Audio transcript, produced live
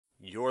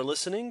You're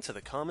listening to the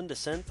Common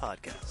Descent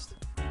Podcast.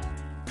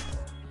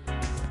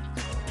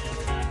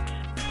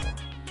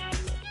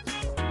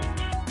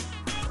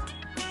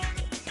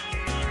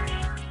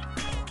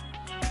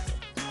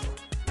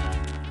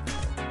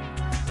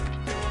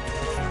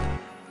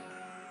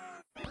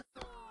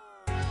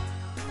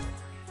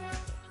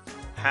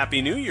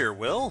 Happy New Year,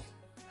 Will.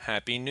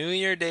 Happy New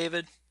Year,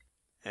 David.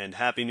 And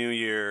Happy New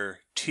Year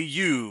to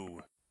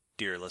you,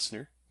 dear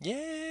listener.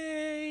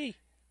 Yay!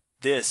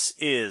 This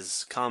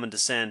is Common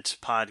Descent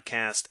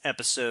Podcast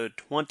episode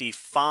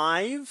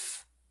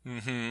 25.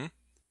 Mm-hmm.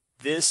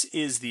 This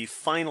is the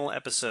final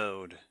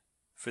episode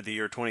for the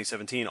year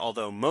 2017,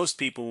 although most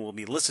people will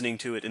be listening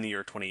to it in the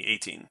year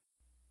 2018.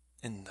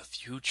 In the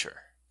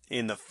future.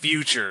 In the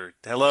future.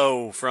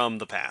 Hello from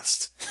the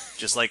past.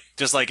 Just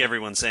like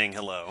everyone saying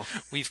hello.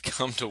 We've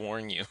come to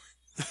warn you.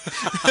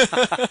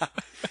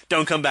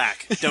 Don't come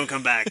back. Don't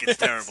come back. It's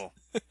terrible.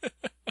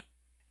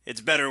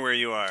 It's better where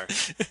you are.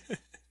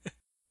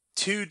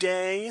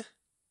 Today,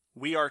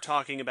 we are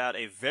talking about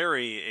a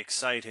very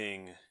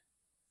exciting,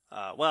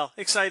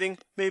 exciting,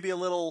 maybe a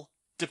little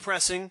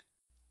depressing.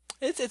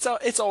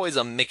 It's always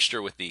a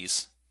mixture with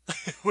these.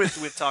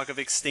 with talk of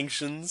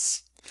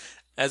extinctions.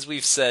 As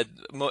we've said,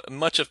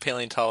 much of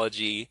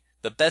paleontology,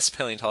 the best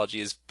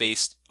paleontology is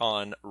based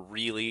on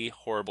really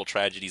horrible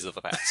tragedies of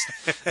the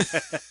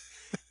past.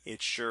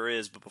 It sure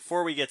is. But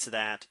before we get to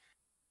that,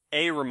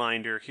 a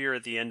reminder here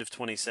at the end of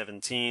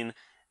 2017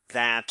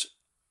 that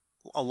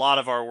a lot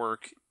of our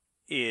work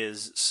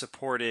is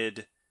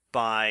supported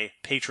by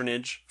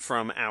patronage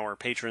from our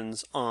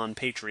patrons on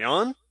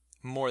Patreon.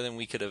 More than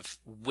we could have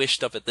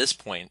wished up at this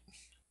point.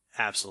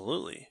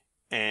 Absolutely.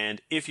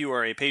 And if you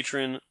are a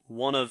patron,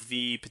 one of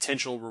the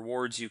potential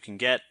rewards you can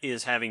get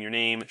is having your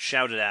name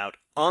shouted out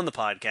on the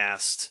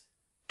podcast,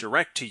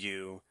 direct to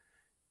you.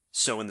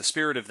 So in the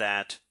spirit of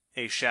that,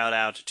 a shout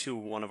out to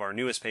one of our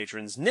newest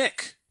patrons,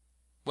 Nick.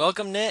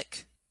 Welcome,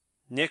 Nick.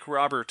 Nick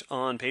Robert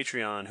on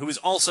Patreon, who is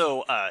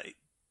also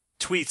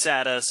tweets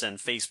at us and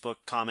Facebook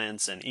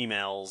comments and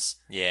emails.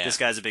 Yeah. This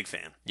guy's a big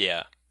fan.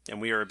 Yeah.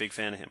 And we are a big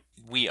fan of him.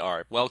 We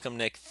are. Welcome,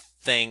 Nick.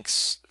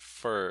 Thanks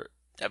for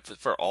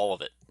all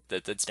of it.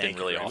 That's been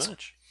really awesome.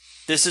 Much.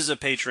 This is a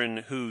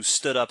patron who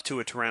stood up to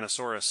a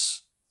Tyrannosaurus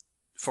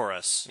for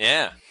us.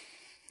 Yeah.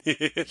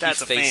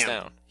 That's a fan.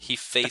 Down. He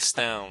faced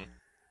down.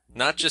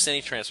 Not just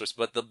any Tyrannosaurus,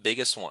 but the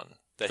biggest one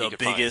that he could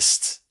find. The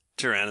biggest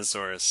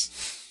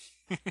Tyrannosaurus.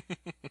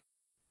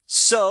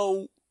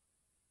 So,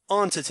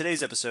 on to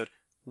today's episode.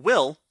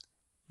 Will,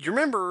 you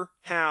remember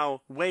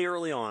how way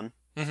early on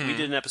we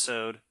did an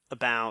episode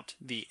about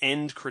the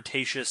end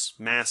Cretaceous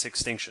mass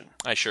extinction?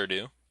 I sure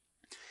do.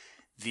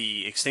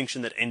 The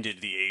extinction that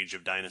ended the age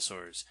of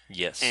dinosaurs.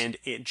 Yes. And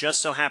it just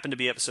so happened to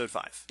be episode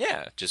 5.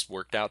 Yeah, just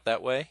worked out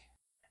that way.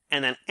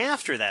 And then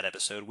after that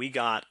episode, we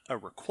got a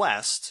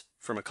request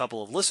from a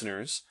couple of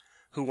listeners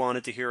who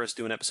wanted to hear us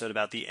do an episode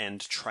about the end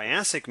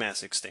Triassic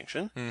mass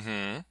extinction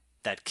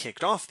that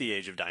kicked off the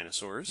age of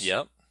dinosaurs.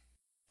 Yep.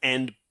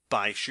 And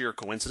by sheer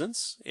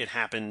coincidence, it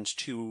happened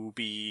to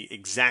be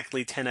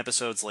exactly 10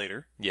 episodes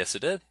later. Yes, it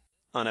did.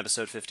 On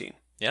episode 15.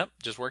 Yep,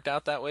 just worked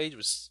out that way. It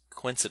was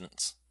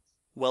coincidence.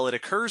 Well, it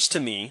occurs to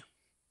me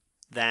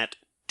that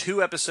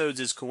 2 episodes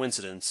is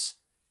coincidence,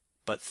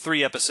 but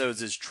 3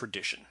 episodes is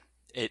tradition.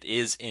 It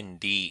is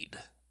indeed.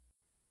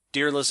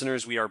 Dear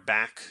listeners, we are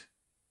back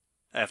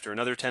after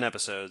another 10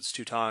 episodes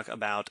to talk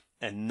about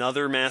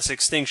another mass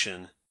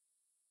extinction,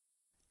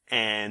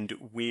 and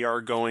we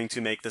are going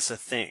to make this a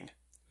thing.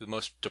 The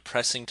most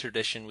depressing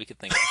tradition we could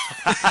think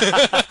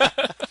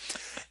of.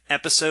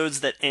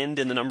 Episodes that end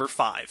in the number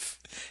 5.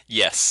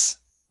 Yes.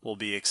 Will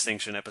be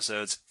extinction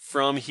episodes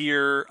from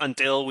here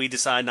until we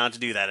decide not to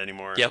do that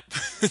anymore. Yep.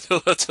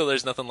 Until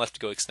there's nothing left to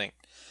go extinct.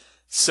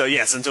 So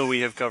yes,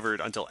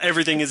 until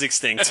everything is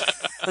extinct.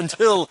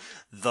 Until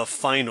the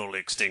final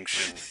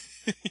extinction.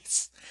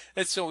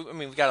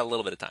 We've got a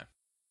little bit of time.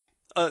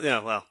 A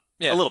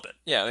little bit.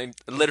 Yeah,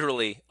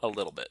 literally a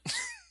little bit.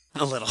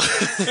 A little.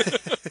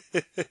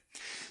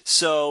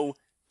 So,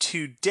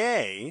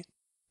 today,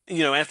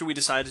 after we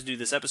decided to do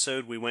this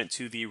episode, we went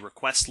to the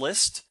request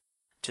list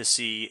to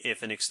see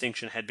if an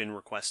extinction had been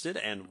requested,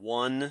 and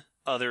one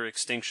other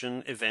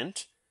extinction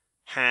event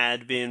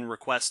had been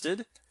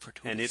requested,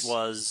 and it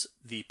was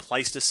the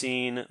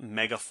Pleistocene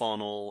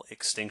Megafaunal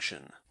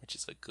Extinction. Which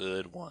is a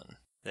good one.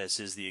 This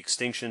is the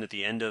extinction at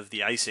the end of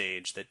the Ice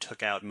Age that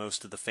took out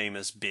most of the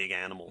famous big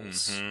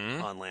animals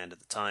on land at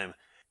the time.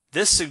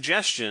 This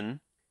suggestion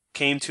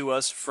came to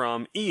us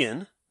from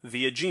Ian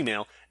via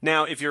Gmail.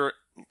 Now, if you've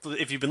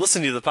been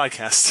listening to the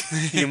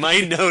podcast, you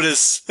might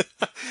notice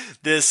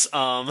this.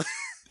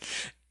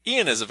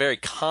 Ian is a very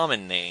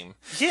common name.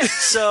 Yeah,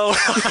 so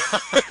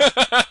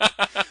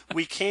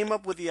we came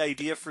up with the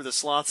idea for the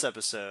sloths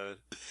episode,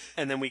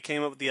 and then we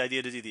came up with the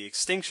idea to do the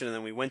extinction, and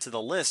then we went to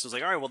the list. It was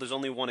like, all right, well, there's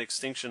only one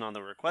extinction on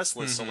the request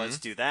list, so let's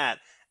do that.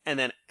 And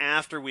then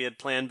after we had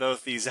planned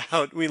both these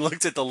out, we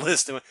looked at the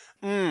list and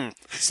went,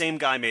 same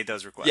guy made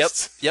those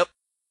requests. Yep.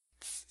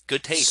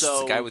 Good taste.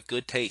 So, it's a guy with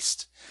good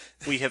taste.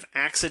 We have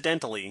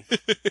accidentally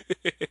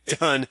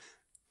done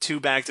 2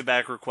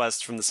 back-to-back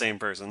requests from the same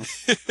person.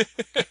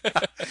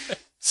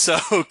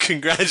 So,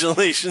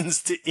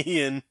 congratulations to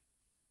Ian.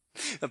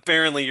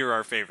 Apparently, you're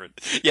our favorite.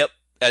 Yep,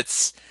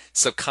 that's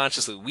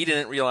subconsciously. We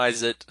didn't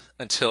realize it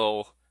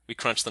until we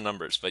crunched the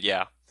numbers, but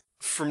yeah.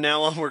 From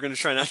now on, we're going to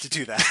try not to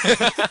do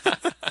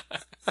that.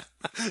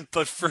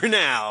 But for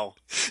now,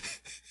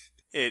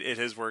 it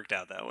has worked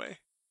out that way.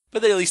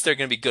 But at least they're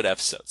going to be good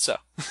episodes, so.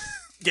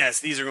 Yes,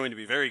 these are going to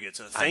be very good.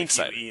 So thank you,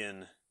 excited.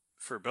 Ian,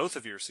 for both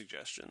of your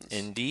suggestions.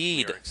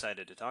 Indeed. We are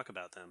excited to talk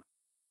about them.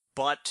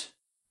 But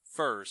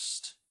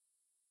first,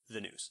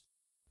 the news.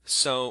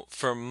 So,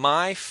 for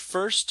my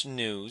first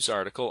news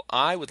article,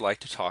 I would like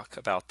to talk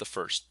about the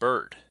first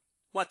bird.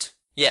 What?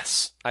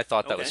 Yes, I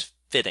thought that Okay. was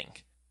fitting.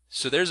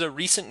 So there's a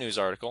recent news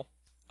article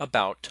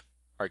about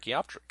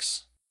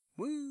Archaeopteryx.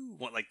 Woo!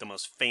 What, like the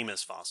most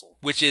famous fossil?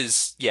 Which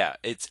is, yeah,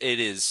 it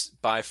is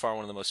by far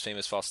one of the most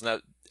famous fossils.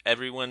 Now,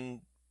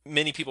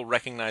 many people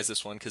recognize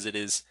this one because it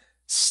is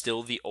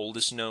still the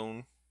oldest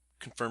known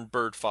confirmed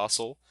bird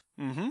fossil.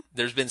 Mm-hmm.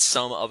 There's been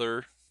some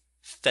other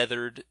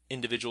feathered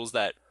individuals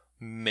that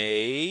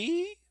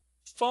may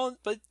fall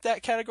in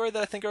that category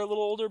that I think are a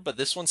little older, but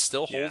this one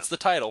still holds the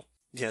title.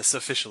 Yes,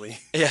 officially.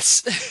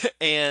 Yes,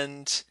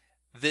 and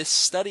this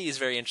study is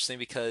very interesting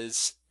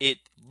because it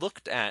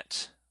looked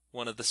at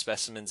one of the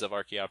specimens of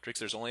Archaeopteryx.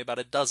 There's only about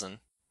a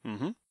dozen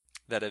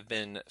that have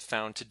been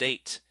found to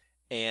date,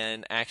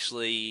 and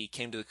actually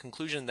came to the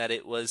conclusion that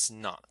it was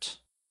not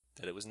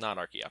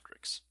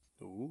Archaeopteryx.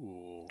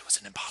 Ooh. It was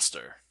an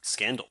imposter.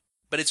 Scandal.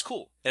 But it's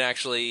cool. It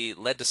actually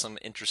led to some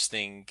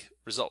interesting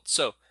results.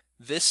 So,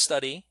 this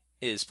study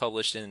is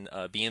published in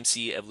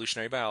BMC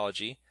Evolutionary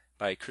Biology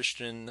by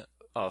Christian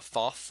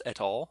Thoth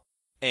et al.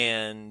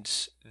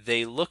 And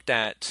they looked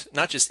at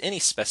not just any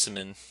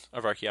specimen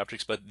of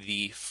Archaeopteryx, but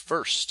the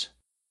first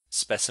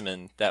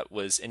specimen that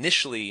was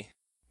initially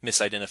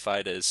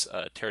misidentified as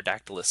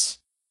Pterodactylus.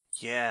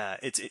 Yeah,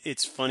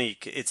 it's funny.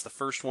 It's the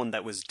first one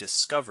that was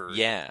discovered.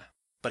 Yeah.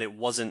 But it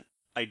wasn't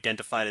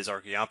identified as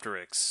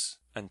Archaeopteryx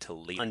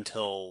Until later.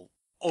 Until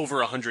over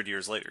 100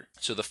 years later.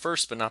 So the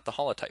first, but not the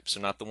holotype. So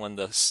not the one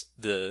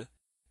the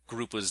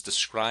group was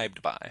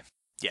described by.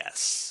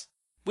 Yes.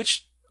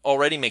 Which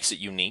already makes it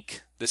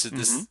unique. This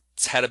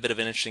it's had a bit of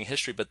an interesting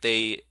history, but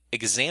they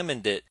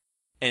examined it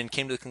and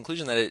came to the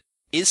conclusion that it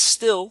is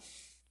still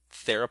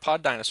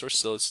theropod dinosaur,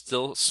 so it's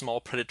still a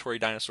small predatory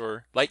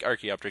dinosaur like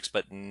Archaeopteryx,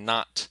 but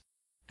not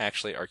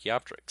actually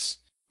Archaeopteryx.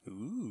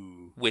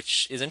 Ooh.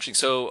 Which is interesting.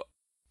 So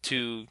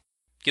to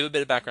give a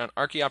bit of background,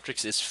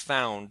 Archaeopteryx is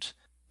found,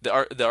 the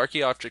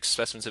Archaeopteryx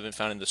specimens have been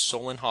found in the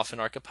Solenhofen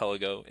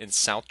archipelago in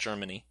South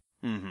Germany.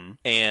 Mm-hmm.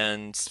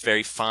 And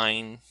very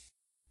fine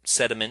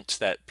sediment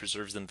that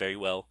preserves them very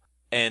well.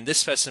 And this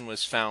specimen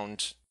was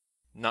found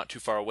not too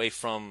far away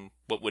from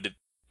what would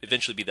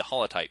eventually be the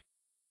holotype.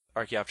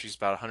 Archaeopteryx is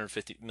about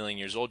 150 million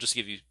years old. Just to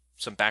give you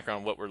some background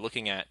on what we're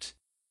looking at.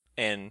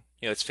 And,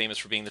 it's famous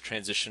for being the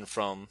transition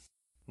from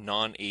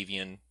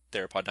non-avian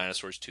theropod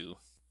dinosaurs to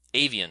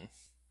avian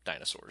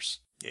dinosaurs.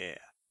 Yeah.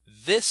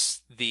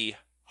 This, the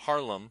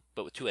Harlem,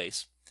 but with 2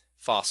 A's,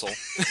 fossil.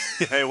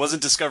 It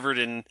wasn't discovered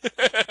in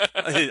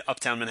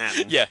Uptown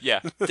Manhattan.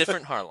 Yeah.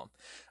 Different Harlem.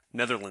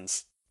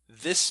 Netherlands.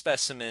 This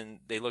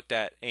specimen they looked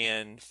at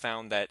and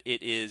found that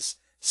it is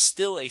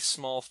still a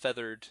small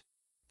feathered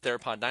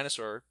theropod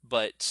dinosaur,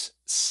 but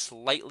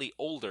slightly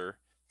older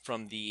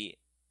from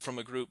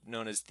a group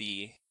known as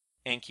the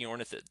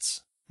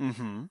Anchiornithids,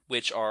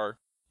 which are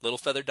little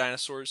feathered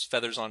dinosaurs,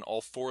 feathers on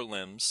all 4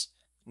 limbs,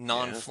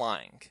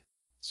 non-flying.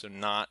 So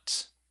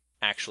not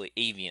actually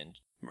avian.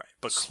 Right,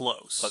 but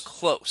close. But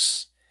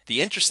close.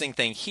 The interesting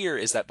thing here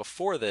is that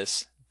before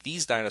this,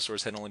 these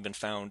dinosaurs had only been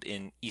found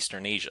in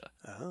Eastern Asia.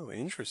 Oh,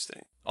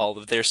 interesting. All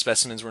of their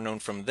specimens were known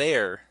from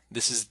there.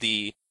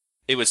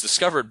 It was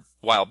discovered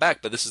a while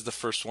back, but this is the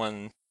first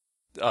one,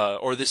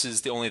 or this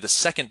is only the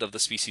second of the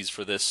species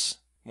for this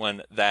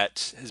one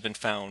that has been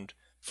found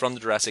from the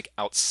Jurassic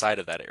outside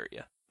of that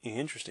area.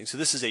 Interesting. So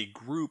this is a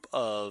group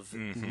of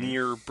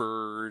near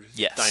bird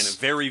Yes.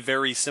 very,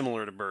 very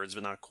similar to birds,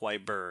 but not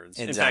quite birds.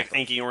 Exactly.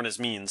 In fact, Anchiornis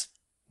means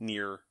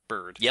near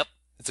bird. Yep.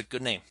 It's a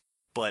good name.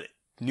 But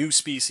new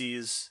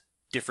species,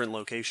 different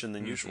location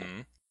than usual.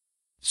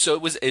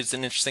 So it's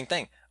an interesting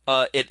thing.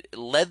 It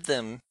led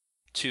them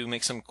to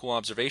make some cool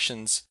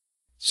observations.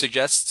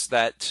 Suggests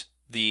that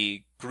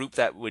the group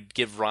that would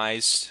give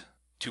rise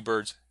to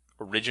birds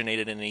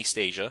originated in East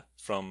Asia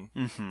from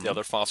the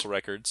other fossil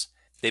records.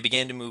 They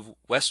began to move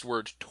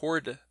westward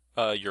toward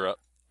Europe,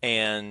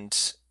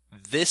 and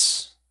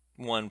this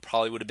one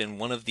probably would have been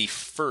one of the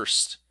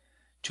first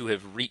to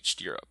have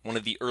reached Europe, one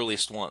of the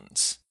earliest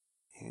ones.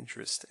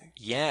 Interesting.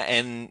 Yeah,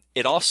 and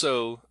it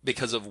also,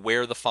 because of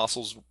where the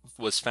fossils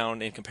was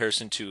found in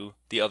comparison to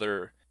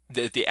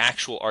the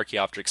actual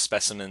Archaeopteryx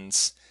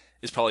specimens,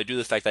 is probably due to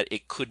the fact that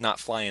it could not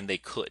fly and they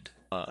could.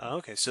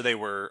 Okay, so they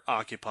were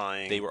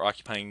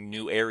occupying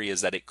new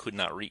areas that it could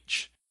not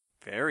reach.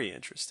 Very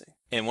interesting.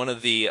 And one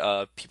of the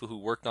people who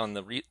worked on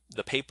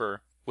the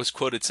paper was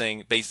quoted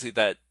saying basically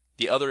that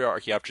the other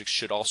Archaeopteryx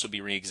should also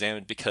be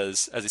re-examined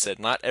because, as I said,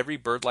 not every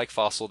bird-like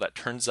fossil that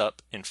turns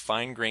up in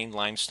fine-grained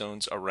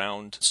limestones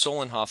around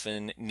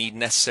Solnhofen need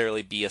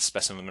necessarily be a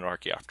specimen of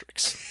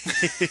Archaeopteryx.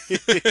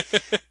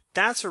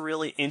 That's a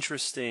really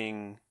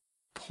interesting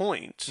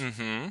point,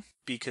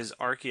 because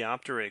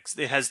Archaeopteryx,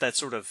 it has that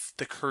sort of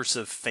the curse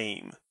of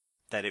fame,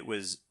 that it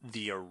was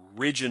the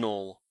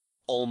original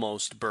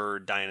almost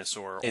bird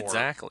dinosaur, or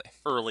Exactly.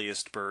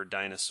 earliest bird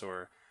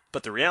dinosaur.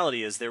 But the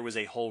reality is there was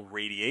a whole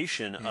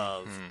radiation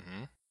of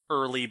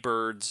early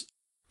birds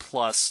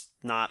plus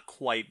not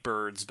quite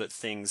birds, but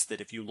things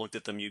that if you looked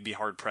at them, you'd be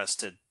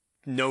hard-pressed to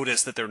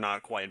notice that they're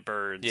not quite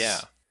birds.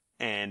 Yeah.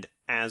 And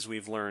as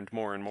we've learned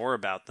more and more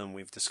about them,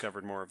 we've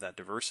discovered more of that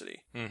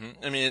diversity.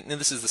 I mean, and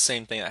this is the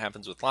same thing that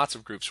happens with lots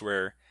of groups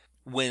where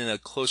when a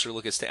closer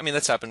look is I mean,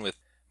 that's happened with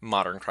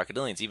modern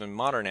crocodilians, even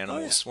modern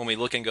animals. When we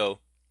look and go,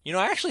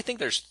 I actually think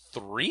there's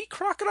 3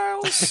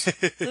 crocodiles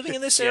living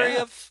in this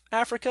area of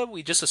Africa.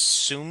 We just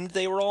assumed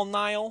they were all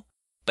Nile,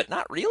 but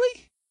not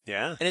really.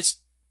 Yeah. And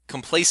it's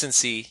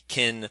complacency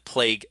can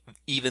plague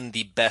even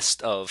the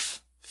best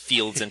of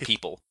fields and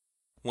people.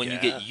 When you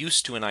get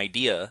used to an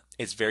idea,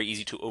 it's very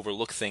easy to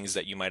overlook things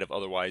that you might have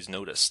otherwise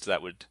noticed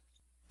that would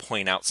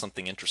point out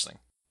something interesting.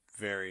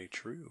 Very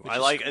true.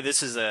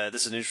 This is an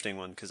interesting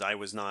one because I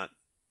was not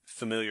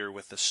familiar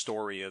with the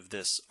story of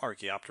this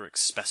Archaeopteryx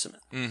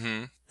specimen.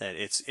 That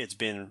it's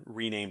been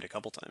renamed a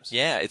couple times.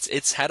 Yeah,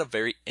 it's had a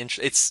very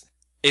it's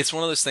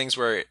one of those things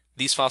where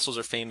these fossils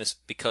are famous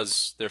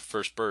because they're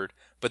first bird,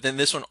 but then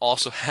this one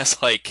also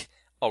has like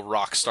a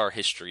rock star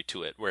history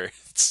to it where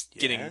it's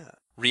getting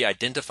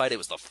re-identified. It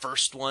was the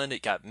first one.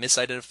 It got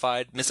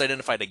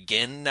misidentified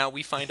again. Now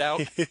we find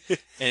out, and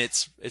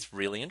it's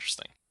really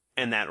interesting.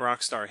 And that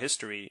rock star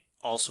history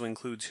also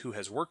includes who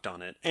has worked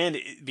on it, and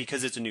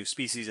because it's a new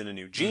species and a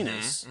new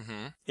genus,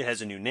 it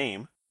has a new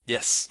name.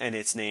 Yes, and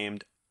it's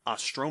named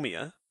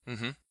Ostromia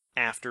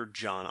after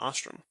John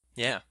Ostrom.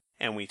 Yeah.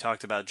 And we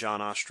talked about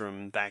John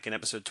Ostrom back in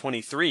episode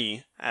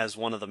 23 as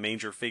one of the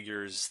major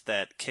figures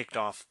that kicked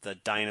off the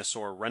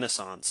dinosaur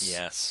renaissance.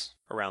 Yes.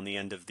 Around the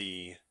end of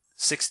the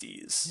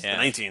 60s, Yeah.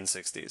 the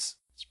 1960s.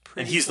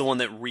 And he's the one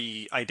that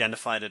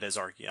re-identified it as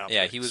Archaeopteryx.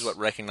 Yeah, he was what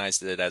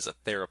recognized it as a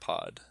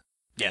theropod.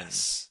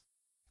 Yes.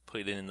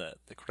 Put it in the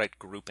correct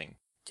grouping.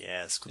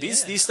 Yes.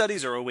 These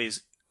studies are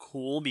always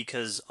cool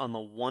because on the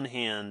one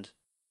hand,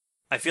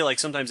 I feel like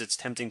sometimes it's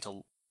tempting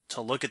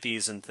to look at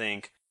these and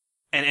think,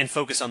 and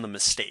focus on the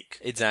mistake.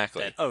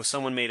 Exactly. That,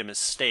 someone made a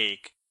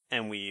mistake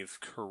and we've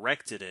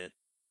corrected it.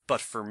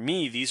 But for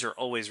me, these are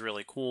always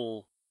really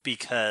cool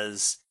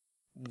because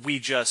we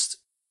just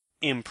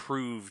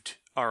improved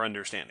our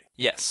understanding.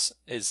 Yes.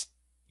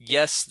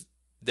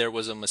 There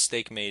was a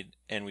mistake made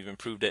and we've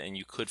improved it and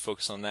you could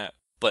focus on that.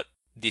 But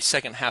the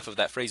second half of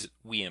that phrase,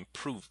 we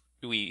improved.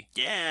 We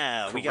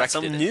got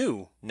something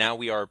new. Now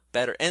we are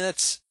better. And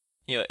that's,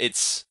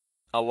 it's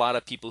a lot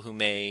of people who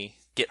may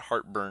get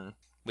heartburn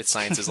with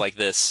sciences like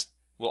this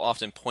will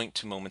often point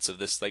to moments of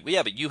this, like,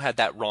 but you had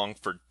that wrong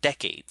for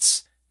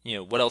decades.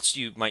 What else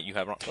might you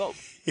have wrong? Well,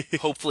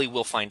 hopefully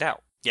we'll find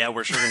out. Yeah,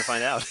 we're sure going to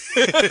find out.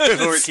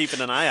 We're keeping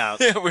an eye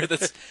out. Yeah,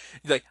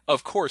 like,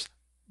 of course,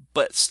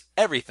 but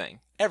everything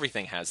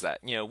has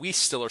that. We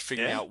still are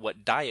figuring out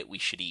what diet we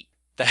should eat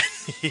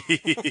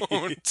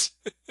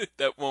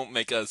that won't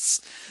make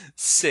us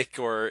sick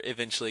or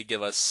eventually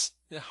give us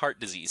heart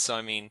disease. So,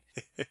 I mean,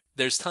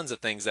 there's tons of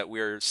things that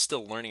we're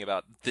still learning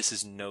about. This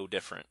is no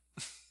different.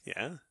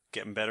 Yeah,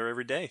 getting better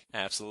every day.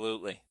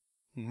 Absolutely.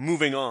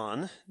 Moving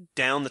on,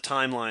 down the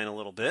timeline a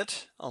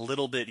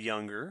little bit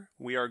younger,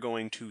 we are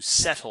going to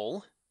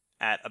settle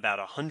at about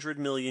 100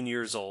 million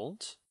years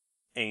old.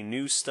 A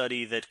new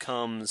study that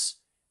comes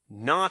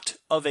not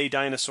of a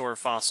dinosaur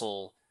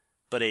fossil,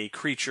 but a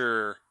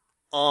creature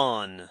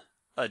on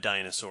a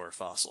dinosaur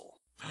fossil.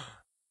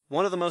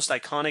 One of the most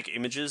iconic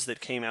images that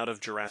came out of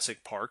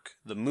Jurassic Park,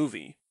 the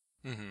movie,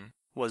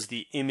 was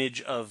the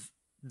image of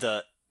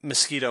the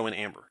mosquito in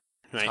amber.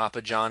 Right? Top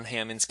of John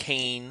Hammond's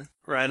cane.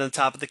 Right on the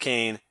top of the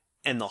cane.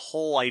 And the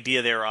whole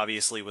idea there,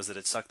 obviously, was that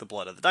it sucked the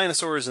blood of the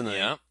dinosaurs and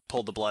then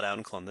pulled the blood out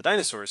and cloned the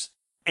dinosaurs.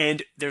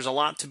 And there's a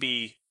lot to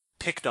be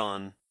picked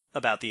on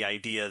about the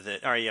idea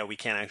that, we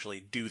can't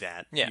actually do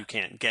that. Yeah. You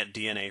can't get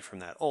DNA from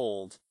that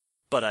old.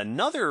 But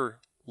another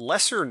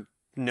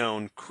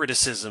lesser-known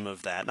criticism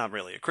of that, not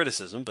really a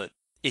criticism, but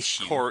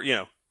issue,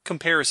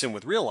 comparison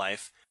with real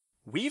life,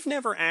 we've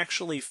never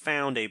actually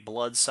found a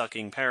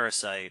blood-sucking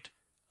parasite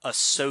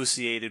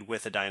associated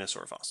with a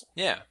dinosaur fossil.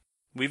 Yeah.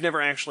 We've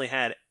never actually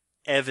had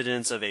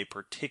evidence of a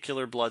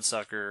particular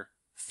bloodsucker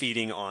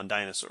feeding on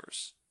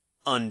dinosaurs.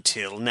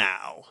 Until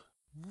now.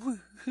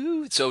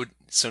 Woohoo!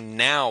 So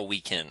now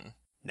we can.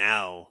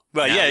 Now.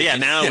 Well,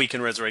 now we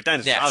can resurrect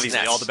dinosaurs. Yes,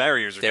 obviously, all the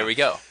barriers are there gone. We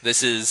go.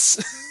 This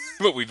is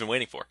what we've been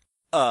waiting for.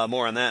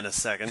 More on that in a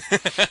second.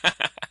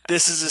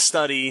 This is a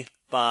study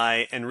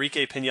by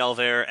Enrique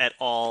Peñalver et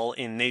al.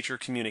 In Nature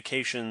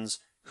Communications,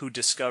 who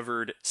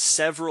discovered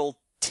several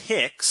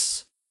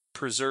ticks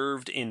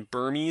preserved in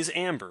Burmese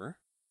amber.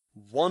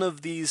 One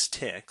of these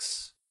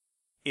ticks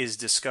is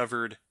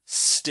discovered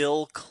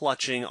still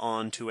clutching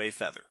onto a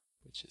feather.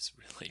 Which is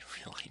really,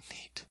 really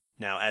neat.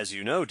 Now, as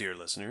you know, dear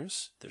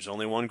listeners, there's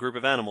only one group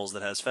of animals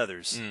that has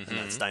feathers, and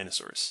that's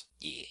dinosaurs.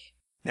 Yeah.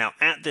 Now,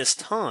 at this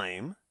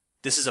time,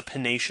 this is a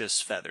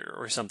pennaceous feather,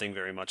 or something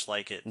very much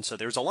like it, and so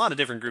there's a lot of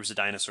different groups of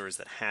dinosaurs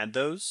that had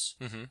those.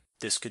 Mm-hmm.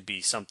 This could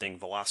be something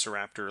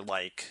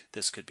velociraptor-like,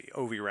 this could be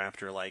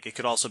oviraptor-like, it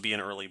could also be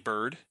an early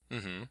bird.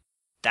 Mm-hmm.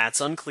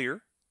 That's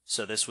unclear,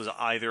 so this was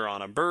either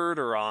on a bird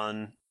or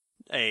on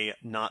a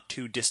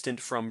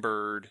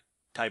not-too-distant-from-bird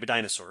type of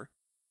dinosaur.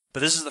 But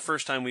this is the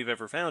first time we've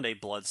ever found a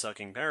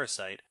blood-sucking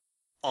parasite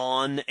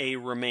on a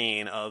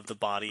remain of the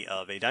body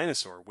of a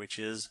dinosaur, which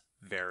is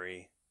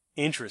very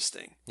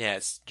interesting. Yeah,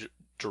 it's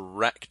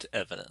direct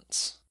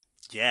evidence.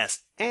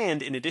 Yes,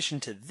 and in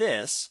addition to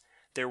this,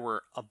 there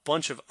were a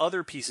bunch of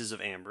other pieces of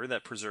amber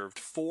that preserved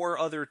 4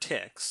 other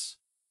ticks,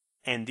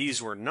 and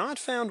these were not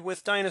found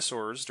with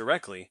dinosaurs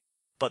directly,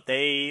 but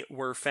they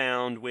were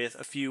found with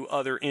a few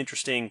other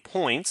interesting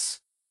points.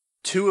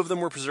 2 of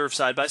them were preserved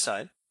side by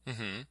side.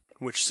 Mm-hmm.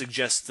 Which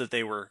suggests that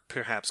they were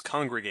perhaps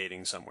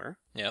congregating somewhere.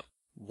 Yep.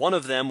 One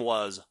of them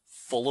was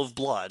full of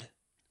blood,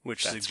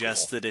 which That's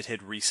suggests cool. that it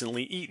had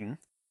recently eaten.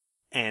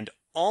 And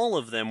all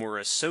of them were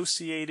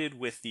associated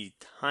with the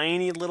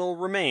tiny little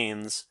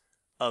remains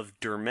of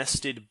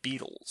dermestid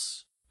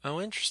beetles. Oh,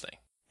 interesting.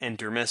 And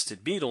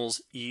dermestid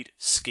beetles eat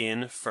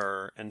skin,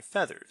 fur, and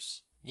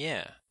feathers.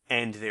 Yeah.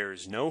 And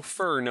there's no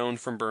fur known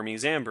from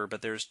Burmese amber,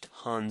 but there's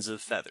tons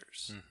of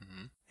feathers.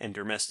 Mm-hmm. And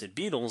dermestid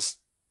beetles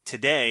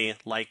today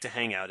like to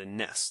hang out in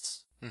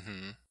nests.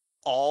 Mm-hmm.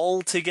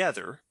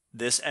 Altogether,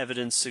 this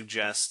evidence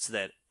suggests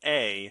that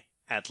A,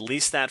 at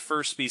least that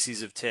first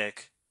species of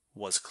tick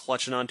was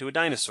clutching onto a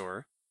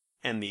dinosaur,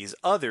 and these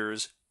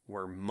others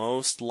were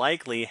most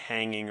likely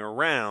hanging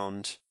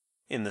around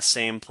in the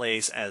same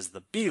place as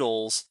the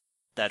beetles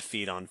that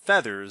feed on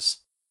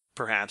feathers,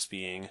 perhaps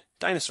being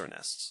dinosaur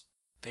nests.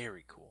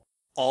 Very cool.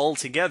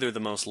 Altogether, the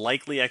most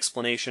likely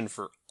explanation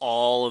for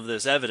all of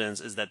this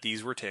evidence is that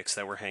these were ticks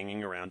that were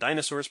hanging around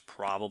dinosaurs,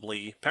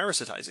 probably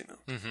parasitizing them.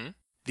 Mm-hmm.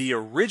 The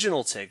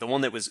original tick, the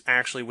one that was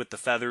actually with the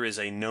feather, is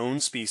a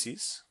known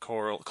species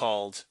called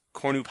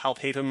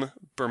Cornupalpatum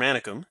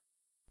burmanicum.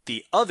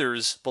 The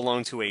others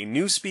belong to a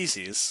new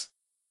species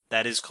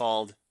that is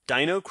called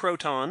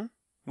Dinocroton,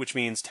 which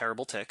means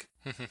terrible tick.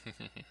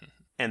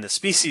 And the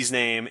species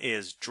name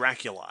is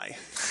Draculae.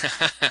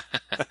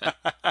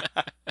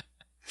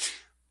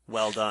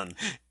 Well done.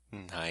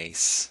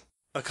 Nice.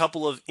 A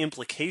couple of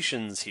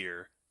implications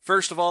here.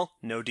 First of all,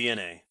 no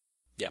DNA.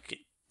 Yep.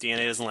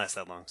 DNA doesn't last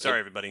that long. Sorry,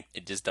 everybody.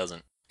 It just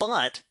doesn't.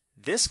 But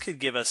this could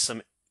give us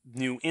some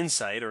new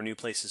insight or new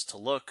places to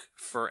look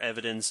for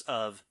evidence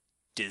of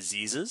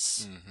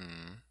diseases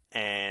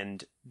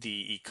and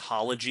the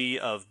ecology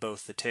of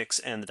both the ticks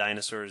and the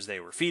dinosaurs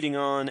they were feeding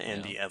on,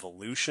 and the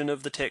evolution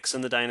of the ticks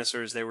and the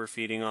dinosaurs they were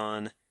feeding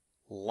on.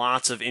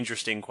 Lots of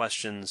interesting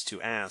questions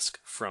to ask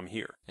from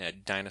here. Yeah,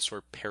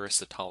 dinosaur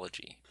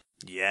parasitology.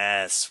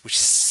 Yes, which is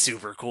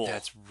super cool.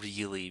 That's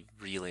really,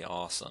 really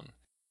awesome.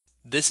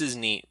 This is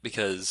neat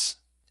because,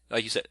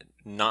 like you said,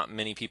 not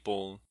many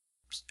people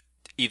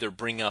either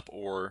bring up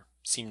or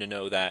seem to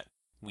know that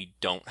we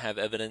don't have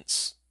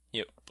evidence,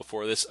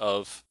 before this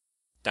of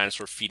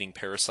dinosaur feeding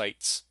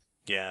parasites.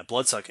 Yeah,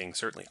 bloodsucking,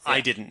 certainly. Yeah.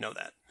 I didn't know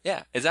that.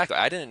 Yeah, exactly.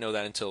 I didn't know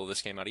that until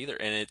this came out either.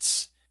 And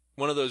it's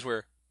one of those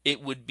where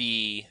it would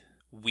be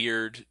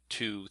weird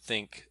to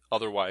think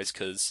otherwise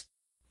because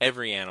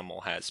every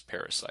animal has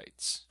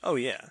parasites. Oh,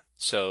 yeah.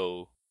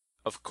 So,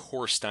 of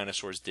course,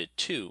 dinosaurs did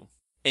too.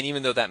 And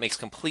even though that makes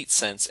complete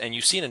sense, and you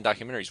see it in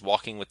documentaries,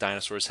 Walking with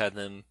Dinosaurs had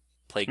them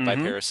plagued by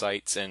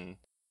parasites, and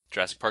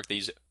Jurassic Park they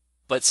use it.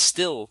 But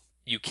still,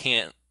 you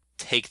can't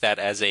take that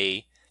as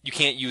you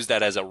can't use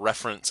that as a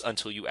reference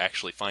until you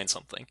actually find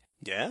something.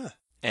 Yeah.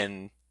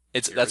 And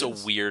that's a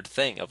weird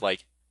thing of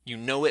like,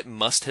 it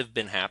must have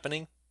been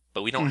happening,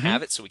 but we don't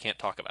have it, so we can't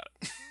talk about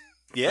it.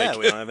 Yeah,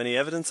 we don't have any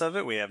evidence of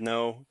it. We have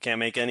can't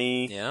make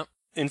any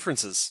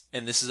inferences.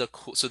 And this is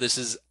this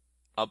is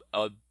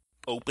a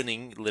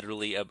opening,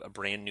 literally a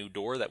brand new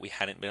door that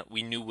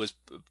we knew was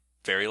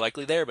very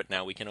likely there, but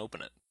now we can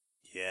open it.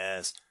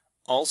 Yes.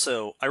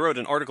 Also, I wrote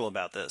an article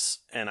about this,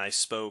 and I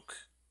spoke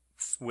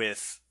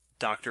with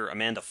Dr.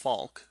 Amanda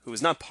Falk, who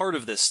is not part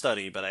of this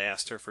study, but I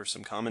asked her for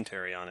some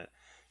commentary on it.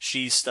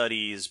 She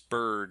studies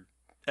bird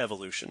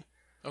evolution.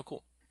 Oh,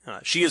 cool.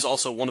 She is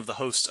also one of the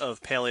hosts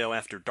of Paleo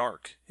After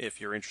Dark, if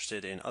you're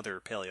interested in other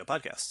paleo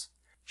podcasts.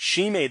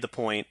 She made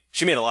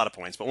a lot of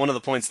points, but one of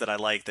the points that I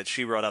liked that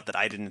she brought up that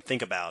I didn't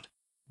think about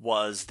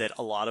was that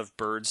a lot of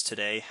birds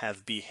today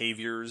have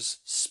behaviors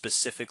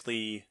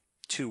specifically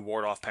to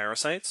ward off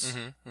parasites,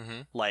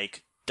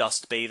 like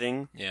dust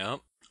bathing,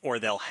 or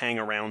they'll hang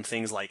around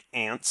things like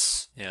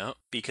ants,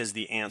 because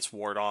the ants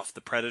ward off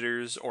the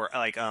predators, or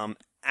like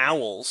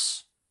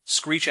owls.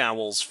 Screech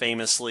owls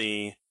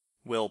famously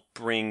will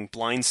bring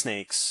blind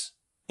snakes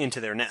into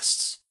their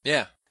nests.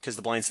 Yeah. Because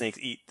the blind snakes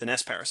eat the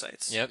nest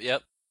parasites.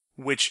 Yep.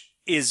 Which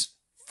is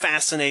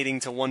fascinating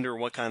to wonder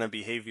what kind of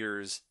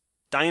behaviors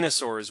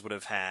dinosaurs would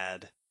have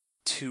had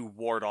to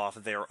ward off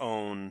their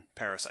own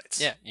parasites.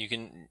 Yeah, you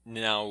can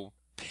now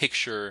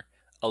picture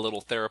a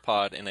little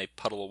theropod in a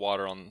puddle of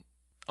water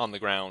on the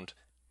ground,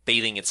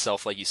 bathing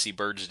itself like you see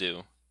birds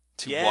do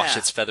to wash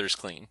its feathers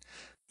clean.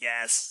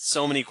 Yes,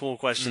 so many cool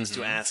questions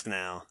to ask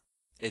now.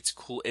 It's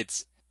cool.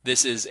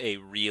 This is a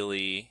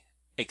really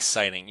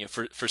exciting,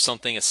 for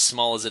something as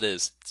small as it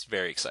is, it's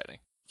very exciting.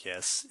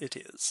 Yes, it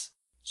is.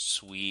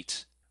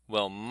 Sweet.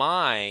 Well,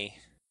 my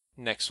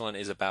next one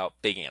is about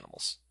big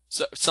animals.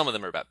 So some of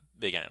them are about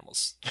big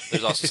animals.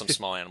 There's also some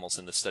small animals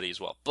in this study as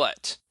well,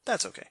 but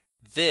that's okay.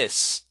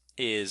 This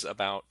is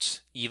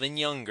about even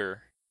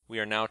younger. We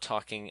are now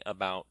talking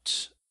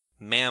about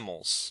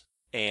mammals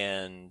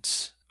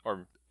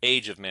or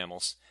age of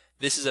mammals.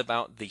 This is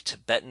about the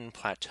Tibetan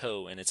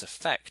Plateau and its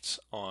effect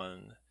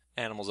on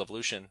animals'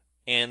 evolution,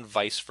 and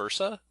vice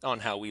versa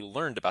on how we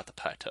learned about the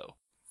plateau.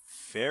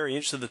 Very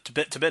interesting.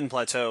 The Tibetan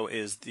Plateau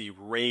is the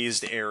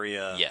raised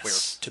area where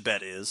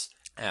Tibet is.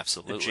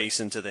 Absolutely.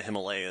 Adjacent to the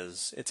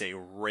Himalayas. It's a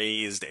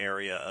raised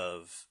area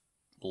of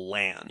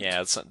land.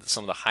 Yeah, it's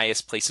some of the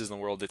highest places in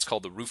the world. It's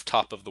called the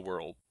rooftop of the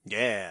world.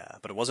 Yeah,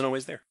 but it wasn't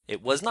always there.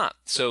 It was not.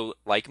 So,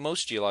 like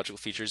most geological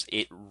features,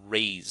 it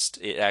raised.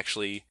 It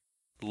actually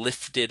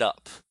lifted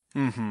up.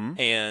 Mm-hmm.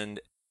 And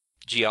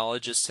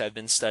geologists have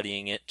been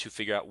studying it to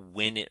figure out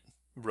when it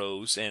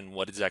rose and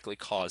what exactly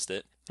caused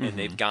it. And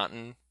they've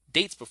gotten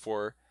dates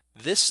before.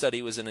 This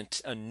study was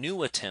a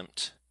new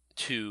attempt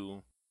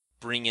to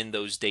bring in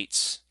those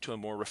dates to a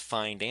more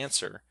refined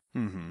answer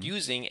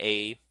using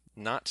a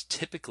not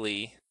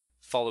typically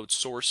followed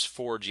source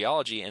for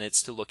geology, and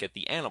it's to look at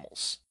the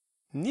animals.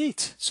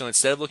 Neat. So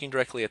instead of looking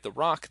directly at the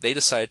rock, they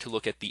decided to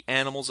look at the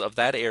animals of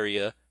that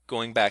area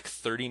going back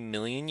 30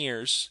 million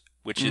years,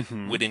 which it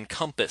would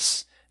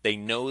encompass. They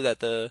know that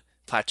the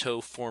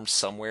plateau formed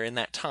somewhere in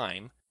that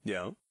time.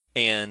 Yeah.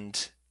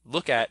 And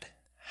look at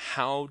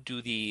how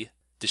do the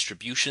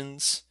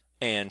distributions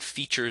and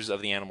features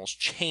of the animals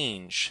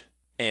change,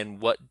 and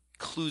what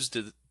clues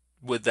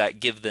would that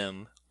give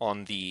them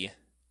on the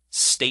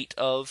state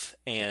of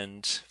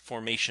and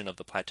formation of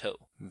the plateau.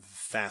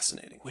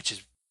 Fascinating.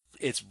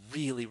 It's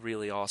really,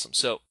 really awesome.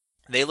 So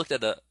they looked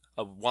at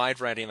a wide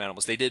variety of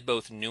animals. They did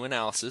both new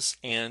analysis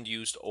and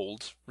used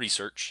old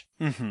research.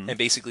 And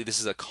basically this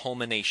is a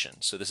culmination.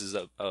 So this is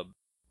a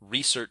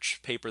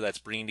research paper that's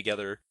bringing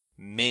together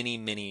many,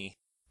 many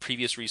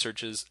previous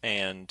researches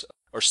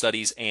or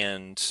studies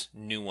and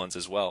new ones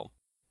as well.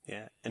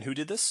 Yeah. And who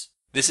did this?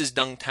 This is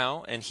Dung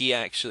Tao, and he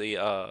actually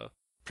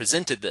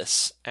presented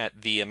this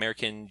at the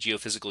American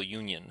Geophysical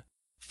Union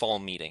fall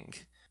meeting.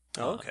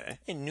 Okay.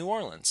 In New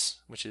Orleans,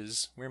 which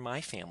is where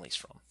my family's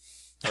from,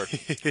 or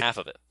half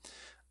of it.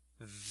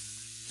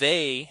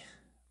 They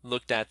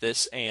looked at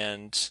this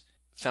and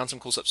found some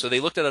cool stuff. So they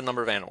looked at a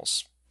number of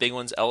animals. Big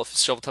ones,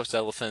 shovel-tusked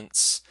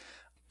elephants,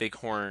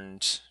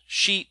 big-horned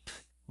sheep,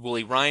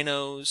 woolly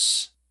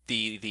rhinos,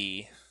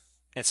 the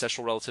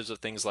ancestral relatives of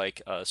things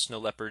like snow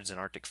leopards and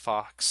Arctic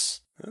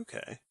fox.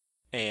 Okay.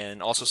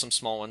 And also some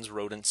small ones,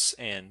 rodents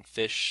and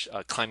fish.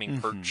 Climbing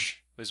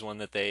perch was one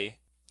that they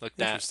looked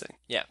at. Interesting.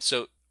 Yeah,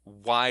 so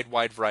wide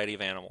variety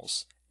of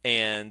animals.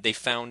 And they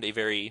found a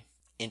very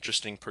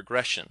interesting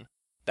progression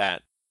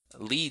that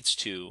leads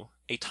to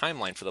a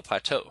timeline for the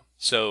plateau.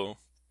 So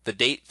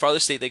the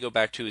farthest date they go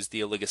back to is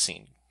the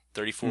Oligocene,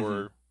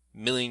 34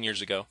 million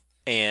years ago.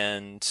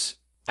 And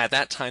at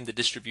that time, the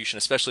distribution,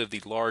 especially of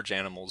the large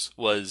animals,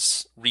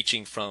 was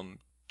reaching from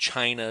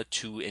China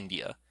to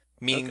India,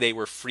 meaning they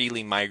were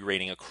freely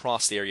migrating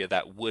across the area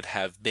that would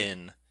have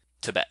been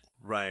Tibet.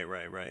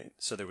 Right.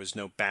 So there was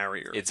no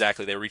barrier.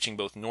 Exactly. They were reaching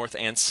both north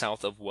and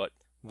south of what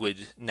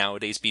would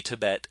nowadays be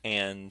Tibet,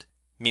 and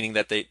meaning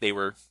that they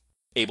were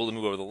able to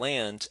move over the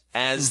land.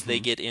 As they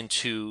get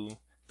into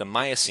the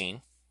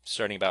Miocene,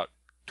 starting about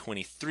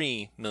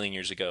 23 million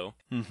years ago,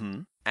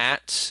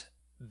 at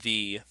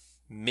the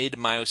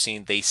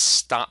mid-Miocene, they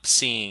stop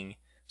seeing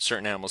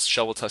certain animals,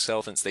 shovel-tusked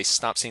elephants, they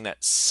stop seeing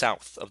that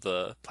south of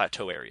the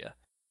plateau area.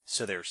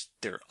 So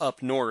they're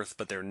up north,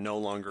 but they're no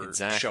longer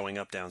showing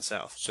up down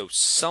south. So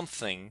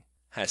something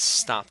has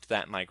stopped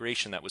that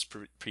migration that was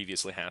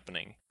previously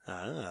happening.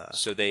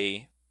 So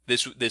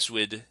this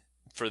would,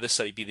 for this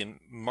study, be the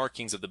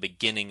markings of the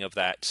beginning of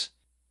that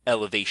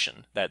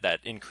elevation, that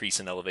increase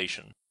in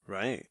elevation.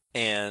 Right.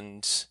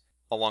 And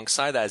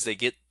alongside that, as they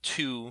get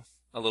to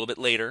a little bit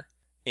later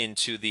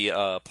into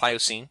the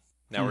Pliocene,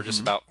 now we're just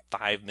about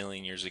 5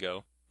 million years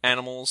ago,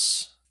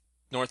 animals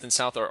north and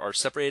south are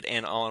separated,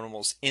 and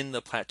animals in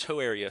the plateau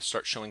area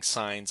start showing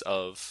signs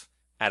of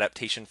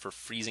adaptation for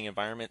freezing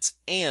environments,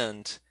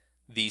 and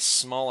the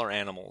smaller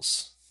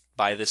animals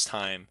by this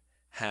time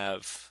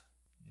have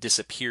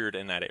disappeared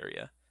in that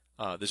area.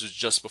 This was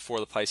just before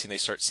the Pliocene. They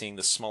start seeing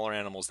the smaller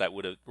animals that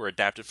were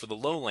adapted for the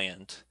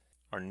lowland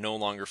are no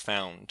longer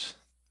found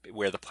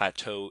where the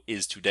plateau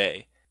is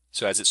today.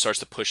 So as it starts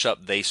to push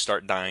up, they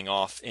start dying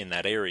off in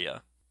that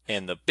area,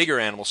 and the bigger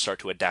animals start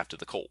to adapt to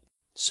the cold.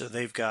 So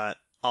they've got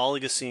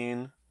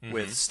Oligocene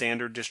with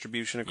standard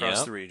distribution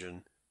across the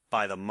region.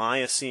 By the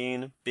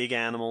Miocene, big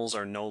animals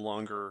are no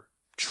longer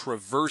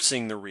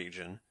traversing the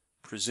region,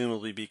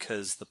 presumably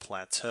because the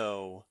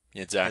plateau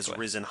Exactly. has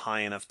risen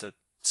high enough to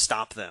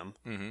stop them.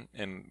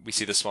 And we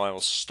see the small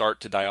animals start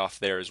to die off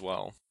there as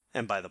well.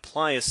 And by the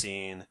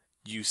Pliocene,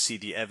 you see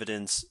the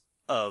evidence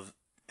of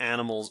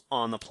animals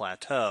on the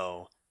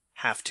plateau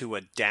have to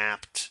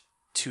adapt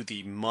to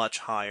the much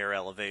higher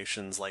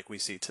elevations like we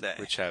see today.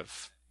 Which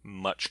have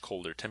much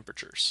colder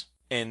temperatures.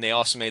 And they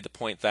also made the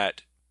point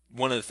that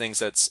one of the things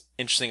that's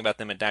interesting about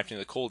them adapting to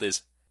the cold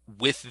is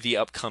with the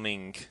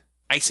upcoming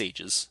ice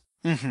ages,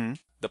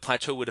 the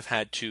plateau would have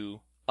had to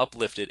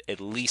uplift it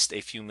at least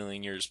a few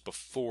million years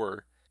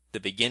before the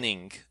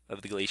beginning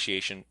of the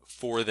glaciation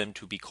for them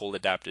to be cold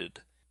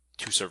adapted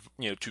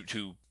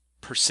to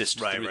persist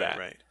through that.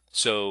 Right.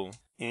 So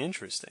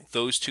Interesting.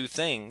 those two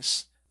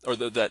things, or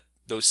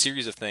those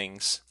series of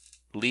things,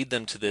 lead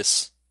them to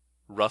this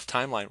rough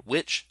timeline,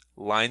 which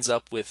lines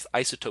up with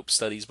isotope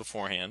studies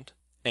beforehand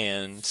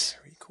and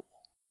Very cool.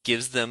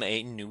 gives them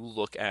a new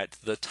look at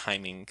the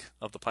timing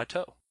of the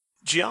plateau.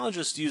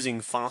 Geologists using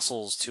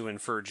fossils to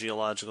infer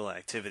geological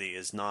activity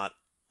is not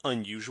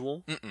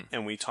unusual,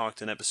 and we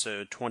talked in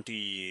episode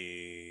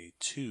 22,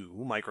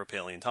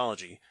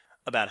 Micropaleontology,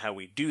 about how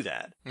we do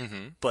that,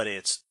 but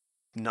it's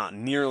not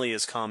nearly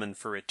as common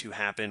for it to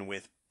happen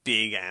with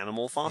big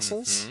animal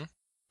fossils.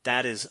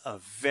 That is a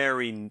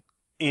very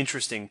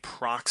interesting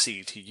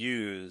proxy to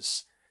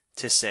use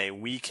to say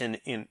we can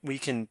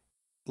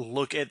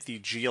look at the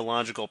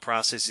geological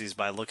processes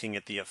by looking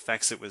at the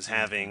effects it was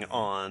having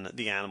on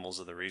the animals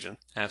of the region.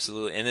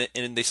 Absolutely.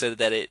 And they said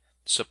that it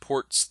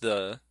supports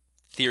the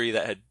theory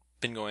that had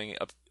been going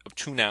up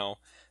to now,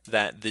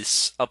 that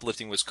this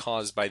uplifting was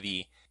caused by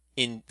the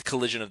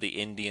collision of the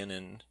Indian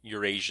and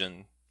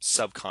Eurasian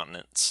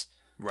subcontinents.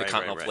 The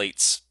continental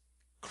plates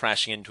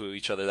crashing into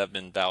each other. That have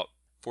been about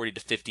 40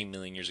 to 50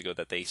 million years ago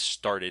that they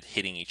started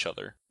hitting each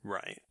other.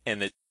 Right.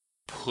 And it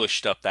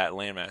pushed up that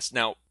landmass.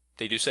 Now,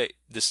 they do say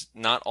this,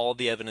 not all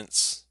the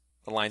evidence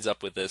lines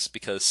up with this,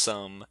 because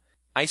some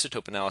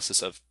isotope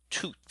analysis of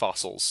tooth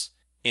fossils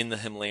in the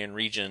Himalayan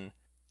region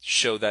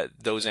show that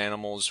those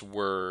animals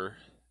were,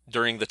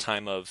 during the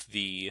time of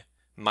the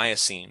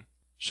Miocene,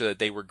 show that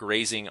they were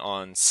grazing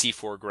on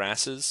C4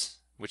 grasses,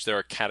 which there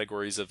are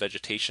categories of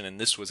vegetation, and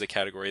this was a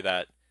category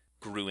that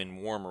grew in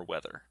warmer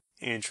weather.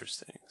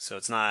 Interesting. So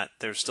it's not,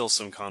 there's still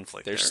some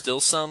conflict There's there. still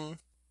some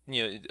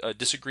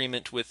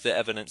disagreement with the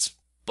evidence,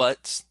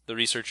 but the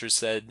researchers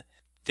said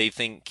they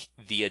think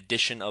the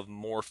addition of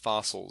more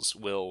fossils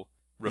will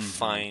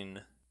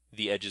refine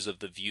the edges of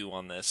the view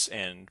on this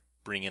and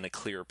bring in a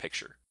clearer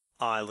picture.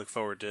 I look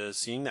forward to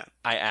seeing that.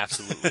 I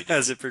absolutely do.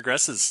 As it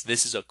progresses.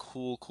 This is a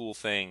cool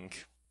thing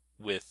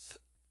with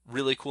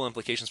really cool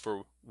implications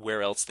for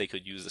where else they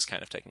could use this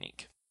kind of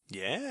technique.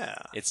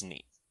 Yeah. It's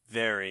neat.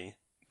 Very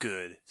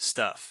good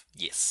stuff.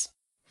 Yes.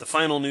 The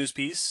final news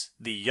piece,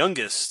 the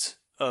youngest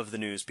of the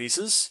news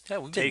pieces,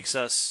 takes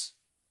us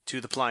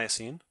to the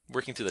Pliocene.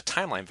 Working through the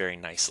timeline very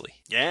nicely.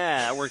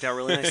 Yeah, that worked out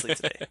really nicely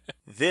today.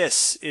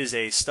 This is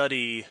a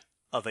study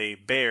of a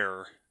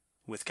bear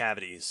with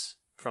cavities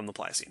from the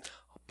Pliocene.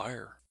 A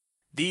bear.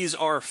 These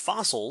are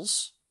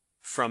fossils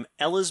from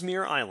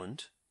Ellesmere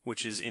Island,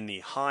 which is in the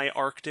high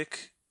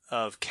Arctic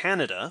of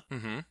Canada,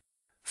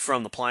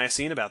 from the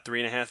Pliocene about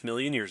 3.5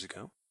 million years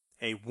ago.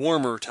 A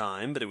warmer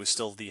time, but it was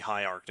still the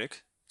high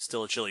Arctic,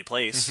 still a chilly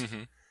place.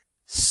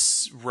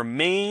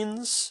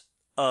 Remains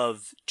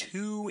of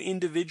two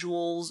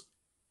individuals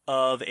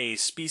of a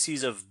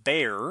species of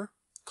bear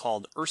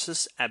called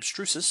Ursus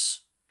abstrusus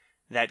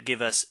that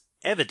give us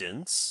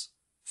evidence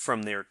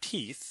from their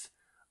teeth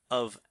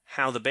of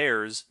how the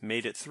bears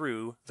made it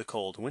through the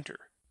cold winter.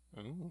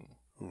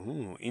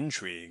 Ooh,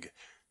 intrigue.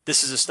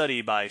 This is a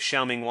study by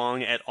Xiaoming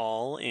Wang et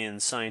al. In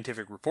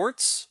Scientific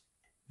Reports.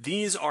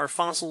 These are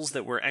fossils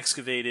that were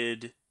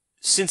excavated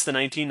since the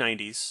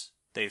 1990s.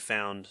 They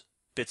found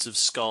bits of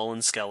skull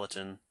and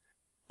skeleton.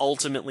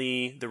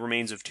 Ultimately, the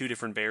remains of two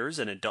different bears,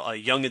 a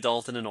young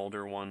adult and an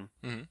older one,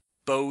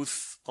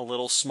 both a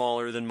little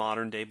smaller than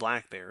modern-day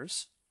black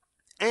bears,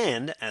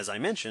 and, as I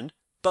mentioned,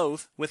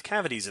 both with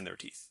cavities in their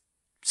teeth.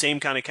 Same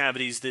kind of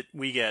cavities that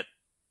we get,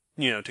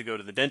 to go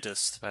to the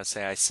dentist. I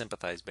say I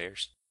sympathize,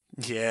 bears.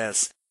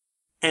 Yes.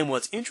 And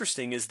what's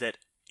interesting is that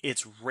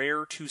it's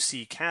rare to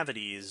see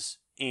cavities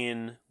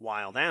in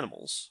wild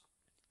animals,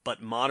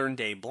 but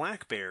modern-day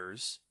black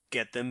bears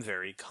get them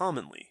very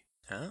commonly.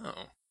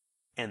 Oh.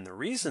 And the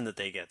reason that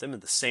they get them,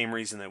 and the same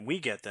reason that we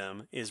get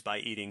them, is by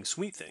eating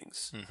sweet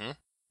things.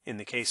 In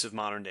the case of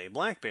modern-day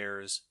black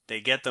bears, they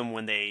get them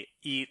when they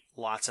eat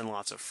lots and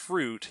lots of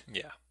fruit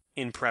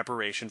in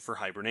preparation for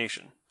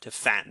hibernation, to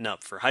fatten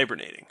up for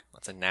hibernating.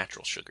 Lots of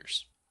natural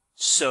sugars.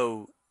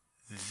 So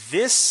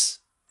this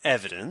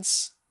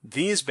evidence,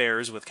 these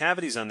bears with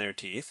cavities on their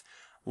teeth,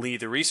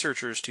 lead the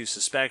researchers to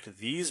suspect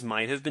these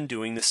might have been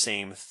doing the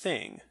same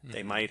thing.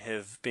 They might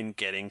have been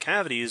getting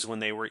cavities when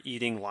they were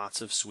eating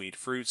lots of sweet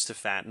fruits to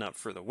fatten up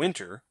for the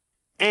winter.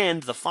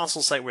 And the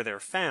fossil site where they're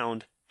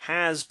found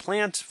has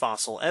plant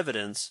fossil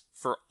evidence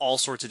for all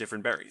sorts of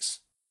different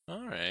berries.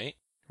 All right.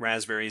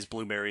 Raspberries,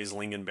 blueberries,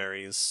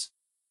 lingonberries.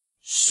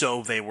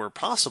 So they were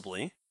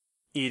possibly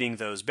eating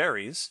those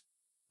berries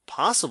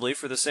Possibly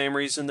for the same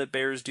reason that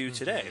bears do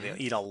today.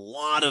 They'll eat a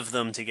lot of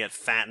them to get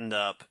fattened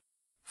up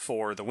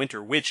for the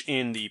winter, which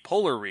in the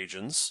polar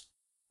regions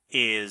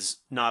is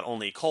not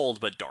only cold,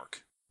 but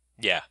dark.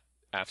 Yeah,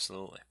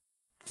 absolutely.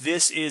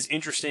 This is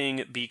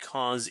interesting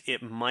because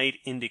it might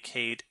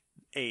indicate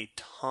a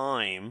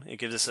time. It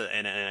gives us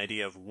an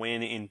idea of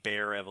when in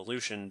bear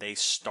evolution they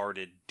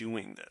started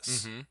doing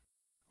this. Mm-hmm.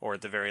 Or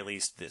at the very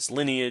least, this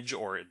lineage,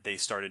 or they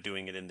started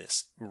doing it in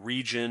this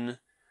region.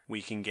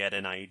 We can get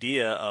an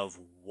idea of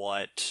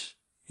what,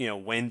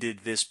 when did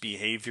this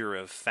behavior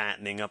of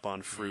fattening up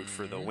on fruit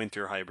for the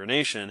winter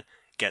hibernation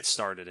get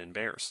started in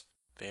bears.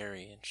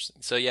 Very interesting.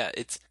 So yeah,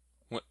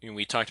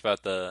 we talked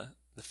about the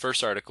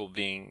first article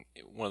being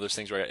one of those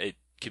things where it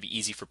could be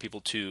easy for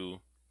people to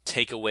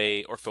take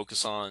away or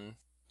focus on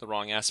the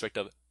wrong aspect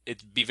of it.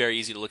 It'd be very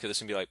easy to look at this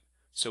and be like,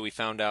 so we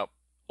found out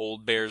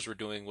old bears were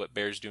doing what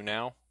bears do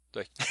now?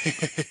 Like,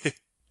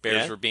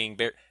 bears were being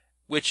bear,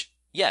 which,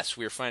 yes,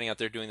 we were finding out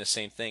they're doing the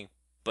same thing,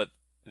 but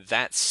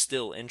that's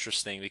still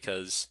interesting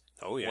because,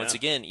 once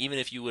again, even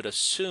if you would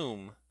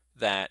assume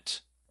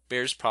that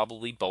bears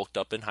probably bulked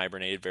up and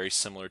hibernated very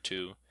similar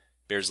to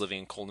bears living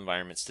in cold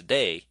environments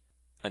today,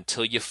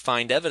 until you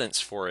find evidence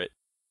for it,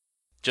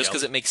 just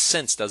because it makes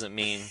sense doesn't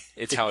mean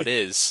it's how it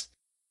is.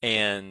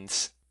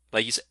 And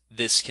like you said,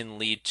 this can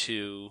lead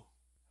to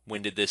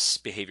when did this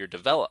behavior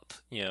develop,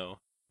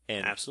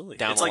 and absolutely.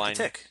 Down it's the like line,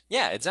 the tick.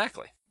 Yeah,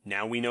 exactly.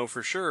 Now we know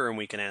for sure, and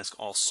we can ask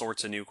all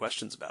sorts of new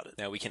questions about it.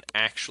 Now we can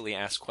actually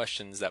ask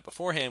questions that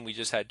beforehand we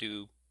just had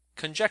to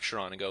conjecture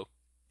on and go,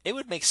 it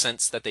would make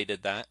sense that they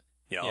did that.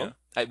 Yeah.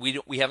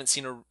 We haven't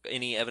seen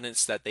any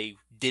evidence that they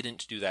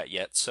didn't do that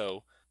yet,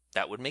 so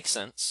that would make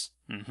sense.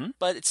 Mm-hmm.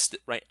 But it's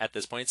right at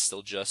this point, it's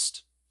still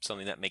just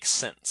something that makes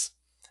sense.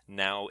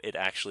 Now it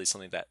actually is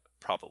something that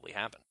probably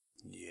happened.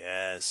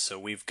 Yes. So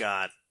we've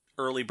got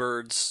early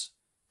birds,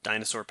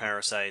 dinosaur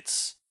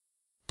parasites,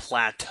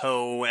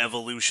 plateau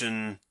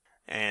evolution,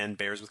 and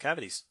bears with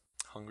cavities.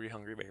 Hungry,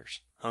 hungry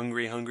bears.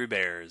 Hungry, hungry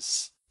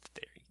bears.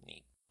 Very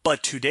neat.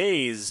 But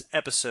today's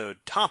episode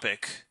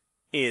topic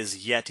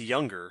is yet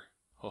younger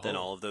than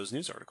all of those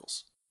news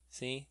articles.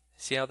 See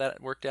how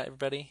that worked out,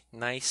 everybody?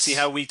 Nice. See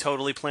how we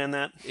totally planned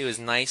that? It was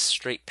nice,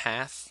 straight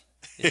path.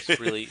 It's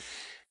really,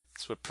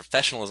 it's what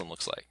professionalism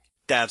looks like.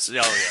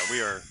 We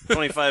are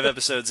 25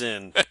 episodes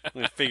in.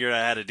 We figured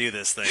out how to do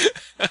this thing.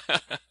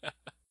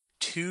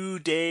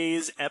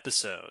 Today's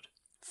episode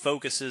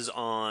focuses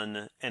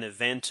on an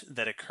event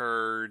that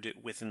occurred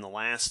within the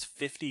last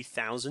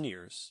 50,000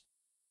 years.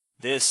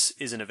 This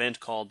is an event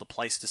called the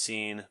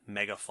Pleistocene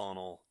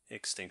Megafaunal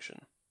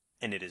Extinction.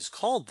 And it is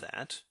called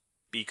that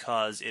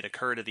because it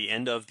occurred at the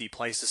end of the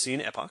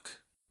Pleistocene epoch,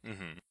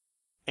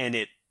 and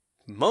it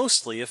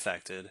mostly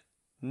affected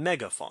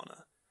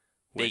megafauna,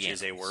 which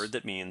is a word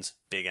that means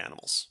big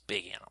animals.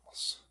 Big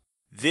animals.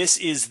 This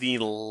is the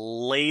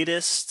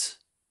latest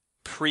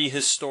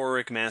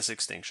prehistoric mass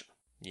extinction.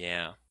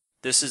 Yeah.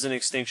 This is an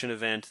extinction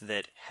event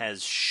that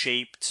has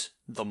shaped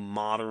the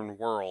modern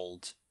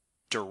world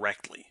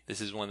directly. This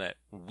is one that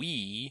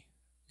we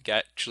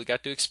actually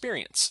got to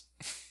experience.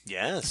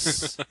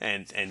 Yes,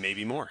 and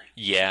maybe more.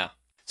 Yeah.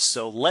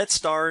 So let's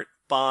start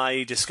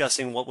by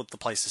discussing what the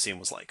Pleistocene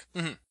was like.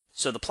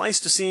 So the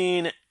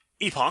Pleistocene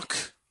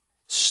epoch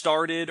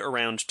started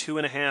around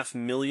 2.5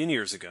 million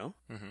years ago,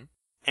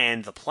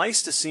 and the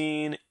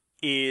Pleistocene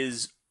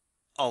is,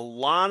 a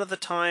lot of the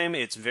time,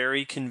 it's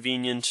very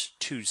convenient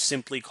to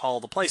simply call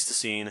the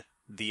Pleistocene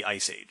the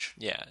Ice Age.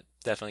 Yeah,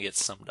 definitely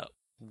gets summed up.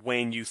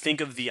 When you think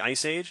of the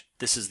Ice Age,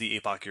 this is the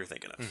epoch you're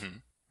thinking of.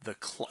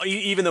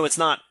 Even though it's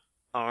not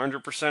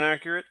 100%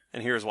 accurate,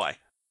 and here's why.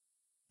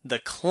 The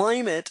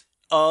climate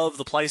of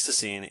the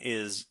Pleistocene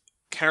is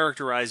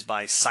characterized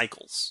by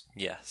cycles.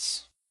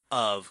 Yes.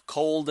 Of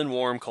cold and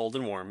warm, cold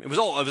and warm. It was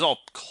all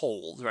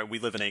cold, right? We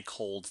live in a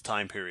cold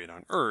time period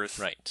on Earth.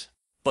 Right.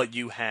 But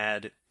you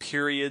had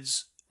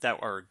periods that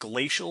are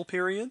glacial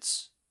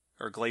periods,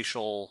 or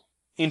glacial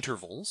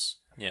intervals.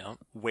 Yeah.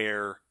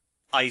 Where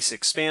ice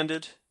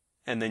expanded,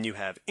 and then you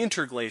have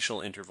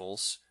interglacial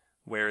intervals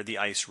where the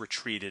ice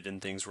retreated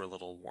and things were a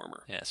little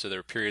warmer. Yeah, so there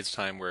were periods of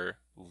time where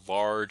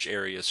large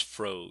areas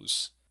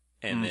froze,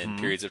 and then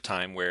periods of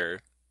time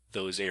where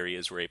those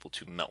areas were able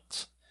to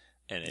melt,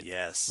 and it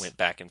went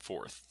back and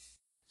forth.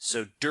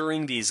 So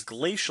during these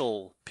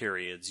glacial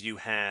periods, you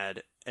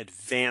had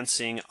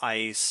advancing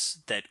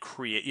ice that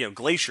create,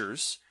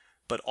 glaciers,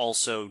 but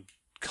also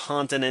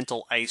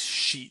continental ice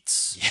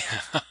sheets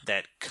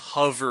that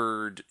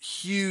covered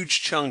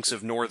huge chunks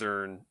of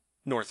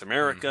North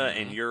America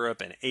and Europe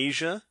and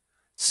Asia,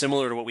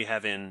 similar to what we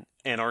have in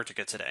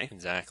Antarctica today.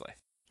 Exactly.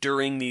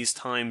 During these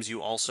times,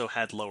 you also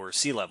had lower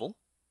sea level,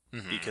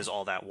 because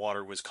all that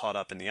water was caught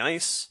up in the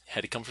ice.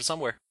 Had to come from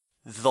somewhere.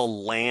 The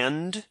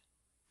land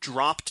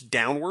dropped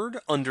downward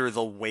under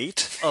the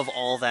weight of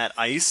all that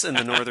ice in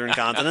the northern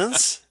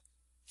continents.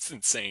 It's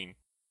insane.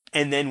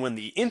 And then when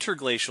the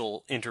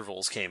interglacial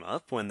intervals came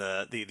up, when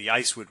the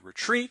ice would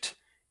retreat,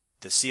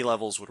 the sea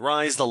levels would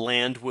rise, the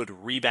land would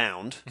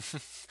rebound.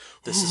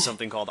 This is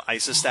something called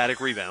isostatic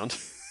rebound.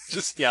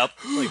 Just,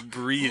 like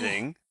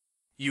breathing.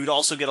 You'd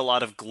also get a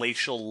lot of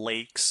glacial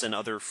lakes and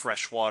other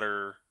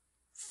freshwater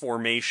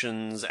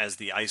formations as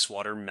the ice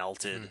water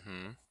melted.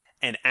 Mm-hmm.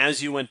 And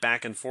as you went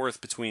back and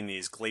forth between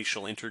these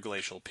glacial,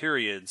 interglacial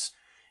periods,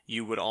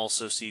 you would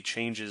also see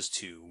changes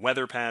to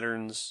weather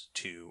patterns,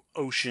 to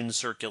ocean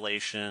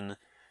circulation,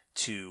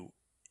 to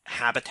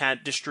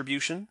habitat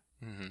distribution,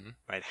 Mm-hmm.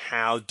 right?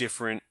 How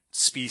different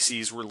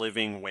species were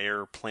living,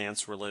 where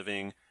plants were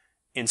living.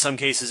 In some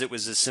cases, it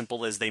was as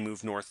simple as they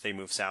move north, they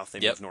move south, they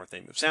Yep. move north, they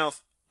move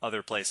south.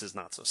 Other places,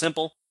 not so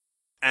simple.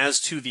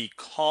 As to the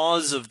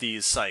cause of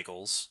these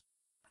cycles,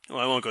 well,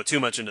 I won't go too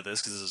much into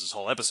this because this is this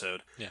whole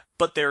episode, Yeah.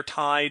 but they're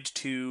tied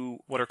to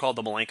what are called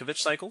the Milankovitch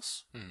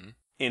cycles, Mm-hmm.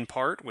 in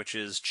part, which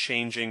is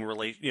changing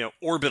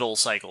orbital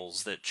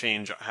cycles that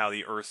change how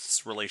the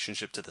Earth's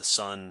relationship to the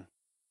sun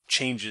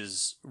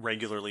changes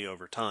regularly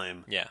over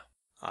time. Yeah.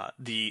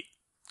 The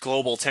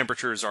global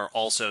temperatures are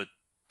also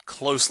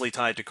closely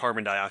tied to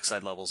carbon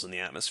dioxide levels in the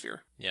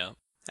atmosphere. Yeah.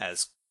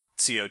 As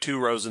CO2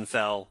 rose and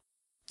fell,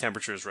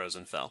 temperatures rose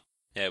and fell.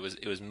 Yeah,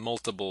 it was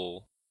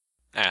multiple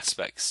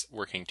aspects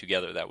working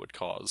together that would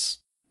cause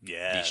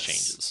Yes. these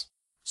changes.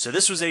 So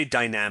this was a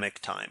dynamic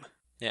time.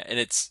 Yeah, and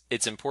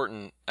it's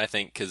important, I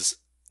think, because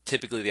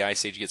typically the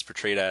Ice Age gets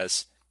portrayed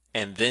as,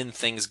 and then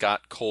things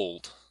got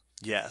cold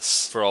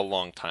Yes. for a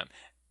long time.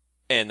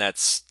 And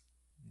that's,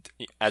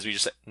 as we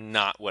just said,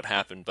 not what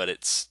happened, but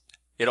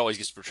it always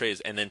gets portrayed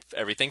as, and then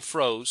everything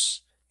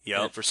froze, and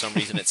then Yep. for some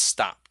reason it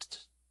stopped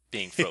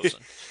being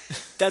frozen.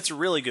 That's a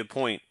really good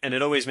point, and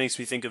it always makes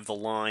me think of the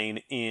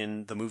line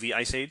in the movie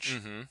Ice Age,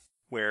 Mm-hmm.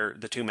 where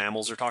the two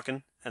mammals are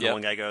talking, and the Yep.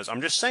 one guy goes,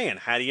 "I'm just saying,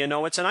 how do you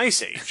know it's an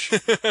ice age?"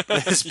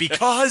 It's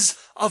because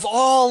of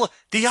all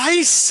the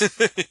ice!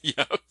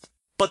 Yep.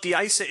 But the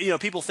ice,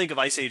 people think of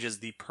Ice Age as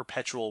the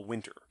perpetual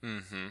winter,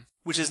 Mm-hmm.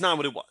 which is not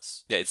what it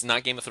was. Yeah, it's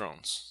not Game of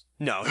Thrones.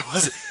 No, it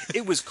wasn't.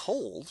 It was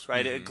cold,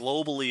 right? Mhm.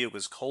 Globally, it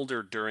was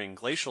colder during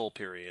glacial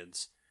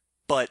periods,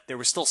 but there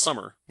was still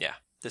summer. Yeah.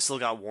 It still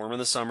got warm in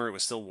the summer. It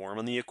was still warm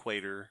on the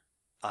equator.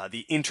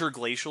 The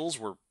interglacials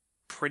were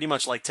pretty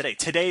much like today.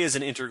 Today is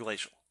an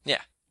interglacial.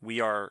 Yeah. We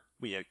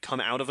had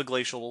come out of a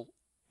glacial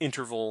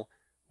interval.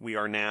 We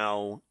are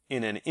now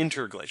in an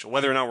interglacial.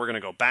 Whether or not we're going to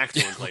go back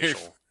to a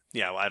glacial,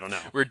 yeah, well, I don't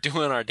know. We're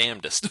doing our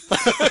damnedest.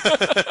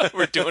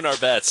 We're doing our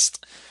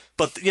best.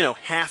 But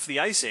half the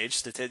ice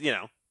age,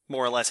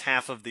 more or less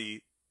half of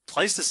the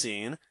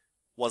Pleistocene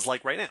was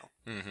like right now.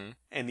 Mm-hmm.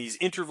 And these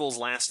intervals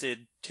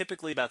lasted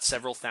typically about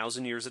several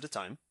thousand years at a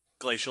time,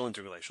 glacial,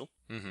 interglacial.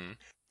 Mm-hmm.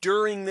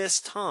 During this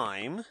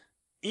time,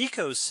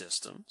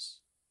 ecosystems,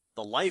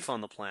 the life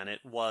on the planet,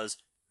 was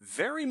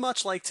very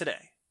much like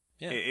today.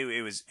 Yeah.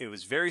 It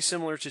was very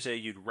similar to today.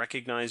 You'd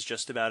recognize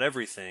just about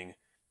everything,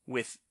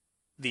 with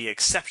the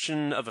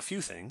exception of a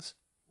few things.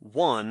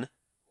 One,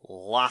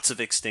 lots of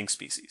extinct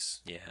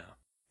species, Yeah.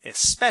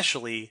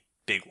 especially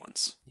big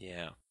ones.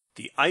 Yeah.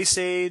 The Ice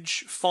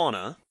Age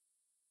fauna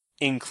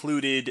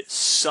included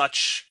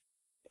such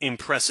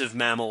impressive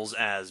mammals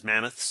as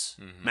mammoths,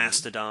 Mhm.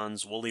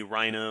 mastodons, woolly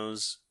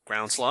rhinos,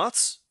 ground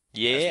sloths, as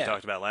we Yeah.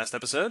 talked about last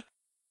episode,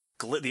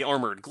 the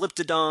armored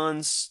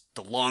glyptodons,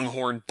 the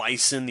longhorn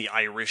bison, the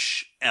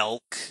Irish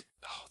elk,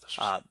 Oh, those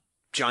are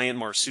giant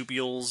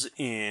marsupials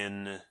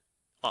in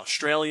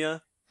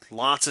Australia,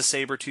 lots of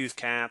saber-tooth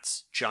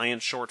cats,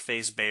 giant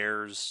short-faced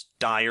bears,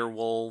 dire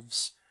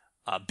wolves,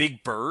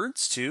 big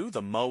birds too,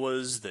 the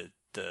moas,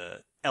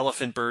 the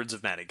elephant birds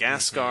of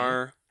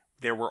Madagascar.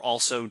 There were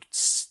also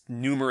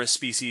numerous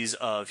species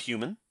of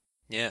human.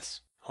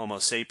 yes. Homo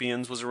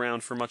sapiens was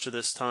around for much of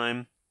this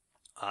time.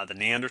 The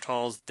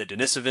Neanderthals, the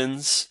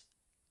Denisovans.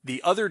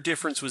 The other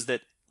difference was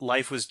that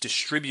life was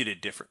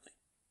distributed differently.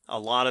 A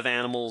lot of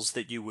animals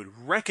that you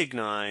would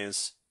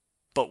recognize,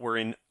 but were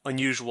in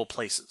unusual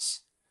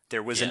places.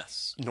 There was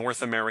Yes. a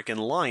North American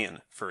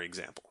lion, for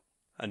example.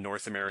 A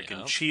North American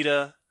Yep.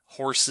 cheetah,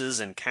 horses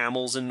and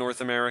camels in North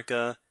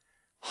America,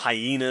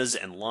 hyenas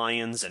and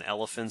lions and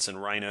elephants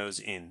and rhinos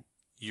in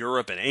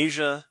Europe and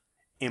Asia,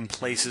 in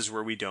places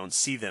where we don't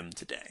see them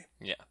today.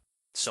 Yeah.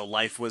 So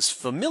life was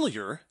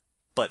familiar,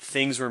 but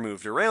things were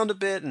moved around a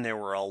bit, and there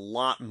were a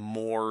lot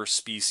more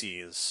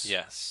species,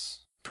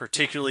 Yes.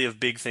 particularly of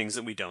big things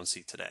that we don't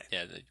see today.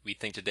 Yeah. We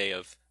think today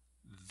of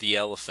the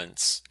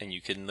elephants, and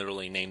you can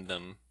literally name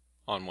them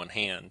on one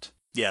hand.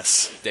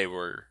 Yes, They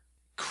were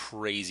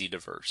crazy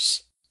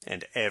diverse,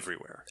 and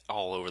everywhere.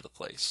 all over the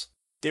place.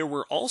 There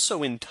were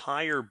also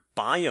entire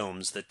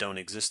biomes that don't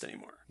exist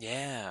anymore.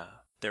 Yeah.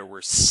 There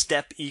were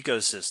steppe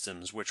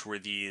ecosystems, which were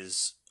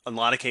these, in a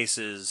lot of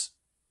cases,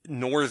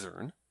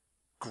 northern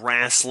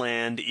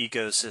grassland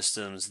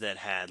ecosystems that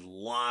had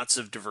lots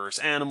of diverse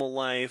animal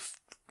life,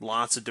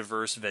 lots of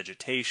diverse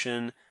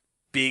vegetation,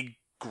 big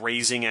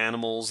grazing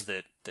animals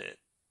that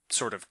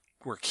sort of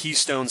were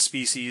keystone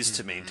species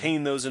to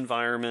maintain those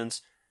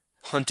environments,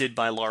 hunted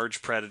by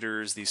large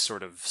predators, these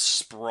sort of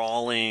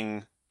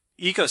sprawling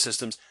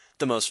ecosystems,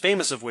 the most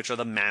famous of which are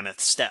the mammoth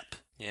steppe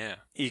Yeah.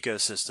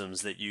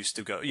 ecosystems that used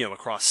to go,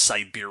 across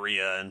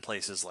Siberia and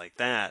places like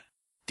that.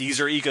 These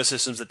are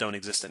ecosystems that don't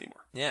exist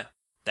anymore. Yeah.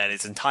 That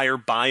is entire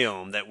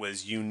biome that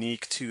was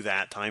unique to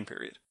that time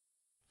period.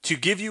 To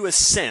give you a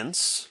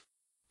sense,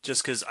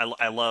 just because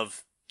I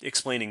love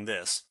explaining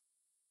this,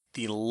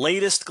 the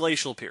latest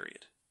glacial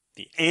period,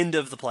 the end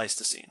of the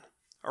Pleistocene,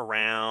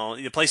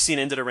 the Pleistocene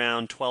ended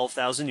around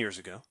 12,000 years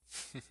ago.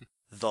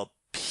 The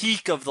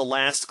peak of the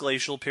last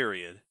glacial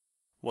period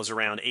was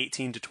around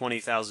 18 to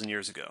 20,000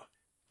 years ago.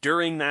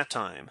 During that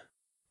time,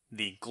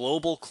 the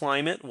global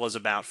climate was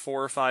about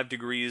 4 or 5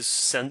 degrees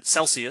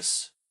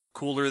Celsius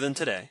cooler than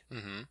today.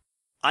 Mm-hmm.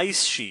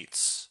 Ice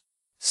sheets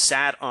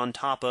sat on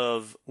top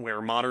of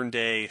where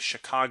modern-day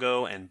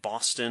Chicago and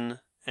Boston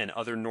and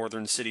other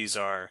northern cities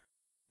are,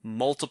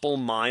 multiple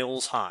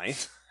miles high,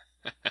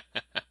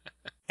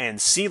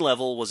 and sea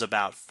level was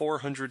about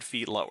 400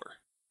 feet lower.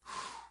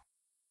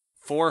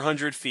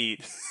 400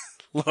 feet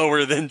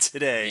lower than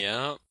today.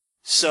 Yeah.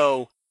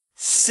 So,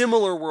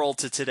 similar world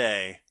to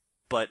today,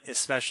 but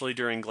especially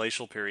during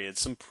glacial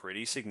periods, some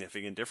pretty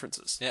significant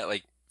differences. Yeah,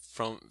 like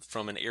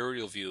from an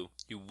aerial view,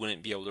 you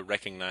wouldn't be able to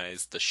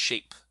recognize the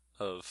shape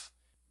of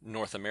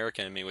North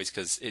America in many ways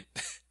because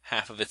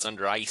half of it's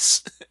under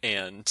ice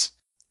and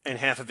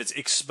half of it's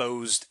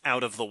exposed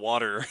out of the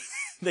water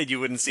that you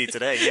wouldn't see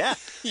today. Yeah.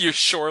 Your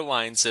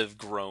shorelines have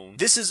grown.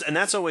 And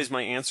that's always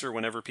my answer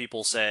whenever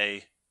people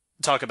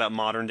talk about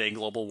modern day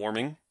global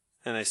warming,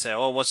 and they say,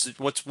 "Oh,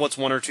 what's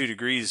 1 or 2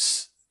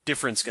 degrees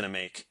difference going to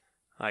make?"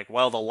 Like,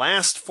 well, the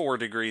last 4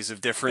 degrees of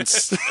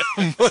difference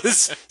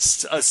was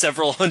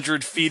several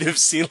hundred feet of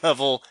sea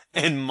level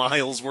and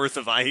miles worth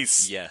of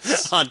ice.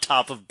 Yes. On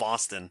top of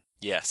Boston.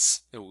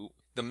 Yes.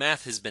 The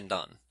math has been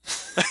done.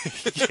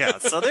 Yeah.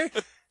 So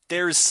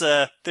there's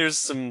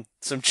some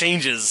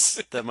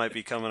changes that might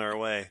be coming our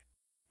way.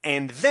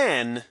 And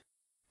then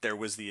there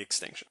was the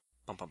extinction.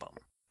 Bum, bum, bum.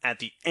 At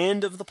the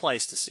end of the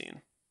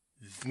Pleistocene,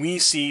 we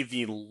see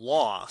the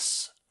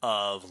loss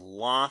of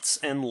lots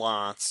and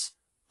lots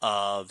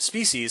of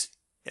species,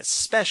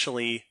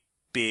 especially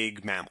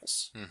big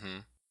mammals. Mm-hmm.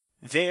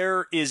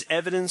 There is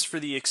evidence for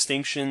the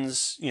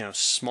extinctions,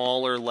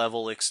 smaller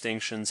level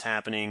extinctions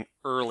happening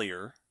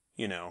earlier,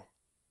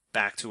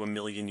 back to 1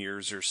 million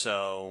years or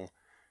so.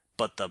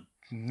 But the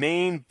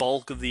main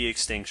bulk of the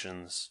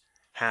extinctions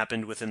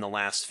happened within the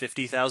last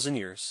 50,000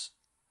 years,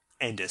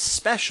 and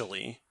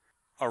especially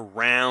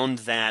around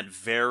that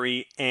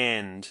very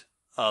end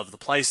of the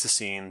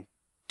Pleistocene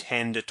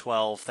 10 to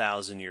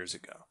 12,000 years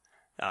ago.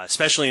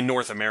 Especially in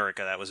North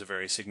America, that was a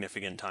very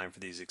significant time for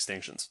these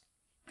extinctions.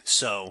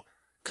 So,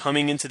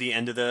 coming into the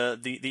end of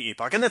the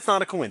epoch, and that's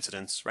not a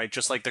coincidence, right?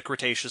 Just like the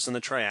Cretaceous and the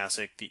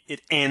Triassic,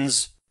 it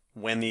ends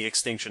when the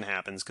extinction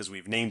happens because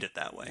we've named it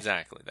that way.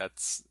 Exactly.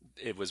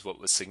 It was what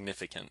was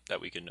significant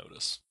that we could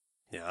notice.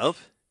 Yep.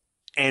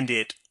 And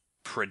it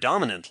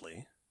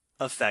predominantly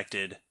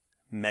affected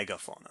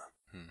megafauna.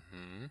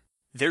 Mm-hmm.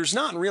 There's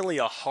not really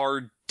a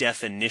hard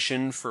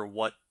definition for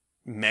what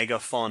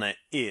megafauna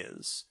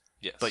is.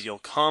 Yes. But you'll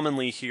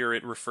commonly hear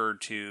it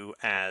referred to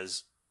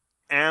as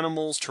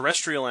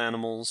terrestrial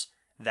animals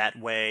that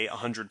weigh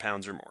 100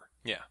 pounds or more.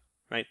 Yeah.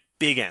 Right?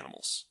 Big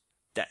animals.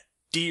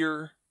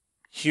 Deer,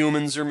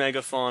 humans are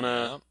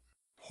megafauna, Yep.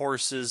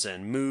 Horses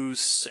and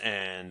moose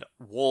and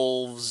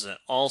wolves and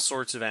all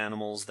sorts of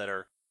animals that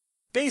are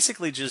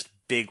basically just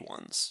big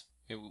ones.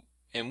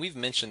 And we've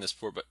mentioned this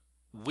before, but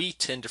we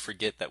tend to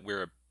forget that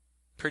we're a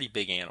pretty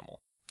big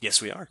animal.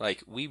 Yes, we are.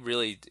 Like,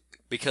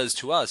 because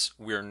to us,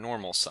 we're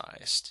normal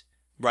sized.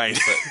 Right.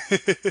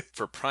 But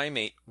for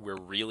primate, we're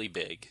really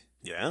big.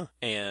 Yeah.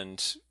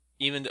 And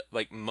even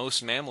like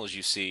most mammals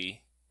you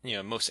see,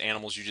 most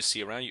animals you just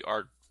see around you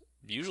are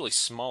usually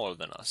smaller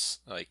than us.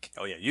 Like,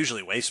 oh yeah,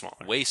 usually way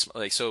smaller.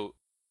 Like, so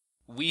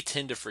we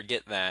tend to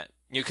forget that,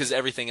 because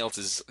everything else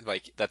is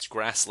like, that's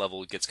grass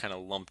level, gets kind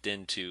of lumped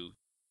into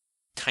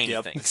tiny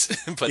things.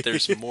 But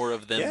there's more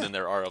of them than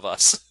there are of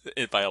us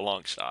by a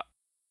long shot.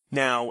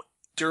 Now,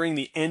 during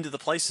the end of the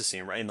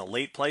Pleistocene, right, in the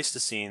late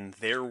Pleistocene,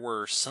 there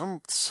were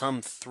some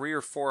 300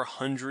 or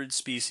 400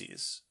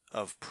 species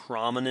of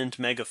prominent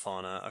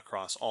megafauna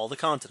across all the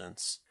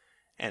continents,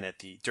 and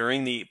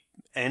during the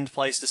end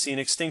Pleistocene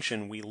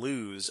extinction, we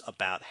lose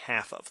about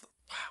half of them.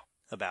 Wow.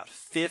 About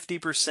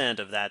 50%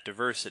 of that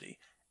diversity,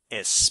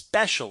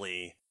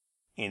 especially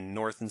in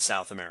North and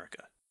South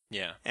America.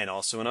 Yeah. And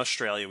also in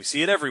Australia. We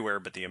see it everywhere,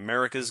 but the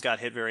Americas got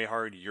hit very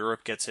hard.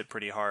 Europe gets hit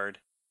pretty hard.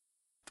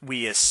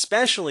 We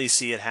especially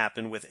see it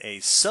happen with a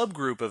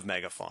subgroup of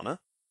megafauna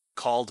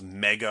called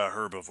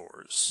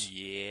megaherbivores.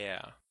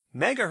 Yeah.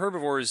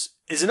 Megaherbivores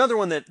is another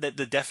one that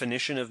the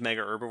definition of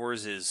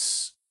megaherbivores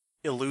is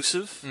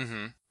elusive.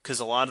 Mm-hmm. Because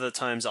a lot of the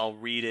times I'll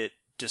read it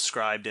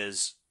described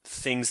as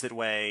things that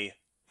weigh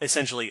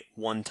essentially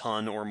 1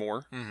 ton or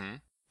more. Mm-hmm.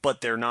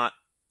 But they're not.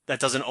 That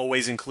doesn't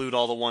always include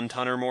all the 1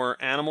 ton or more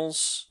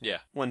animals. Yeah.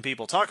 When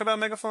people talk about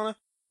megafauna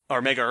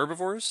or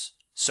megaherbivores.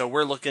 So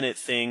we're looking at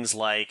things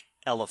like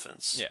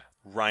elephants,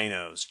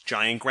 rhinos,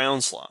 giant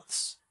ground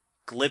sloths,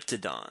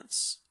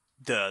 glyptodons.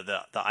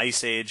 The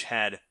Ice Age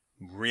had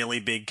really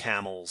big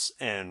camels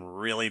and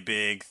really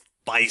big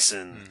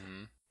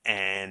bison,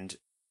 and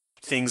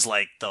things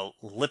like the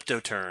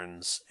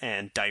Liptoterns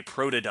and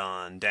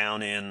Diprotodon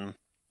down in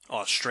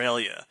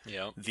Australia.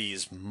 Yep.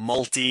 These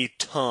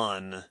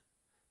multi-ton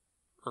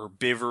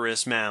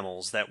herbivorous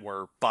mammals that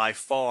were by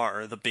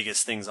far the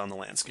biggest things on the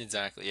landscape.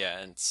 Exactly, yeah.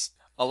 And it's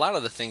a lot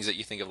of the things that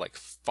you think of like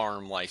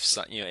farm life,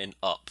 and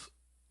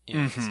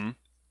Mm-hmm.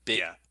 big,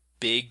 Yeah.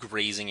 big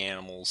grazing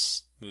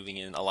animals moving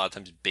in, a lot of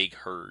times big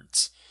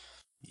herds.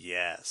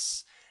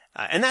 Yes.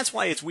 And that's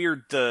why it's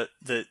weird to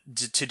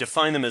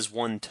define them as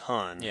 1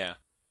 ton, Yeah.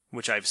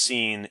 which I've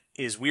seen,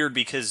 is weird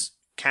because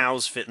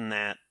cows fit in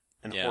that,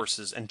 and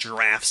horses, and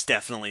giraffes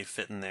definitely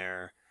fit in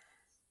there.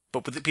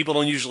 But people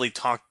don't usually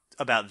talk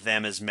about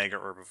them as mega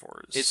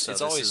herbivores.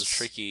 It's always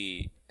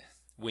tricky,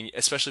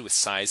 especially with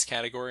size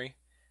category,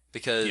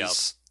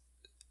 because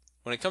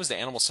when it comes to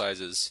animal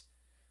sizes,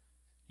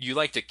 you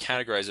like to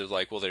categorize it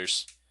like, well,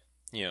 there's,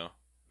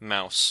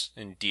 mouse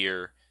and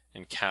deer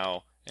and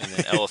cow and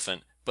then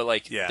elephant.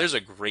 But there's a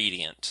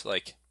gradient.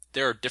 Like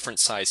there are different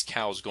sized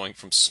cows going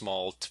from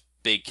small to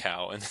big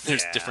cow, and then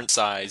there's different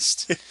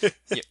sized.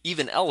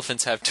 Even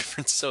elephants have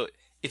different. So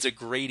it's a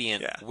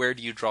gradient. Yeah. Where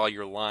do you draw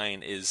your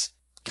line is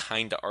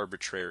kind of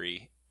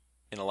arbitrary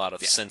in a lot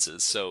of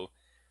senses. So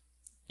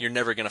you're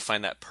never going to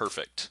find that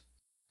perfect.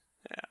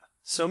 Yeah.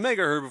 So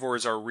mega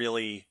herbivores are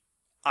really,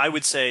 I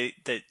would say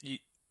that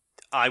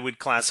I would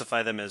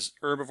classify them as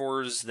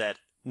herbivores that,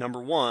 number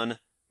 1,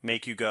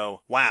 make you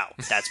go, wow,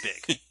 that's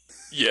big.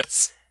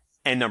 Yes.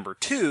 And number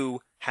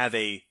 2, have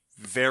a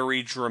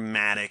very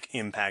dramatic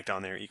impact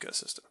on their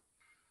ecosystem.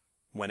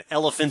 When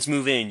elephants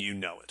move in, you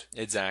know it.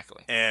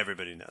 Exactly.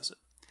 Everybody knows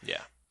it.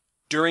 Yeah.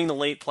 During the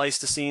late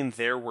Pleistocene,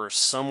 there were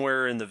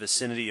somewhere in the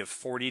vicinity of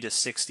 40 to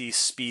 60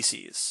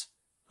 species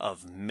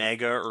of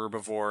mega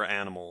herbivore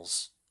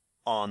animals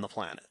on the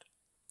planet.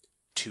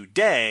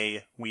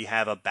 Today, we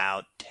have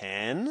about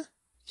 10.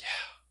 Yeah.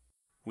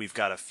 We've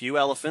got a few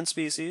elephant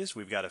species,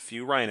 we've got a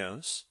few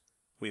rhinos,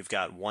 we've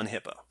got 1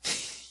 hippo.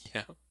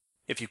 Yeah.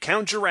 If you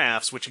count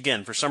giraffes, which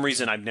again, for some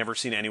reason, I've never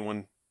seen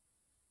anyone...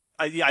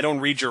 I don't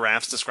read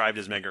giraffes described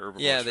as mega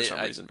herbivores for some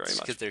reason very much.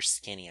 Because they're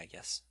skinny, I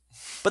guess.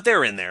 But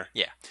they're in there.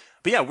 Yeah.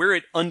 But yeah, we're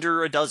at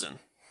under a dozen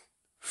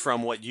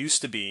from what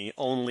used to be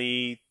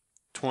only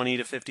 20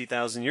 to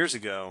 50,000 years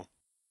ago.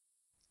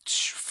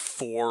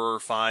 4 or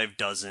 5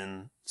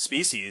 dozen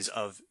species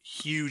of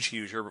huge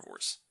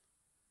herbivores.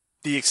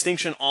 The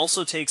extinction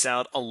also takes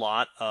out a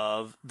lot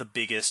of the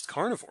biggest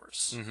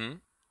carnivores. Mm-hmm.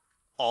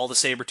 All the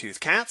saber-tooth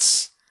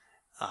cats,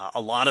 a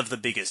lot of the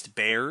biggest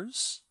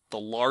bears, the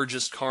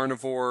largest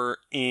carnivore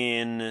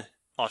in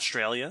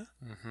Australia,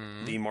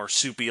 the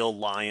marsupial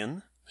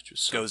lion,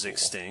 goes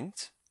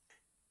extinct.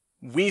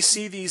 We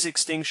see these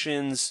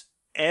extinctions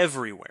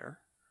everywhere,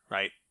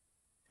 right?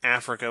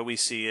 Africa, we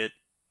see it.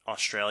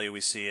 Australia,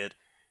 we see it.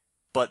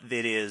 But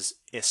it is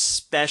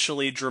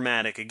especially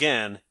dramatic,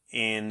 again,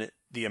 in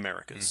the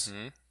Americas.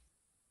 Mm-hmm.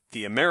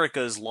 The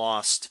Americas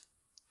lost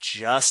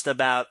just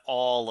about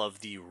all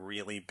of the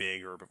really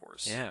big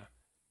herbivores. Yeah.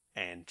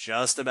 And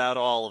just about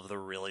all of the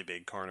really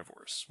big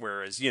carnivores.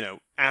 Whereas,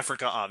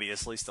 Africa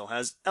obviously still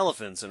has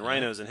elephants and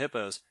rhinos and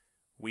hippos.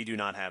 We do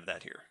not have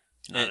that here.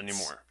 Not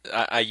anymore.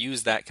 I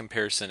use that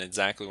comparison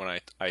exactly when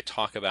I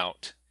talk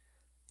about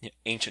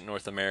ancient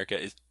North America.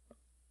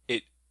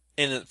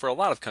 For a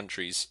lot of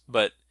countries,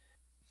 but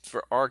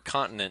for our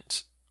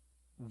continent,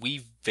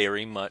 we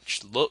very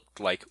much looked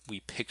like we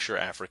picture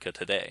Africa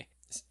today.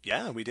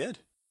 Yeah, we did.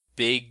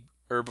 Big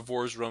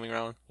herbivores roaming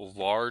around,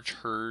 large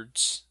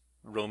herds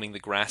roaming the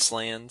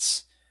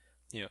grasslands,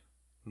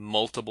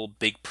 multiple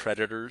big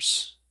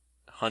predators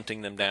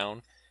hunting them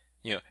down.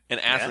 In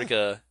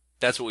Africa,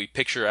 that's what we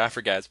picture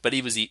Africa as, but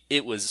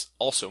it was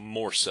also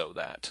more so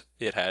that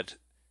it had,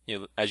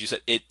 as you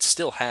said, it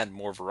still had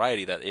more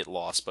variety that it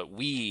lost, but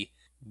we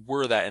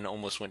were that and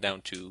almost went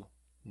down to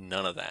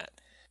none of that.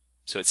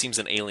 So it seems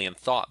an alien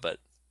thought, but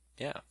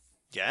yeah.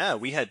 Yeah,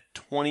 we had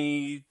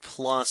 20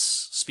 plus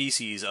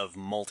species of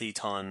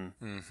multi-ton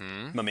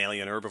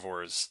mammalian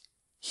herbivores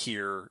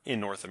here in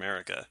North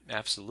America.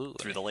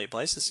 Absolutely. Through the late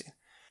Pleistocene.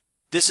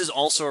 This is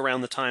also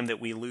around the time that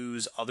we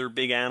lose other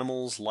big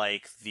animals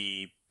like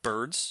the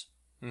birds,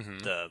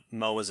 the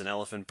moas and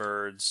elephant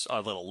birds.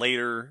 A little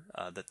later,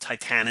 the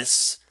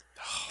titanus,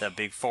 the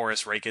big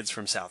forest rakids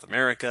from South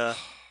America,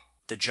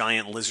 the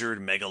giant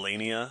lizard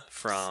Megalania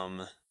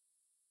from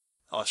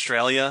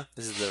Australia.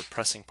 This is the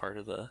depressing part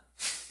of the...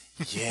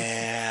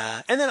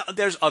 Yeah. And then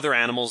there's other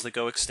animals that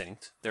go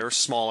extinct. There are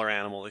smaller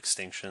animal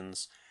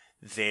extinctions.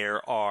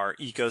 There are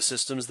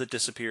ecosystems that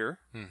disappear,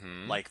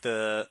 like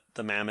the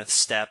mammoth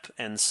steppe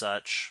and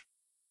such.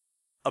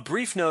 A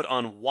brief note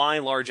on why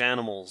large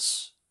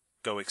animals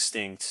go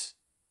extinct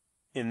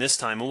in this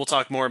time, and we'll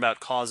talk more about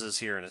causes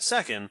here in a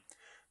second,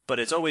 but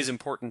it's always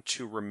important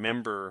to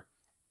remember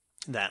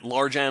that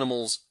large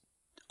animals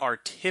are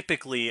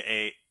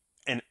typically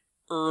an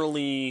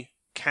early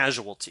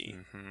casualty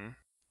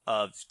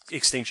of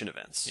extinction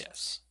events.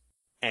 Yes.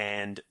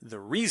 And the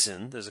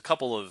reason, there's a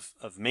couple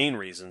of main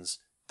reasons.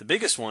 The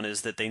biggest one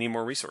is that they need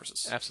more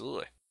resources.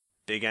 Absolutely.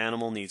 Big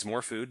animal needs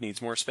more food,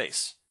 needs more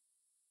space.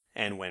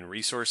 And when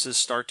resources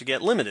start to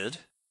get limited,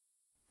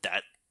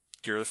 that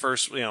you're the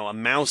first, a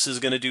mouse is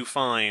going to do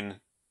fine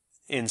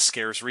in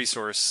scarce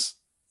resource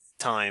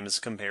times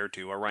compared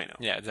to a rhino.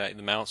 Yeah, exactly.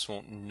 The mouse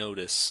won't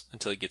notice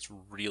until it gets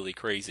really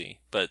crazy.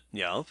 But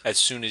Yep. as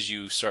soon as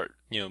you start,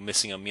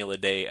 missing a meal a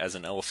day as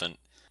an elephant,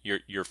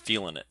 you're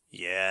feeling it.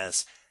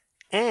 Yes.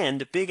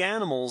 And big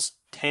animals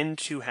tend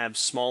to have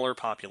smaller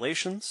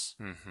populations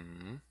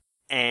Mm-hmm.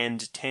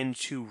 and tend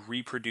to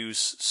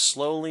reproduce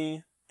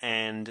slowly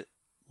and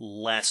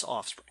less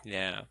offspring.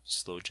 Yeah,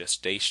 slow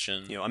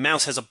gestation. A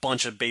mouse has a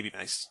bunch of baby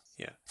mice.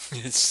 Yeah.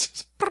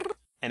 It's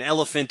An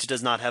elephant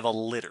does not have a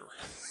litter.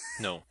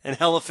 no. An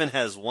elephant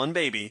has one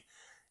baby.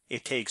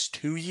 It takes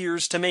 2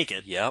 years to make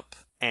it. Yep.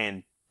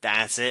 And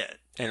that's it.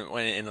 And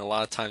a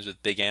lot of times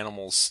with big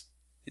animals,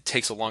 it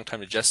takes a long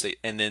time to gestate,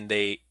 and then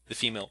the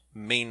female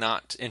may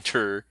not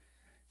enter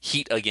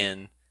heat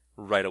again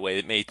right away.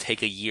 It may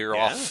take a year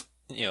off,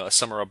 a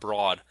summer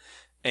abroad.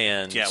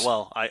 And yeah,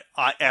 well, I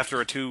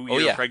after a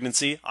 2-year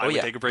pregnancy, I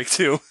would take a break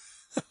too.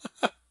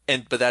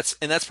 But that's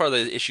part of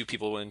the issue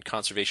people in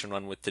conservation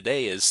run with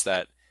today is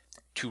that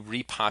to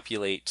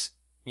repopulate,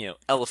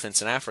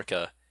 elephants in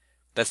Africa,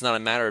 that's not a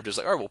matter of just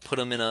like, all right, we'll put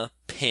them in a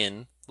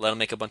pen, let them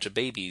make a bunch of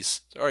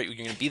babies. All right, you're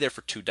going to be there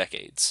for 2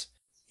 decades.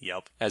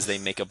 Yep. As they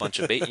make a bunch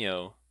of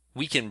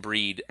we can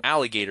breed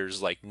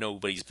alligators like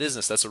nobody's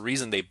business. That's the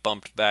reason they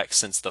bumped back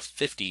since the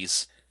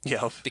 50s.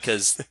 Yep.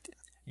 Because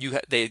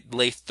they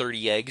lay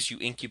 30 eggs, you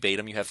incubate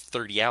them, you have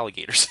 30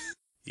 alligators.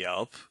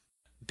 Yep.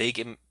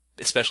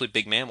 Especially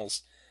big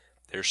mammals,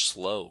 they're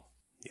slow.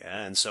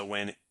 Yeah, and so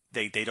when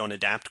they don't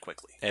adapt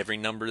quickly. Every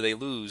number they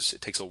lose,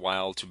 it takes a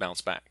while to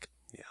bounce back.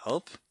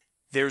 Yep.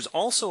 There's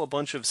also a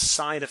bunch of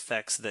side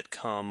effects that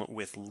come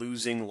with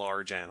losing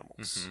large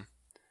animals. Mm-hmm.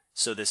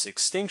 So this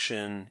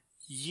extinction,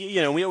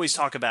 we always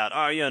talk about,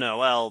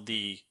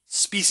 the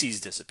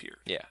species disappeared.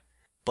 Yeah.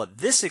 But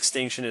this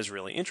extinction is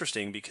really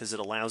interesting because it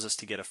allows us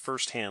to get a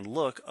first-hand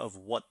look of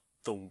what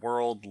the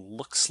world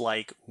looks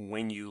like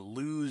when you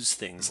lose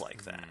things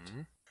like that.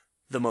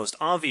 The most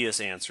obvious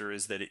answer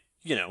is that,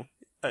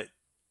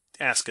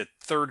 ask a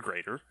third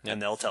grader,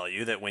 and they'll tell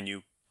you that when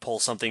you pull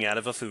something out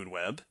of a food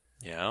web,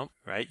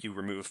 right, you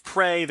remove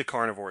prey, the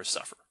carnivores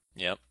suffer.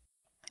 Yep.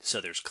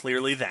 So there's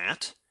clearly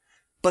that.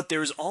 But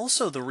there's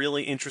also the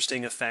really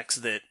interesting effects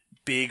that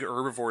big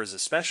herbivores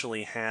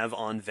especially have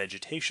on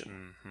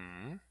vegetation.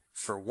 Mm-hmm.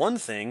 For one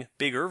thing,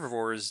 big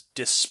herbivores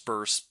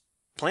disperse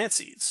plant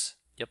seeds.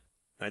 Yep.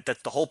 Right?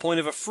 That's the whole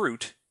point of a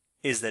fruit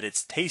is that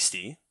it's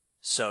tasty,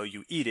 so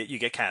you eat it, you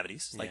get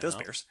cavities, like those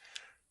bears.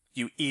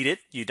 You eat it,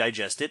 you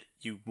digest it,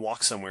 you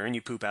walk somewhere and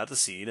you poop out the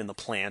seed, and the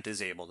plant is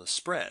able to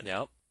spread.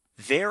 Yep.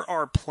 There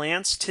are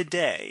plants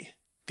today,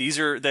 these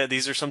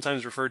are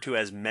sometimes referred to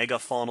as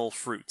megafaunal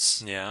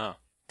fruits. Yeah.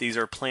 These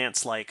are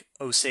plants like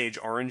Osage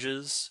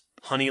oranges,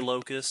 honey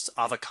locusts,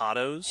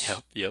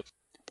 avocados, Yep.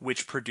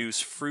 which produce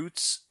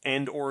fruits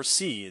and or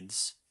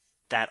seeds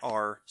that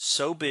are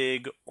so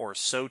big or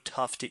so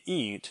tough to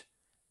eat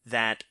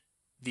that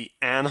the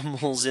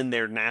animals in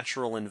their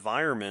natural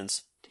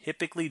environments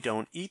typically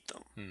don't eat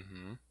them.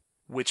 Mm-hmm.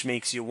 Which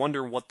makes you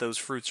wonder what those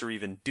fruits are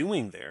even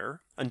doing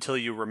there until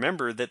you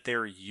remember that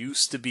there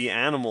used to be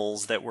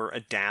animals that were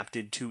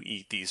adapted to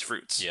eat these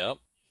fruits. Yep.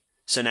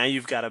 So now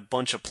you've got a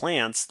bunch of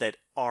plants that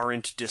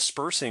aren't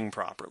dispersing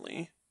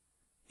properly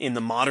in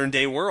the modern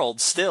day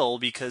world still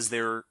because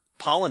their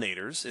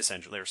pollinators,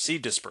 essentially their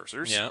seed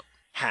dispersers,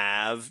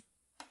 have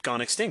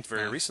gone extinct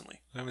very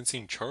recently. I haven't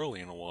seen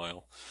Charlie in a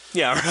while.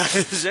 Yeah, right.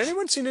 Has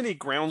anyone seen any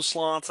ground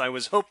sloths? I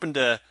was hoping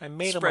to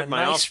spread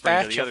my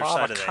offspring to the other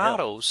side of the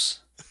hill.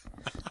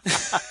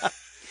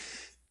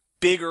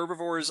 Big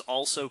herbivores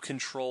also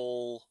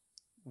control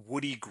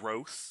woody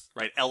growth,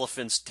 right?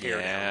 Elephants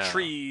tear down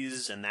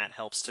trees, and that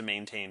helps to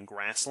maintain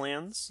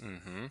grasslands.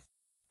 Mm-hmm.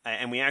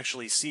 And we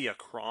actually see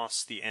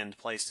across the end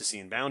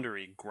Pleistocene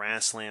boundary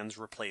grasslands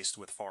replaced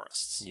with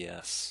forests.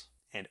 Yes.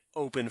 And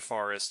open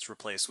forests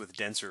replaced with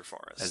denser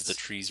forests. As the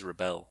trees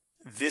rebel.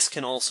 This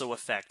can also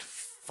affect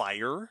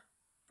fire,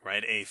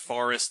 right? A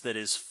forest that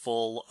is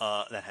full,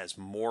 that has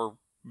more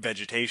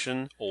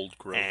vegetation, old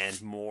growth,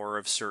 and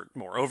more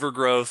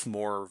overgrowth,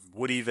 more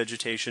woody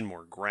vegetation,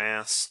 more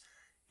grass,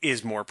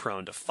 is more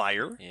prone to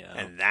fire,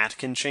 and that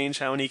can change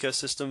how an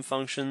ecosystem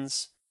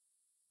functions.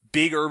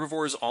 Big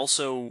herbivores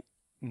also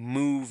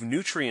move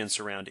nutrients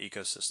around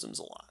ecosystems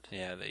a lot.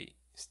 Yeah, they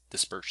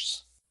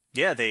disperse.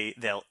 Yeah,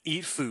 they'll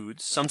eat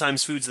foods,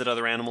 sometimes foods that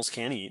other animals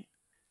can't eat,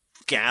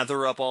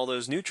 gather up all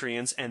those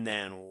nutrients, and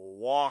then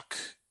walk,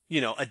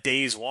 a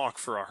day's walk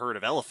for a herd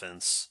of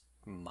elephants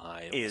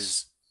miles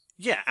is,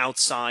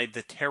 outside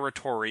the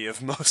territory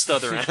of most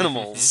other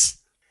animals.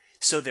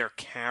 So they're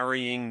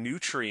carrying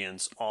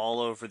nutrients all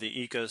over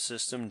the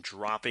ecosystem,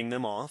 dropping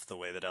them off the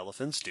way that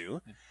elephants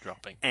do.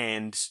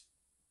 And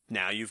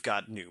now you've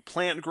got new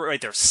plant growth,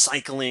 right? They're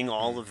cycling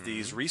all of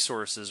these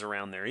resources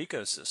around their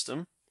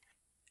ecosystem.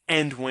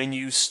 And when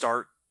you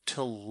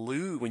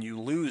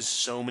lose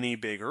so many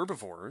big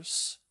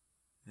herbivores,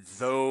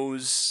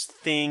 those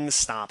things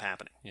stop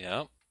happening.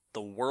 Yeah.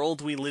 The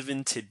world we live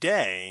in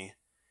today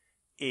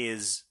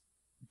is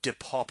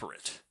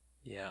depauperate.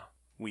 Yeah.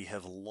 We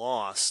have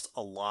lost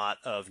a lot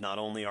of not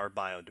only our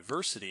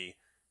biodiversity,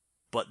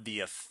 but the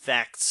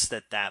effects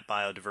that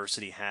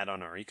biodiversity had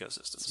on our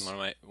ecosystems.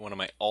 It's one of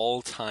my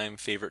all-time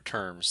favorite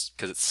terms,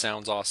 because it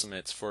sounds awesome and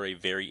it's for a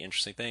very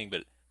interesting thing,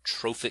 but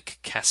trophic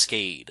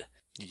cascade.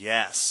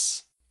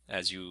 Yes.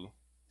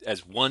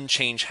 As one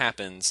change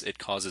happens, it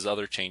causes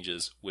other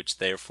changes, which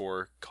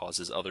therefore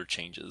causes other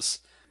changes.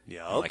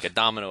 Yep. Like a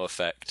domino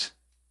effect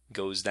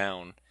goes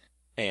down,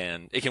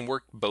 and it can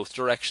work both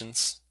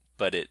directions,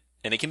 but it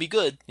can be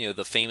good.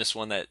 The famous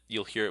one that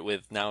you'll hear it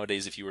with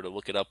nowadays, if you were to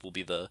look it up, will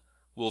be the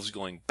wolves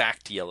going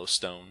back to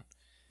Yellowstone.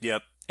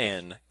 Yep.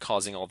 And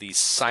causing all these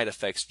side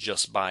effects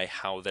just by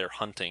how they're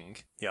hunting.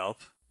 Yep.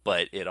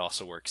 But it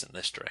also works in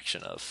this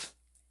direction of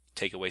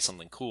take away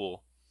something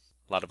cool,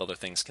 a lot of other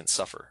things can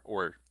suffer,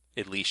 or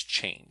at least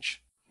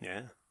change.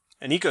 Yeah.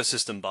 An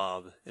ecosystem,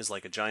 Bob, is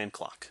like a giant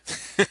clock.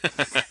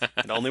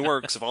 It only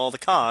works if all the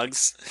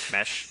cogs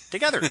mesh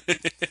together.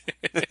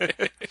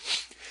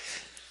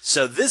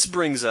 So this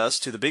brings us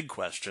to the big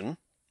question,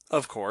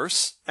 of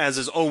course, as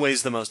is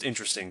always the most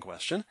interesting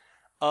question,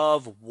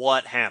 of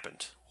what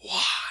happened.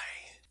 Why?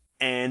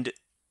 And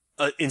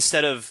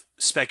instead of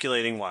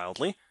speculating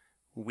wildly,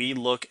 we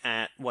look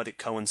at what it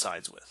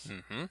coincides with.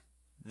 Mm-hmm.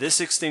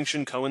 This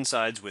extinction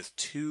coincides with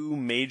two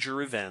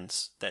major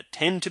events that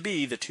tend to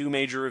be the two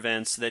major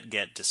events that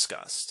get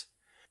discussed.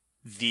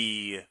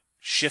 The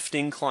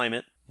shifting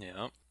climate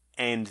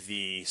and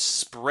the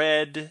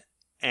spread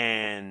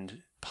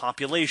and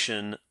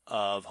population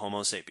of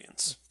Homo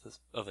sapiens.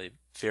 Of a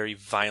very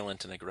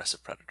violent and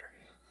aggressive predator.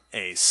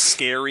 A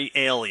scary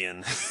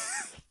alien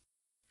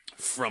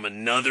from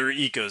another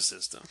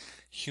ecosystem.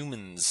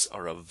 Humans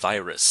are a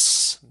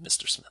virus,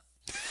 Mr. Smith.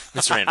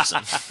 Mr.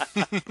 Anderson.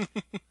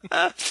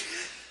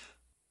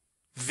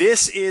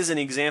 This is an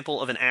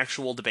example of an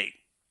actual debate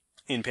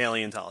in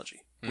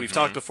paleontology. We've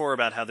talked before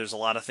about how there's a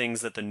lot of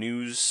things that the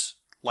news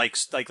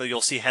likes. Like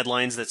you'll see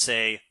headlines that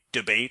say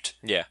debate.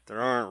 Yeah.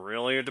 There aren't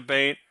really a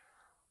debate.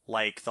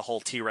 Like the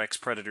whole T-Rex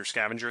predator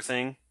scavenger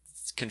thing.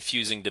 It's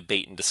confusing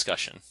debate and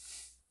discussion.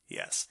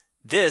 Yes.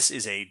 This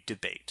is a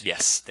debate.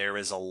 Yes. There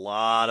is a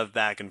lot of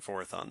back and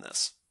forth on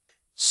this.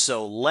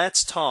 So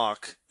let's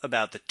talk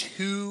about the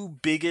two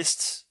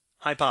biggest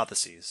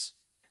hypotheses: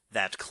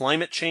 that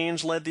climate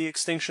change led the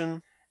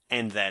extinction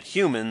and that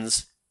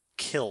humans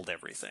killed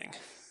everything.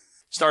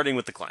 Starting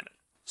with the climate.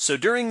 So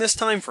during this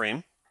time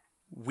frame,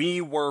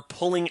 we were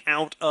pulling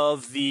out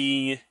of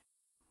the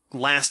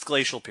last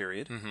glacial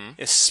period,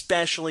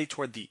 especially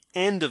toward the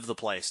end of the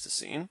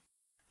Pleistocene.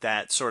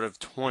 That sort of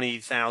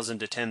 20,000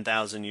 to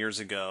 10,000 years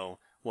ago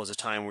was a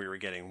time we were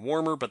getting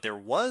warmer, but there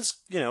was,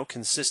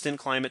 consistent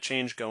climate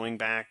change going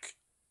back,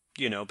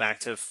 back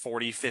to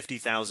 40,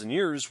 50,000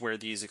 years where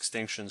these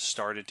extinctions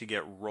started to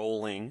get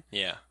rolling.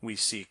 Yeah. We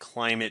see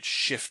climate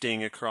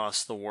shifting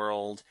across the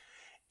world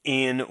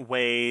in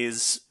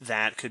ways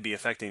that could be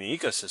affecting the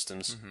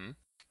ecosystems.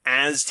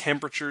 As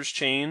temperatures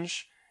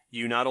change,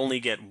 you not only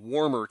get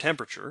warmer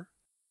temperature,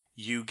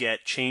 you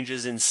get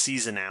changes in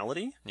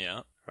seasonality.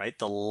 Yeah. Right?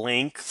 The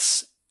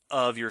lengths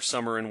of your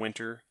summer and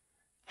winter,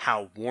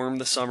 how warm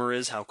the summer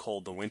is, how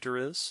cold the winter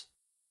is.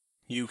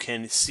 You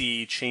can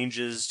see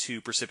changes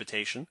to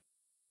precipitation,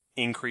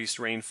 increased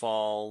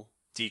rainfall,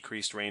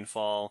 decreased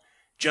rainfall,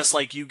 just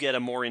like you get a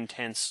more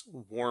intense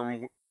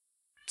warm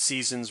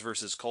seasons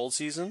versus cold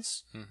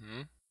seasons.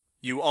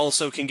 You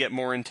also can get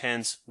more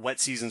intense wet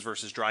seasons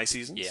versus dry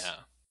seasons. Yeah.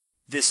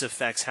 This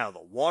affects how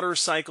the water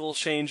cycle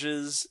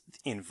changes,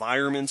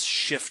 environments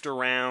shift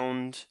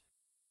around.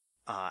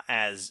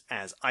 As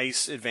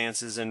ice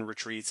advances and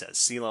retreats, as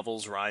sea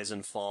levels rise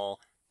and fall.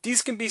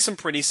 These can be some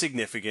pretty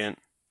significant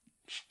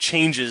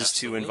changes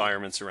to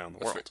environments around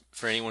the world.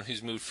 For anyone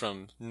who's moved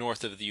from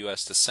north of the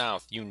U.S. to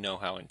south, you know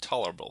how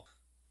intolerable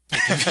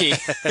it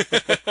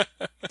can be.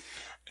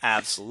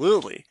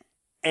 Absolutely.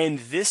 And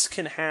this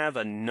can have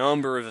a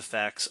number of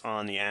effects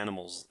on the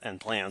animals and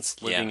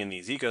plants living in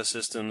these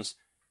ecosystems.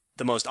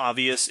 The most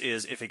obvious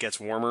is if it gets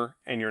warmer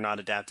and you're not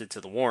adapted to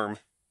the warm,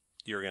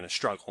 you're going to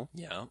struggle.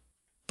 Yeah.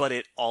 But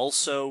it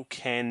also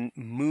can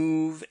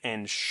move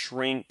and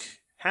shrink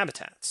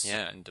habitats.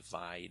 Yeah, and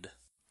divide.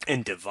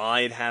 And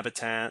divide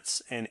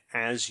habitats. And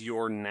as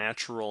your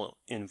natural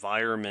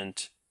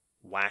environment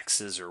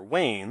waxes or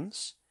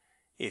wanes,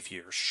 if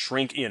you're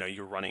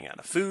you're running out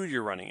of food,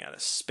 you're running out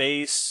of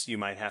space, you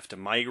might have to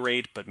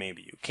migrate, but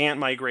maybe you can't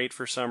migrate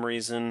for some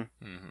reason.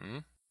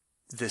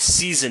 The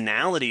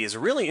seasonality is a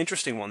really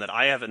interesting one that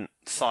I haven't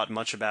thought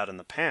much about in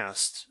the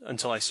past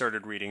until I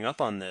started reading up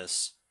on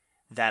this.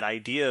 That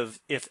idea of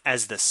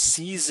as the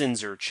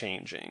seasons are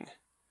changing,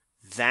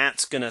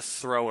 that's going to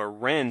throw a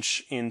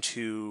wrench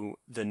into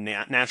the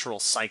natural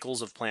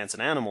cycles of plants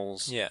and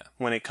animals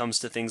when it comes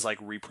to things like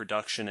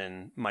reproduction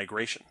and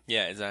migration.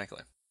 Yeah,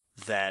 exactly.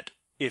 That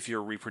if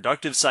your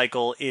reproductive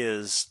cycle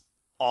is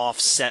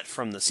offset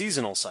from the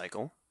seasonal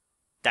cycle,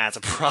 that's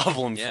a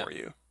problem for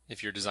you.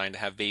 If you're designed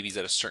to have babies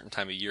at a certain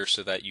time of year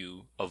so that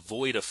you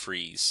avoid a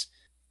freeze,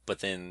 but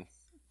then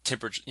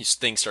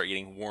things start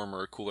getting warmer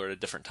or cooler at a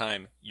different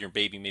time, your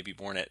baby may be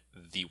born at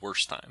the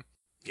worst time.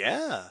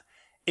 Yeah.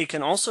 It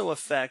can also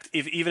affect,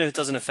 even if it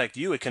doesn't affect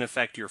you, it can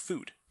affect your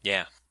food.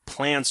 Yeah.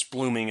 plants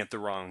blooming at the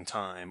wrong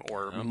time,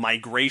 or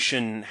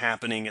migration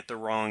happening at the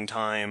wrong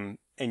time,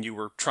 and you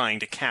were trying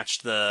to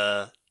catch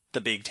the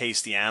big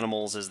tasty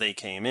animals as they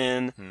came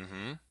in.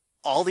 Mm-hmm.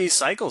 All these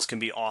cycles can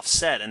be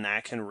offset, and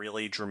that can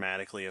really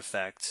dramatically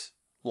affect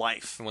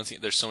life. And once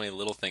again, there's so many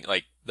little things.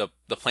 Like the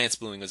plants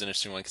blooming was an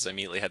interesting one because I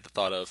immediately had the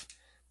thought of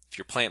if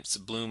your plants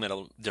bloom at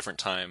a different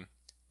time,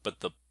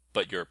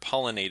 but your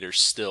pollinators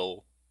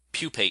still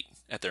pupate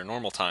at their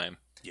normal time.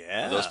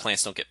 Yeah. Those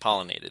plants don't get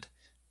pollinated.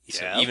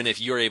 Yeah. So even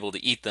if you're able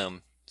to eat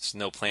them, there's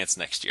no plants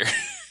next year.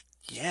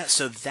 Yeah,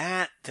 so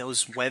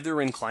those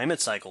weather and climate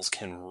cycles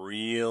can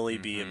really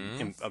be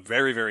a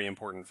very, very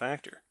important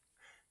factor.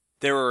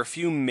 There are a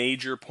few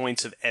major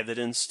points of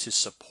evidence to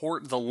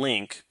support the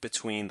link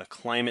between the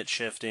climate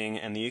shifting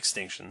and the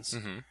extinctions.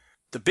 Mm-hmm.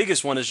 The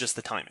biggest one is just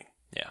the timing.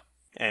 Yeah.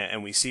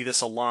 And we see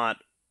this a lot.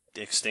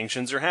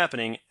 Extinctions are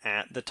happening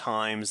at the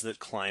times that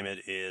climate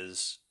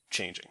is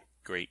changing.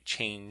 Great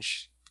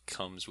change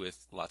comes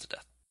with lots of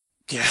death.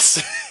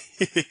 Yes.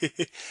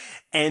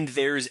 And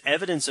there's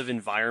evidence of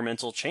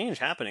environmental change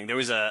happening. There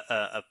was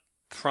a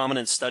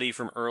prominent study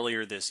from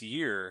earlier this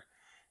year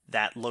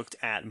that looked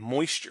at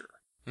moisture.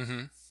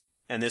 Mm-hmm.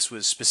 And this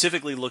was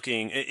specifically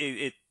looking,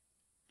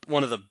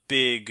 one of the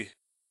big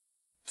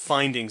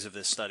findings of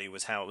this study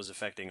was how it was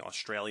affecting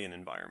Australian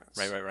environments.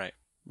 Right.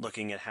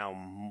 Looking at how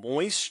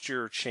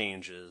moisture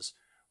changes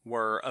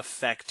were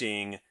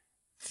affecting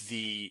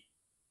the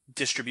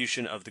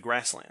distribution of the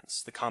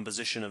grasslands, the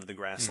composition of the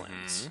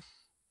grasslands. Mm-hmm.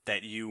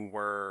 That you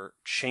were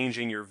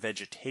changing your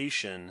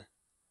vegetation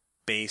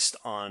based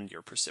on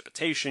your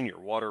precipitation, your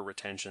water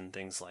retention,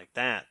 things like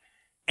that.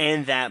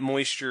 And that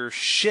moisture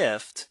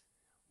shift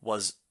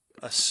was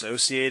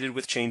associated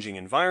with changing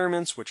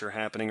environments, which are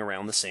happening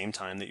around the same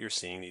time that you're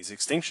seeing these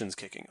extinctions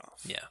kicking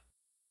off. Yeah.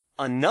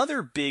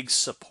 Another big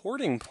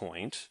supporting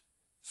point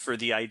for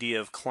the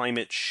idea of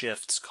climate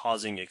shifts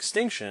causing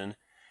extinction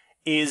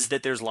is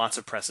that there's lots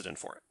of precedent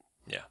for it.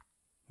 Yeah.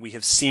 We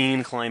have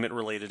seen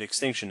climate-related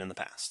extinction in the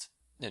past.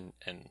 And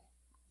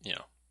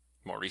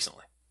more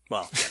recently.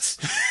 Well, yes.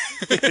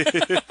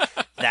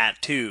 That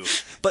too.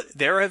 But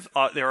there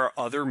are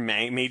other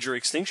major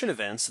extinction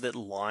events that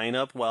line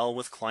up well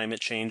with climate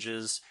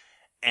changes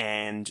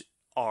and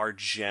are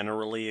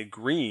generally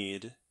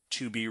agreed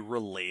to be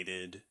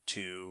related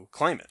to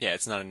climate. Yeah,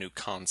 it's not a new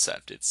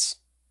concept. It's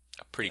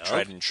a pretty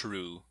tried and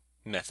true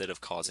method of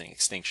causing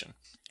extinction.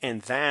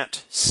 And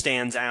that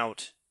stands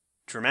out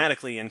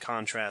dramatically in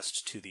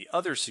contrast to the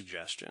other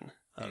suggestion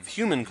of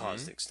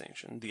human-caused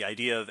extinction, the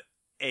idea of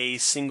a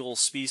single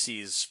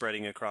species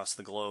spreading across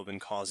the globe and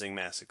causing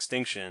mass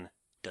extinction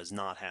does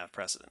not have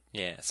precedent.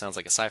 Yeah, it sounds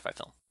like a sci-fi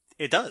film.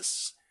 It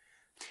does.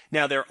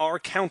 Now, there are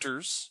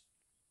counters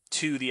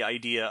to the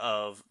idea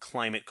of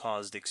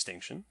climate-caused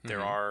extinction.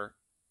 There are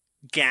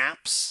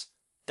gaps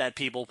that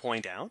people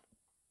point out.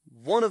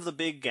 One of the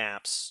big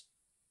gaps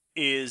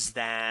is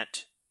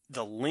that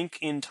the link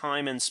in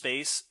time and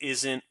space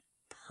isn't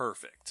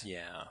perfect.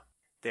 Yeah.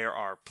 There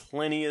are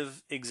plenty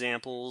of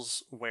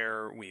examples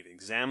where we've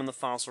examined the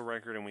fossil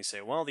record and we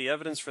say, well, the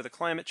evidence for the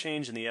climate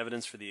change and the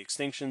evidence for the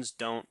extinctions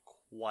don't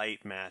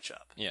quite match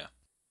up. Yeah.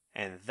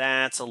 And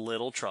that's a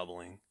little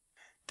troubling.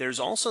 There's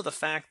also the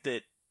fact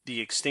that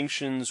the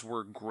extinctions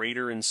were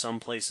greater in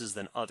some places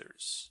than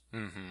others.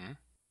 Mm-hmm.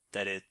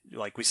 That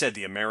like we said,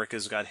 the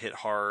Americas got hit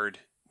hard,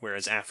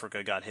 whereas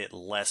Africa got hit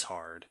less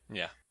hard.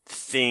 Yeah.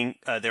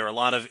 There are a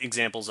lot of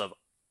examples of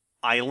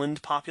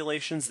island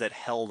populations that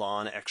held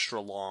on extra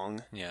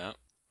long. Yeah.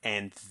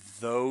 And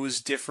those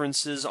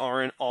differences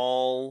aren't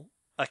all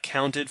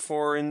accounted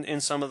for in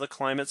some of the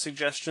climate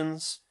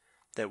suggestions.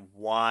 That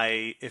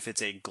why, if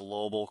it's a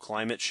global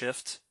climate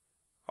shift,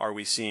 are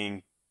we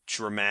seeing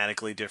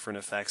dramatically different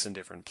effects in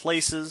different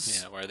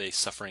places? Yeah, why are they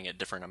suffering at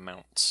different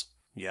amounts?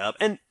 Yep.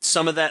 And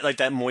some of that, like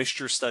that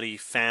moisture study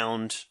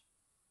found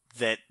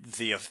that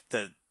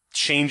the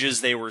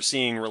changes they were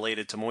seeing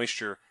related to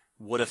moisture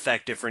would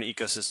affect different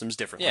ecosystems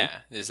differently. Yeah,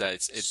 is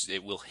that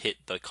it will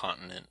hit the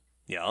continent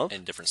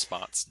in different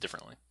spots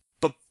differently.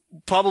 But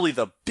probably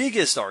the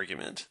biggest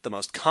argument, the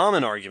most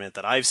common argument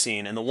that I've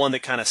seen, and the one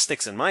that kind of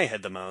sticks in my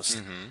head the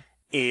most,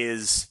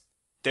 is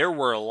there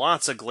were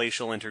lots of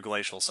glacial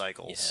interglacial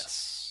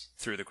cycles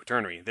through the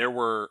Quaternary. There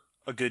were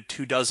a good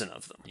 24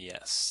 of them.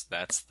 Yes,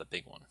 that's the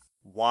big one.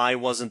 Why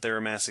wasn't there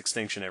a mass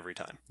extinction every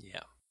time?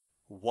 Yeah.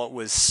 What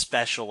was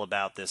special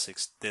about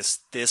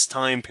this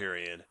time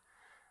period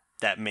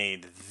that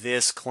made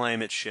this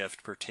climate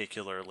shift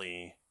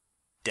particularly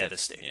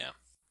devastating? Yeah.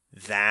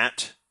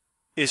 That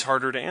is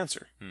harder to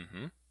answer.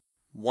 Mm-hmm.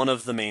 One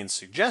of the main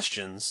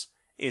suggestions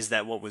is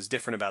that what was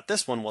different about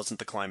this one wasn't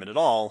the climate at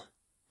all,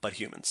 but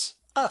humans.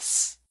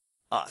 Us.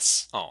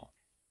 Oh.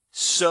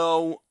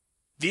 So,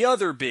 the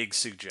other big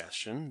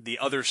suggestion, the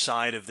other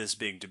side of this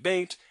big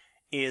debate,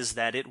 is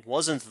that it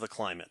wasn't the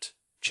climate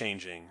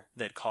changing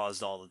that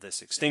caused all of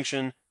this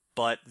extinction,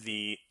 but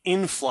the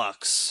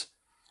influx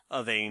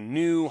of a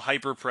new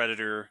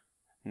hyperpredator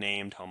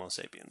named Homo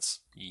sapiens.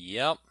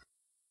 Yep.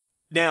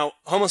 Now,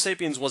 Homo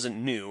sapiens wasn't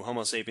new.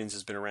 Homo sapiens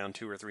has been around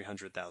 200,000 or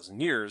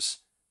 300,000 years.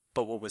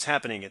 But what was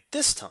happening at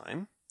this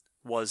time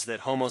was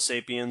that Homo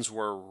sapiens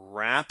were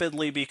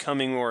rapidly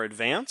becoming more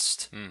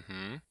advanced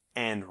Mm-hmm.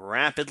 and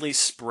rapidly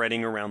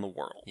spreading around the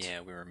world.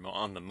 Yeah, we were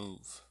on the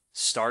move.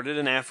 Started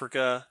in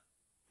Africa,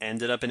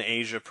 ended up in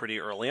Asia pretty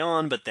early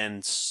on, but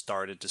then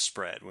started to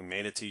spread. We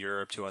made it to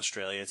Europe, to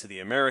Australia, to the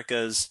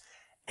Americas,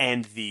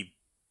 and the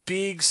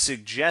big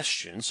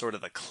suggestion, sort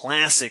of the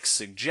classic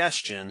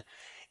suggestion,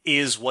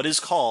 is what is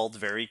called,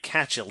 very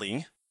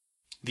catchily,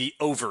 the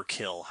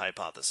overkill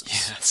hypothesis.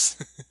 Yes.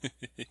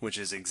 Which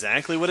is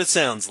exactly what it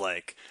sounds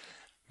like.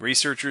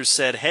 Researchers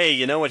said, hey,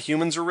 you know what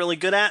humans are really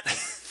good at?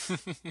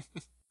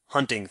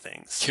 Hunting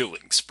things.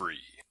 Killing spree.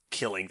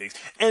 Killing things.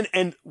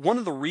 And one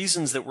of the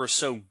reasons that we're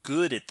so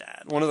good at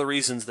that, one of the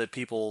reasons that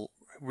people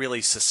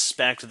really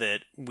suspect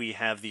that we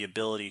have the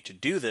ability to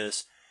do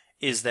this,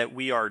 is that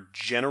we are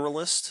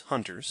generalist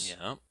hunters.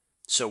 Yeah.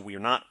 So we're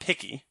not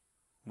picky.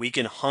 We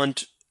can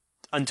hunt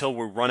until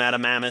we run out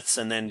of mammoths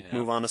and then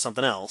move on to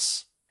something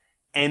else.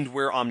 And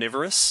we're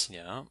omnivorous.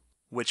 Yeah.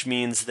 Which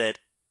means that,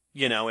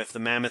 if the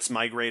mammoths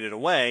migrated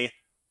away,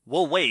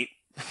 we'll wait.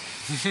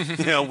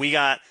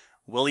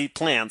 We'll eat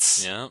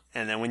plants. Yeah.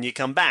 And then when you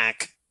come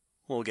back,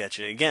 we'll get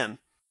you again.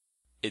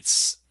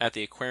 It's at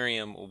the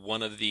aquarium,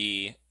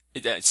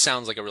 it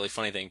sounds like a really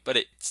funny thing, but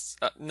it's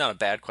not a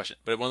bad question.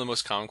 But one of the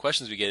most common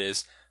questions we get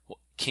is, well,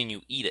 can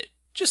you eat it?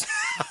 Just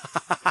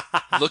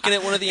looking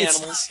at one of the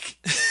animals.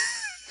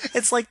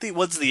 It's like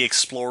what's the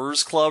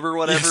Explorers Club or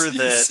whatever,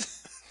 that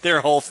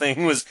their whole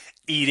thing was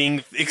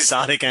eating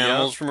exotic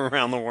animals from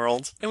around the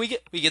world. And we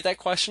get that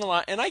question a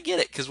lot, and I get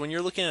it, because when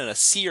you're looking at a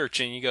sea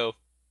urchin, you go,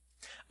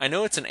 I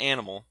know it's an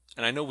animal,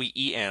 and I know we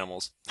eat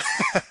animals,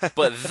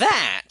 but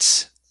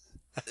that's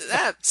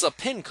a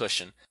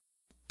pincushion.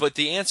 But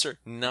the answer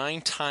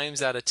 9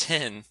 times out of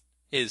 10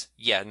 is,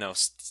 no,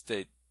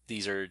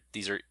 these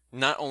are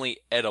not only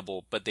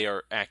edible, but they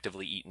are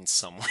actively eaten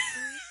somewhere.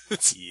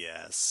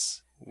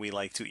 Yes, we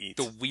like to eat.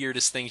 The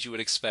weirdest things you would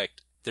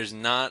expect. There's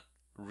not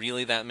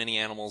really that many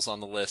animals on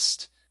the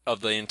list,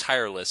 of the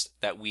entire list,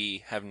 that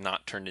we have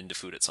not turned into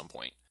food at some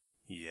point.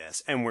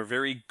 Yes, and we're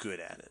very good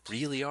at it.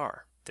 Really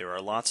are. There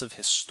are lots of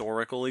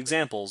historical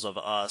examples of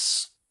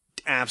us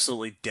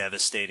absolutely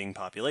devastating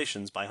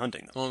populations by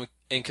hunting them. Well,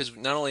 and because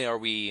not only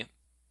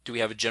do we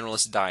have a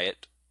generalist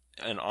diet,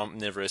 an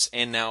omnivorous,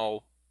 and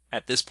now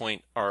at this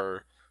point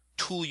are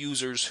tool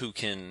users who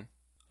can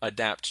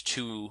adapt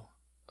to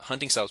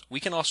hunting styles, we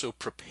can also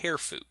prepare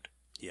food.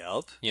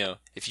 Yep.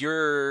 If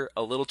you're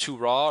a little too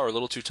raw or a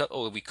little too tough,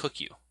 we cook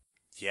you.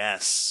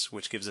 Yes,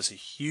 which gives us a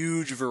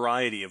huge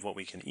variety of what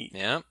we can eat.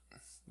 Yeah.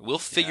 We'll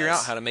figure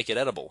out how to make it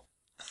edible.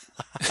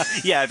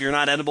 Yeah, if you're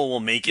not edible, we'll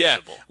make it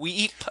edible. We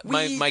eat,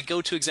 my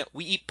go-to example,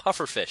 we eat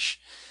pufferfish.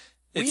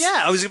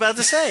 I was about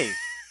to say,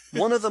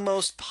 one of the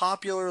most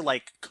popular,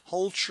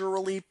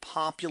 culturally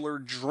popular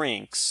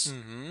drinks,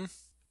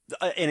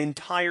 an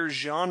entire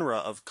genre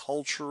of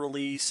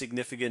culturally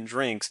significant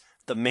drinks,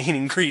 the main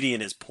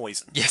ingredient is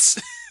poison.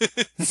 Yes.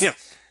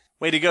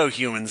 Way to go,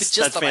 humans.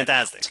 That's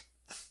fantastic.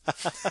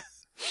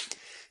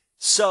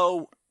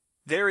 So,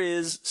 there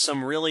is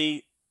some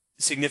really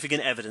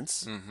significant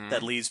evidence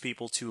that leads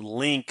people to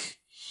link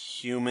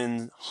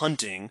human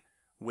hunting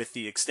with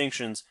the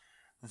extinctions.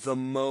 The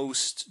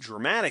most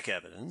dramatic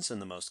evidence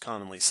and the most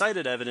commonly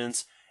cited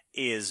evidence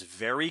is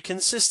very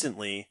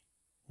consistently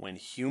when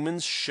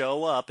humans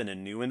show up in a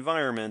new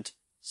environment,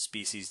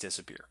 species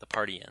disappear. The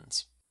party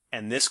ends.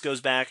 And this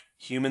goes back,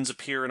 humans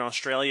appear in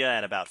Australia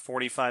at about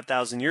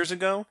 45,000 years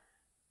ago.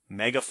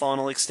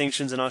 Megafaunal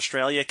extinctions in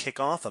Australia kick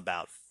off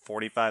about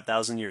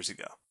 45,000 years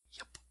ago.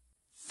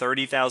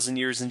 30,000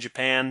 years in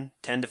Japan,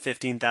 10 to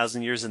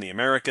 15,000 years in the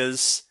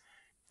Americas.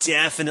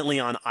 Definitely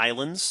on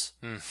islands.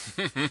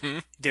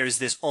 There's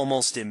this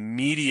almost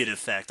immediate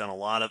effect on a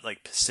lot of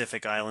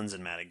Pacific islands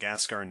in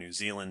Madagascar and New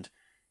Zealand.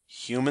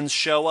 Humans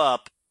show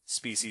up,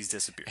 species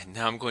disappear. And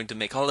now I'm going to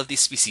make all of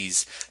these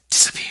species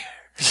disappear.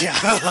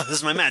 Yeah, this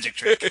is my magic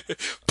trick.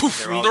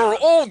 Poof, they're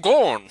all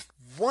gone.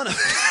 One of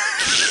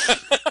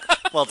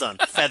well done.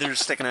 Feathers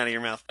sticking out of your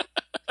mouth.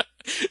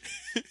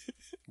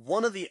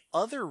 One of the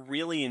other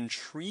really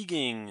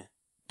intriguing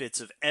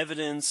bits of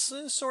evidence,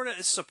 sort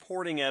of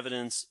supporting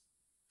evidence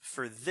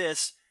for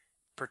this,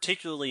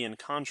 particularly in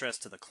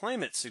contrast to the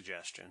climate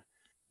suggestion,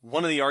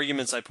 one of the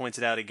arguments I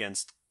pointed out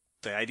against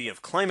the idea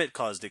of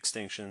climate-caused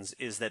extinctions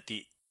is that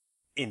the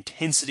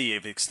intensity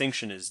of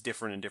extinction is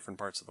different in different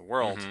parts of the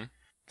world.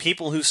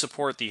 People who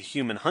support the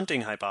human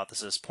hunting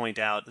hypothesis point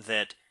out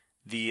that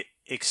the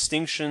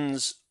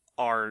extinctions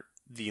are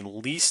the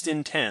least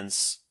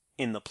intense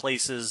in the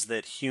places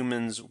that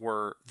humans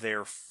were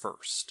there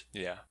first.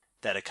 Yeah.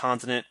 That a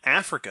continent,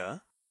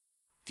 Africa,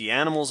 the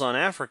animals on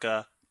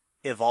Africa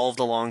evolved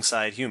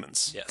alongside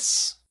humans.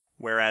 Yes.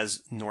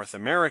 Whereas North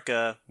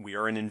America, we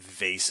are an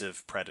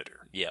invasive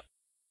predator. Yep.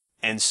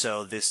 And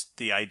so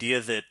the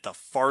idea that the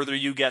farther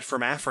you get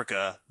from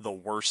Africa, the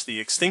worse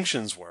the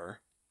extinctions were,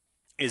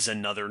 is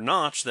another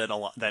notch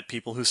that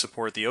people who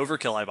support the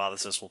overkill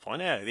hypothesis will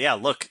point out. Yeah,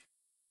 look,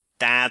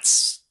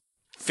 that's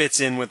fits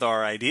in with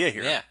our idea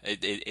here. Yeah,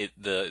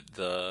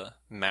 the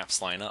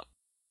maps line up.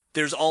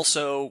 There's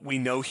also, we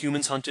know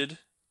humans hunted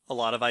a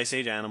lot of Ice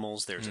Age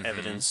animals. There's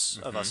evidence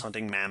of us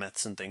hunting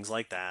mammoths and things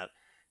like that.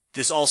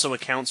 This also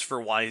accounts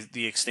for why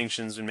the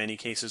extinctions in many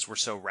cases were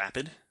so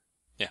rapid.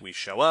 Yeah. We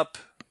show up,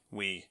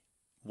 we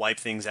wipe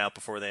things out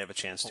before they have a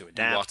chance to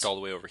adapt. We walked all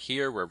the way over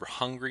here where we're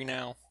hungry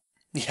now.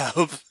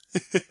 Yep.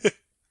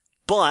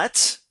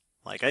 But,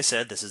 like I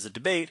said, this is a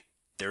debate.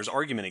 There's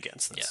argument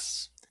against this.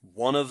 Yes.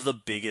 One of the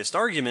biggest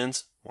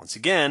arguments, once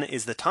again,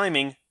 is the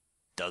timing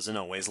doesn't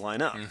always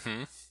line up.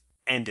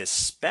 And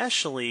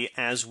especially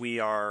as we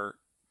are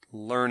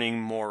learning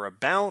more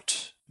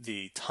about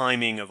the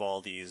timing of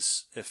all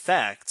these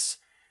effects,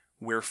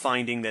 we're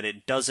finding that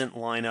it doesn't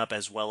line up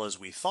as well as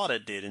we thought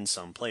it did in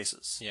some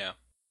places. Yeah.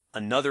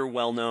 Another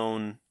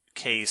well-known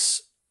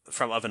case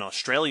of an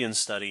Australian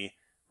study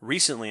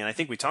recently, and I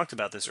think we talked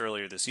about this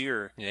earlier this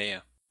year,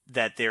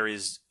 that there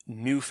is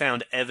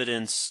newfound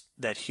evidence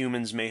that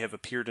humans may have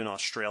appeared in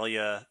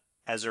Australia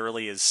as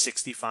early as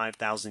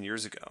 65,000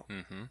 years ago.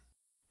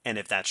 And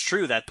if that's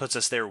true, that puts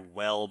us there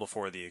well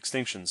before the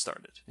extinction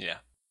started. Yeah.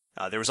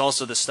 There was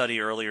also the study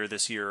earlier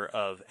this year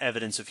of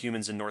evidence of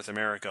humans in North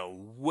America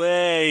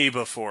way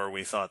before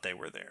we thought they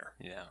were there.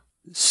 Yeah.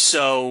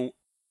 So,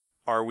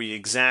 are we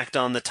exact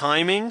on the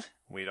timing?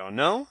 We don't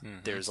know.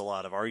 There's a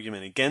lot of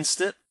argument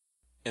against it.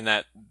 And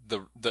that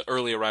the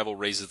early arrival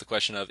raises the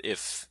question of,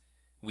 if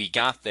we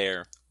got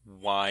there,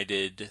 why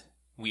did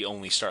we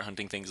only start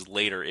hunting things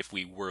later if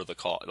we were the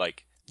cause?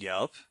 Like,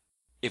 Yup.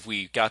 if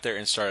we got there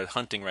and started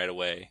hunting right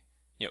away,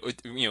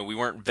 we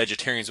weren't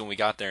vegetarians when we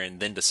got there and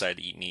then decided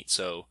to eat meat.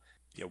 So,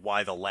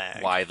 why the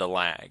lag? Why the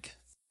lag?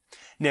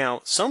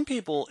 Now, some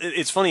people,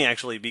 it's funny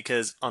actually,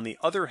 because on the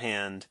other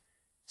hand,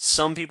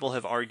 some people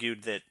have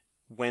argued that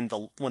when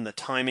the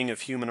timing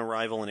of human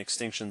arrival and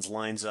extinctions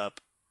lines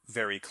up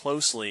very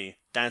closely,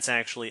 that's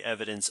actually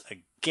evidence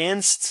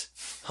against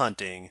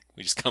hunting.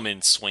 We just come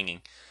in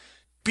swinging.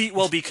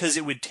 Because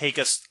it would take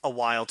us a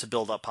while to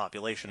build up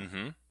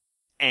population.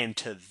 And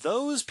to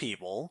those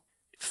people,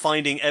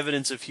 finding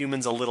evidence of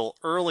humans a little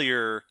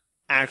earlier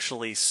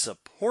actually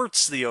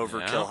supports the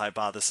overkill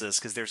hypothesis,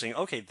 because they're saying,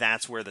 okay,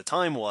 that's where the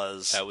time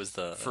was. That was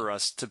for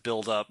us to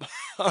build up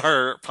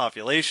our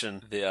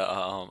population.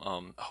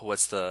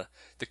 What's the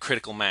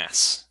critical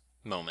mass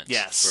moment?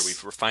 Yes. Where we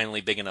were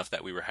finally big enough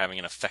that we were having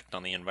an effect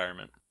on the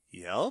environment.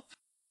 Yep.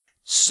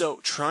 So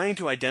trying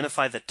to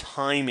identify the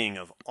timing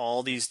of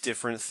all these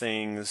different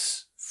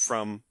things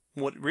from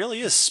what really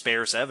is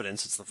sparse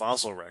evidence, it's the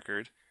fossil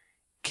record,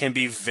 can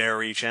be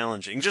very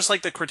challenging. Just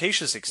like the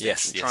Cretaceous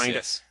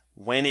extinction.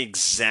 When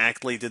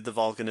exactly did the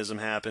volcanism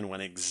happen? When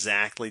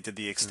exactly did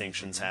the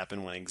extinctions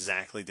happen? When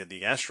exactly did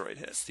the asteroid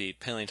hit? It's the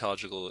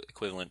paleontological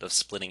equivalent of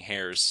splitting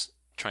hairs,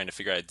 trying to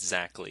figure out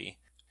exactly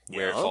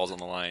where it falls on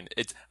the line.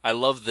 I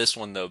love this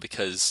one, though,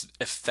 because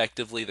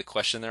effectively the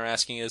question they're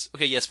asking is,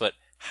 okay, yes, but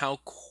how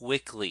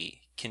quickly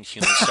can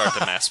humans start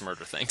to mass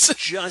murder things?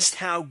 Just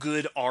how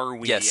good are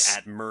we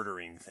at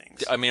murdering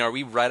things? I mean, are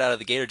we right out of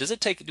the gate, or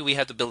do we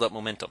have to build up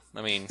momentum?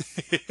 I mean,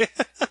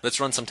 let's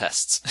run some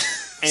tests.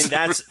 And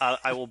that's,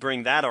 I will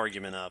bring that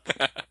argument up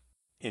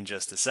in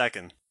just a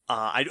second.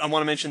 I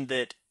want to mention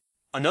that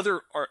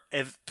another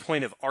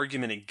point of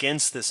argument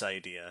against this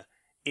idea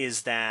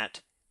is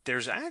that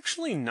there's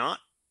actually not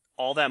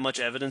all that much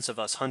evidence of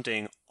us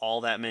hunting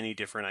all that many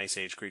different Ice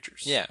Age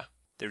creatures. Yeah.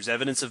 There's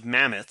evidence of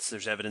mammoths,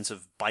 there's evidence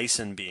of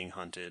bison being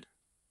hunted,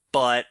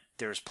 but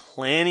there's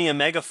plenty of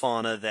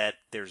megafauna that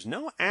there's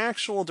no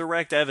actual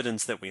direct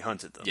evidence that we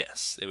hunted them.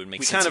 Yes, it would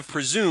make sense. We kind of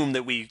presume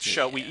that we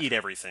eat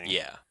everything.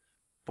 Yeah.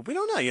 But we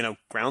don't know,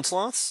 ground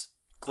sloths,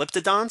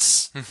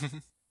 glyptodonts,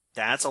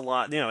 that's a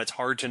lot, it's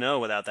hard to know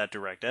without that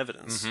direct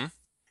evidence.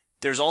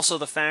 There's also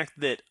the fact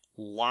that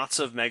lots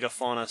of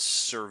megafauna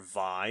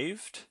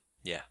survived.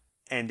 Yeah.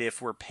 And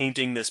if we're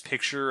painting this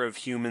picture of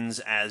humans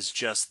as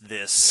just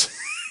this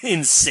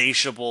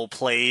insatiable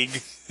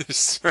plague,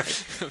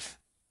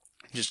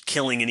 just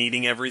killing and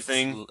eating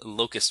everything.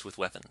 Locust with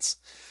weapons.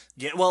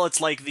 Yeah, well,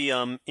 it's like the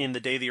in The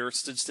Day the Earth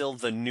Stood Still,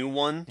 the new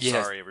one.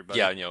 Yes. Sorry, everybody.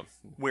 Yeah,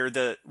 where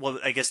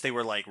I guess they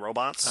were like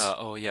robots.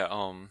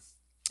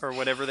 Or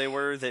whatever they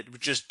were, that were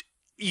just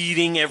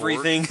eating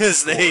everything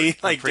as they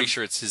I'm pretty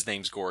sure it's his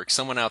name's Gorg.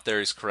 Someone out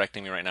there is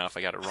correcting me right now if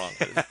I got it wrong.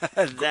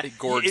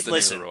 Gorg's the name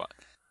of the robot.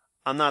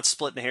 I'm not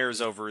splitting hairs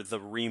over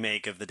the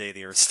remake of The Day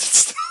the Earth Stood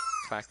Still.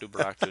 Facto,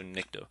 Baracto,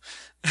 Nicto.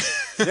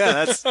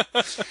 Yeah,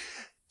 that's...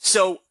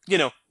 So,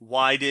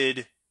 why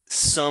did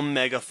some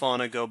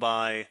megafauna go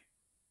by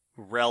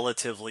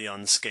relatively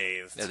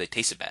unscathed? Yeah, they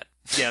tasted bad.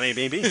 Yeah,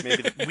 maybe.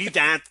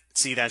 That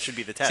should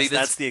be the test. See,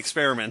 that's the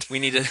experiment. We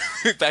need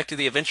to, back to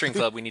the Adventuring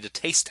Club, we need to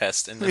taste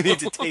test. We need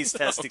to taste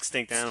test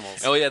extinct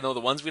animals. Oh yeah, no,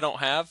 the ones we don't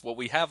have, what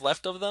we have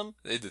left of them,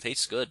 it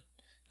tastes good.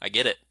 I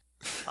get it.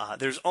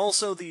 There's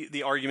also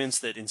the arguments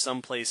that in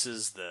some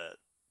places the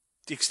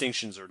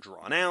extinctions are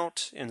drawn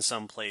out. In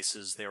some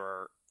places there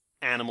are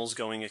animals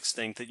going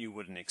extinct that you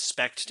wouldn't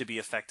expect to be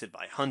affected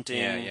by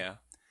hunting. Yeah.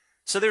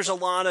 So there's a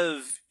lot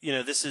of,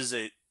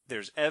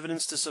 there's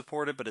evidence to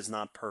support it, but it's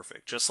not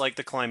perfect. Just like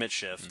the climate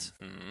shift.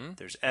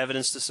 There's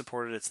evidence to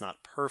support it, it's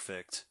not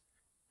perfect.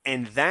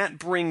 And that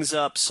brings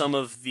up some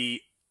of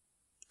the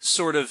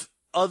sort of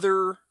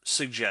other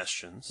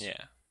suggestions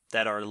Yeah.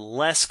 that are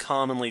less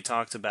commonly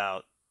talked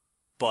about,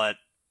 but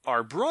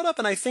are brought up,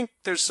 and I think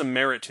there's some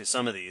merit to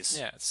some of these.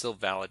 Yeah, it's still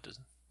valid to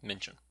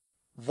mention.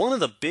 One of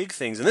the big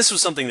things, and this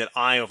was something that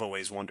I have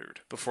always wondered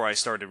before I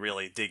started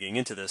really digging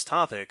into this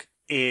topic,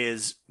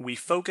 is we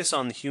focus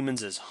on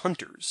humans as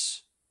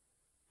hunters,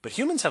 but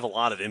humans have a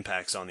lot of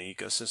impacts on the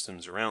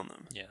ecosystems around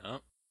them. Yeah.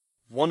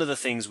 One of the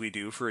things we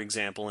do, for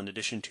example, in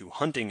addition to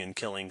hunting and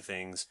killing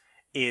things,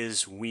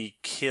 is we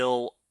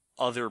kill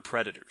other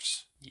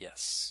predators.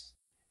 Yes.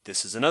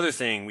 This is another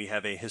thing we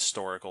have a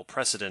historical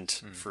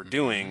precedent for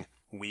doing.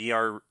 We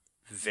are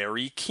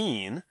very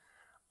keen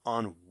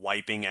on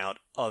wiping out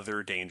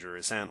other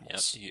dangerous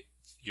animals. Yep.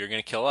 You're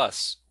going to kill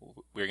us.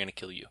 We're going to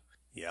kill you.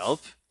 Yep.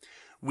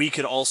 We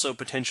could also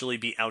potentially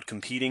be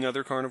outcompeting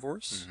other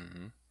carnivores.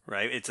 Mm-hmm.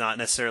 Right? It's not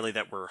necessarily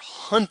that we're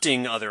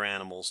hunting other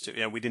animals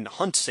to... we didn't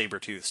hunt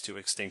saber-tooths to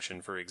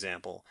extinction, for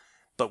example,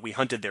 but we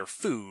hunted their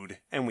food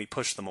and we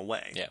pushed them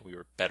away. Yeah, we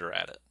were better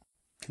at it.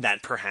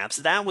 That perhaps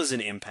that was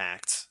an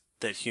impact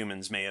that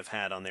humans may have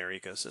had on their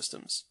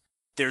ecosystems.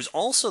 There's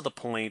also the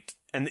point,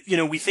 and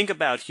we think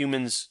about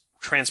humans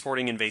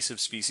transporting invasive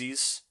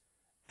species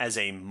as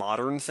a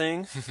modern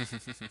thing.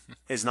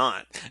 Is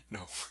not.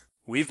 No.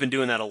 We've been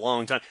doing that a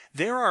long time.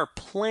 There are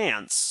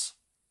plants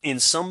in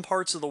some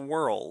parts of the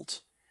world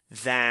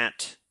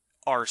that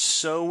are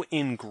so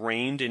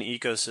ingrained in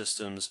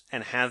ecosystems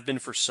and have been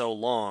for so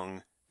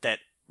long that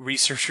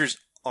researchers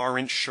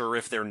aren't sure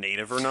if they're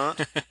native or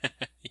not.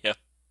 Yep.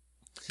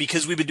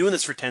 Because we've been doing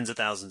this for tens of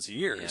thousands of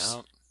years.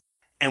 Yep.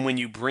 And when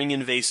you bring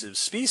invasive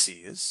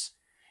species,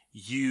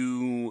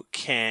 you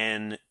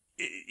can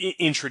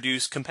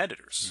introduce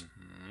competitors,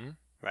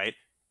 right?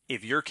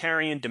 If you're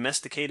carrying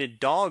domesticated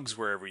dogs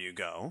wherever you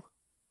go,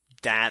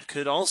 that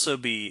could also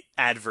be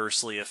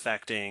adversely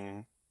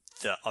affecting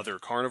the other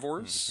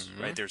carnivores,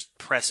 right? There's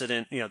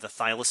precedent, the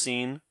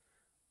thylacine.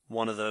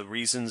 One of the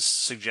reasons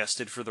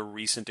suggested for the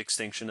recent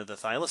extinction of the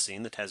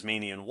thylacine, the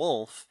Tasmanian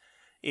wolf,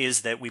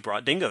 is that we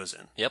brought dingoes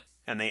in. Yep.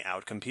 And they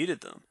outcompeted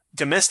them.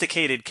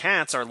 Domesticated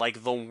cats are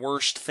like the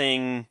worst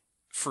thing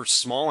for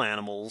small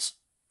animals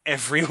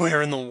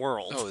everywhere in the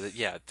world. Oh,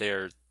 yeah, they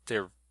are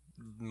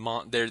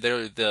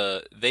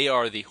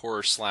the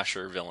horror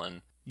slasher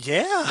villain.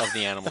 Yeah. Of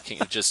the animal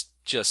kingdom,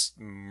 just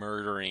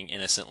murdering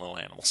innocent little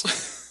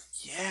animals.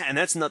 Yeah, and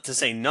that's not to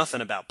say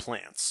nothing about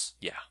plants.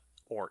 Yeah.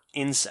 Or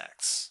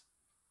insects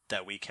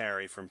that we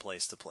carry from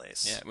place to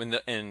place. Yeah,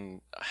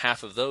 and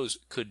half of those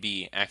could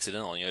be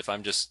accidental. If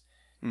I'm just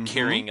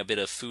carrying a bit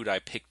of food I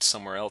picked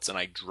somewhere else and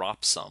I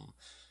drop some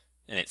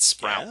and it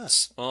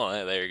sprouts. Yeah.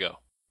 Oh, there you go.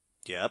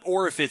 Yeah,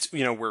 or if it's,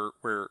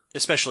 we're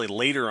especially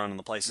later on in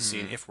the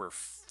Pleistocene, if we're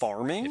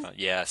farming.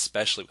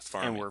 Especially with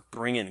farming. And we're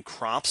bringing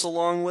crops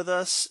along with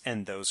us,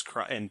 and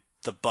and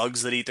the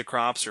bugs that eat the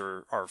crops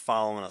are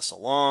following us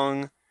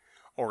along.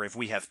 Or if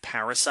we have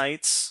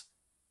parasites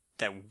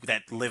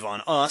that live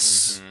on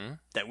us,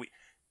 that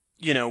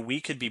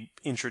we could be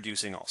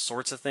introducing all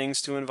sorts of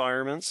things to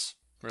environments.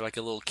 We're like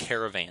a little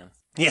caravan.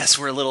 Yes,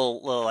 we're a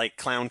little like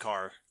clown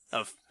car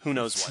of who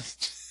knows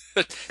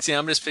what. See,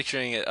 I'm just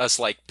picturing us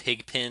like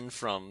Pigpen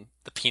from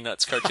the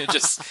Peanuts cartoon,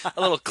 just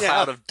a little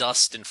cloud of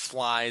dust and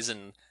flies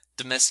and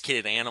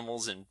domesticated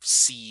animals and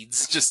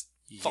seeds just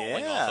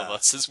falling off of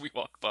us as we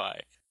walk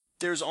by.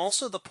 There's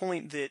also the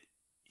point that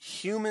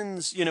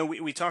humans,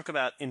 we talk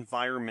about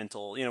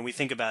environmental, we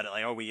think about it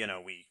like,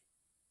 we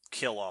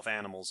kill off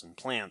animals and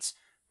plants,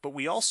 but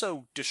we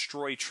also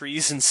destroy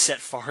trees and set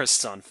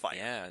forests on fire.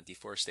 Yeah,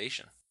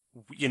 deforestation.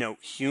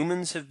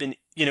 Humans have been,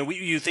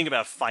 you think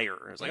about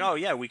fire. It's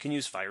like, we can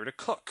use fire to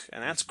cook,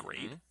 and that's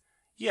great.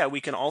 Yeah, we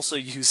can also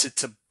use it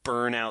to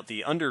burn out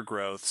the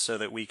undergrowth so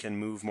that we can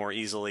move more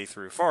easily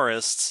through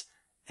forests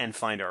and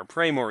find our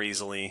prey more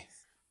easily.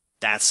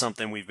 That's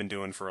something we've been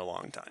doing for a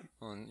long time.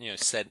 Well,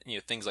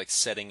 things like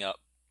setting up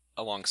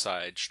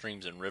alongside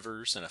streams and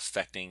rivers and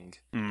affecting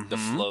the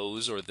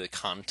flows or the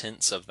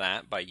contents of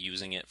that by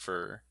using it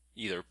for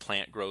either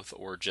plant growth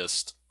or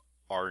just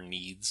our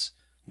needs.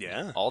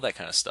 Yeah. All that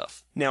kind of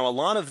stuff. Now, a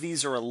lot of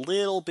these are a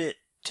little bit,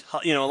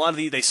 a lot of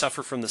these, they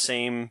suffer from the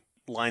same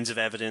lines of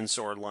evidence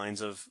or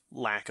lines of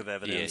lack of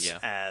evidence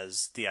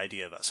as the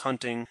idea of us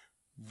hunting.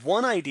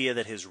 One idea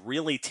that has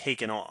really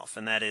taken off,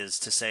 and that is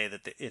to say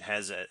that it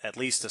has at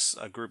least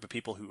a group of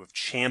people who have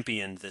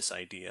championed this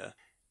idea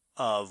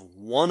of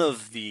one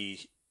of the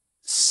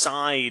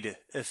side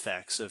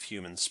effects of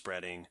human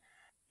spreading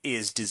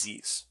is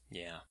disease.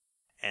 Yeah.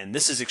 And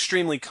this is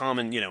extremely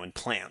common, in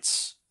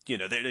plants.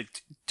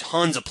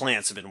 Tons of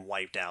plants have been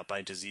wiped out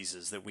by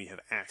diseases that we have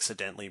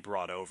accidentally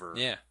brought over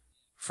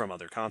from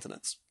other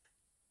continents.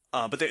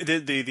 But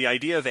the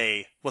idea of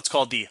what's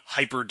called the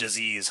hyper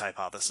disease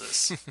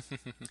hypothesis,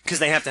 because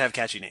they have to have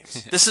catchy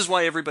names. This is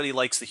why everybody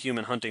likes the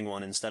human hunting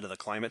one instead of the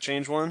climate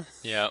change one.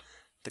 Yeah.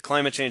 The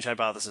climate change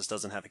hypothesis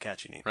doesn't have a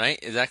catchy name. Right?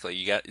 Exactly.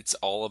 It's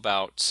all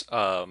about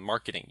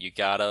marketing. You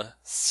gotta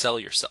sell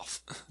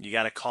yourself. You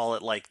gotta call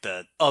it like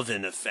the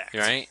oven effect.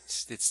 Right?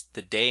 It's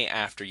the day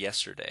after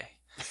yesterday.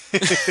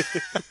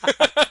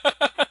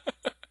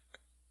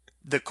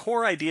 The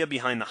core idea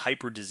behind the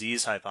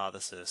hyperdisease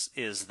hypothesis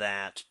is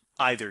that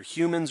either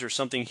humans or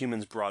something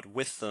humans brought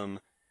with them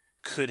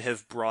could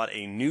have brought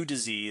a new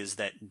disease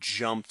that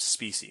jumped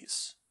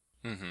species.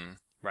 Mm-hmm.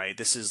 Right?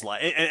 This is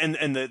like, and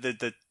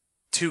the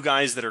two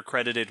guys that are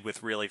credited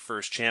with really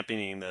first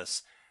championing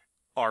this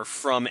are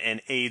from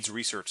an AIDS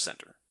research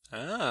center.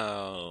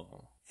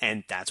 Oh.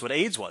 And that's what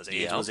AIDS was.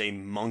 AIDS was a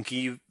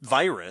monkey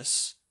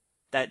virus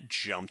that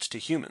jumped to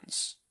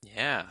humans.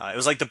 Yeah. It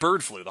was like the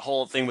bird flu, the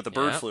whole thing with the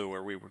bird flu,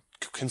 where we were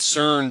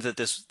concerned that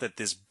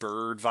this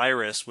bird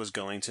virus was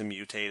going to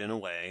mutate in a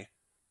way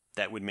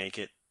that would make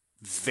it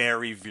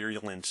very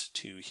virulent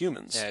to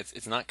humans. Yeah,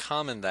 it's not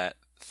common that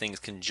things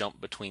can jump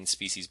between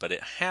species, but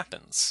it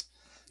happens.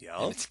 Yep.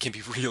 And it can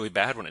be really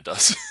bad when it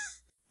does.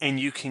 And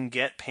you can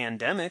get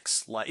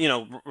pandemics, like,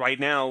 right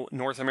now,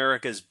 North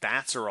America's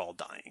bats are all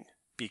dying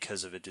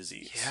because of a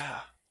disease. Yeah.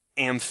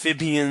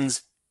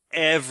 Amphibians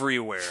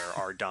everywhere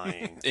are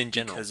dying in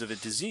general because of a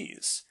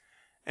disease.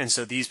 And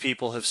so these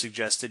people have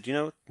suggested,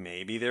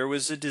 maybe there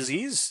was a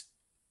disease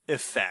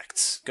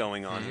effect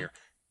going on here.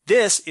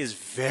 This is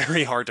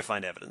very hard to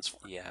find evidence for.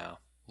 Yeah.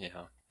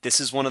 This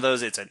is one of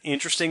those, it's an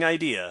interesting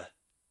idea.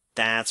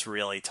 That's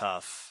really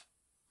tough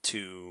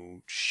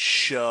to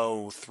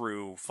show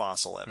through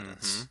fossil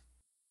evidence. Mm-hmm.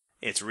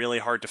 It's really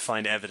hard to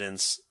find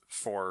evidence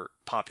for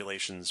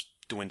populations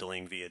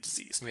dwindling via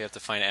disease. We have to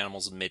find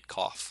animals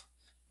mid-cough.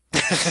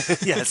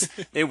 Yes,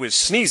 it was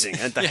sneezing,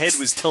 and the head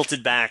was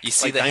tilted back. You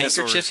see like the dinosaurs.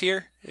 handkerchief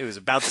here? It was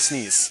about to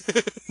sneeze.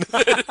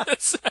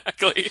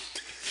 Exactly.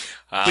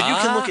 But you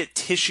can look at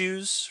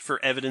tissues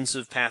for evidence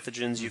of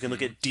pathogens. You can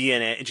look at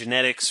DNA,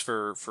 genetics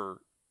for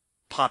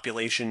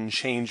population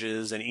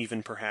changes, and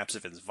even perhaps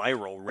if it's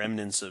viral,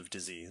 remnants of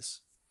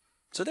disease.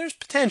 So there's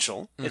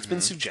potential. It's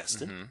been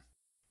suggested.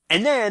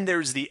 And then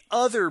there's the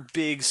other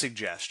big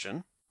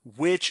suggestion,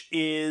 which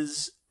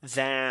is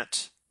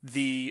that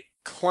the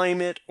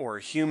climate or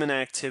human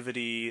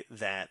activity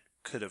that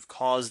could have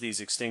caused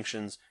these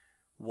extinctions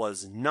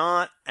was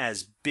not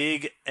as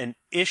big an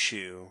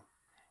issue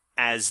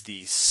as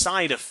the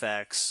side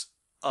effects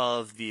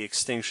of the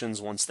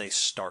extinctions once they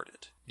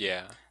started.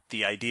 Yeah.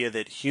 The idea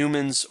that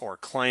humans or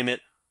climate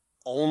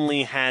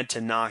only had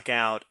to knock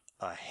out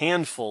a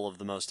handful of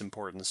the most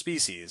important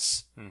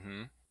species,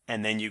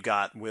 and then you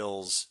got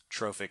Will's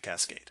trophic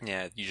cascade.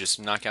 Yeah, you just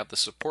knock out the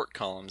support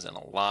columns and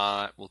a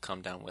lot will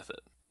come down with it.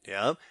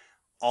 Yeah.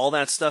 All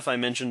that stuff I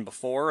mentioned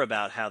before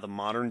about how the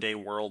modern day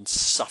world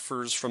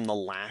suffers from the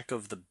lack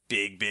of the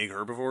big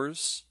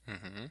herbivores.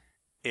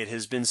 It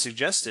has been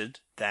suggested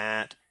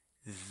that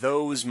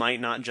those might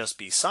not just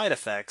be side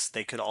effects,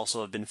 they could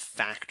also have been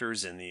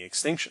factors in the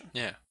extinction.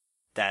 Yeah.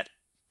 That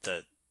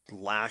the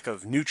lack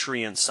of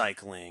nutrient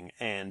cycling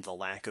and the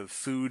lack of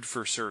food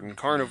for certain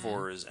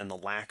carnivores and the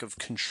lack of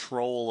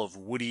control of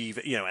woody,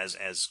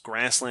 as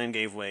grassland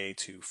gave way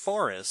to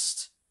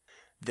forest,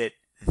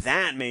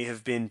 that may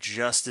have been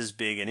just as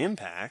big an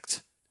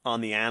impact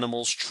on the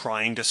animals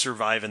trying to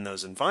survive in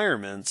those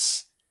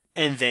environments.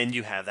 And then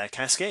you have that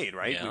cascade,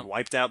 right? Yeah. We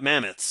wiped out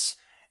mammoths.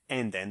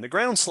 And then the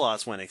ground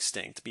sloths went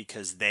extinct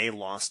because they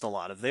lost a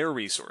lot of their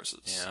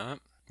resources. Yeah.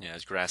 Yeah,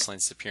 as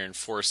grasslands disappear and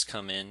forests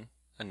come in,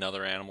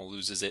 another animal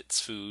loses its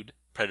food,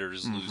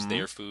 predators lose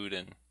their food,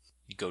 and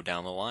you go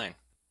down the line.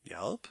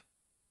 Yup.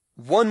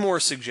 One more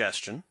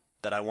suggestion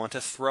that I want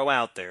to throw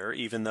out there,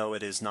 even though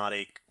it is not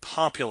a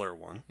popular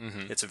one.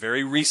 It's a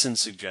very recent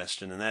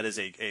suggestion, and that is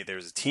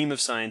there's a team of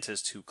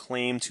scientists who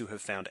claim to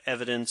have found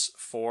evidence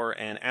for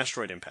an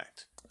asteroid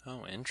impact.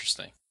 Oh,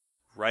 interesting.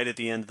 Right at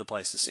the end of the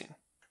Pleistocene.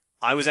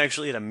 I was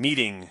actually at a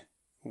meeting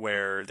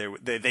where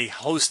they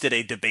hosted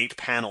a debate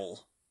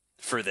panel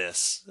for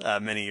this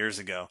many years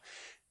ago.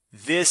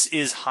 This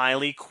is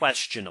highly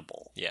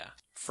questionable. Yeah.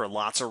 For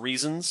lots of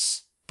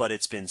reasons, but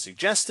it's been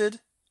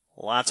suggested.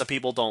 Lots of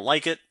people don't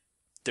like it.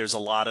 There's a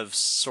lot of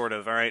sort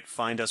of, all right,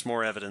 find us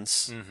more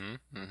evidence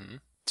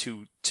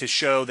to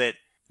show that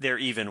there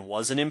even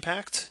was an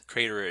impact.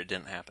 Crater, it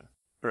didn't happen.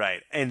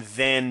 Right. And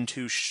then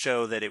to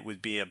show that it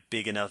would be a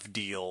big enough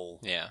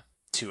deal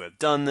to have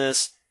done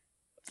this.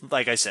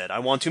 Like I said, I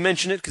want to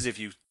mention it because if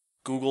you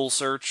Google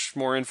search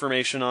more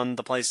information on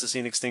the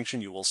Pleistocene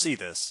extinction, you will see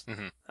this.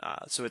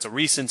 So it's a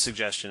recent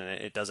suggestion, and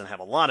it doesn't have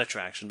a lot of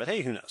traction, but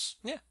hey, who knows?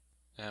 Yeah,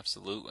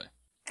 absolutely.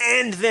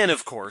 And then,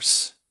 of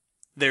course,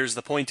 there's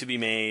the point to be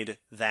made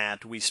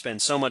that we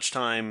spend so much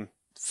time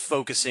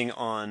focusing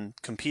on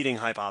competing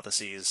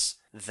hypotheses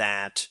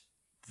that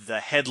the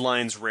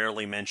headlines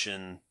rarely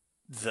mention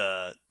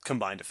the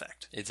combined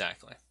effect.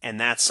 Exactly. And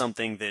that's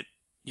something that,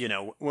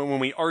 when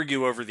we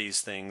argue over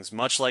these things,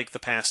 much like the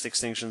past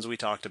extinctions we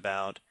talked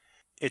about,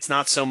 it's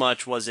not so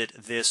much was it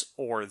this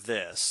or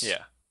this.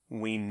 Yeah.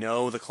 We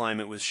know the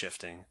climate was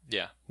shifting.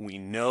 Yeah. We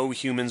know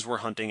humans were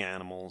hunting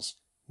animals.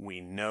 We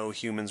know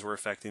humans were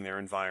affecting their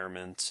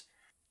environment.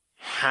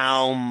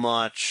 How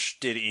much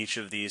did each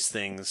of these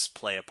things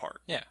play a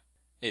part? Yeah.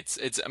 It's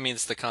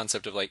the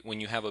concept of like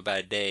when you have a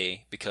bad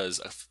day because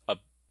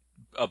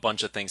a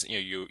bunch of things,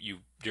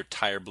 your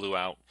tire blew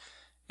out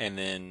and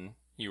then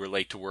you were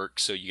late to work,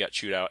 so you got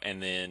chewed out,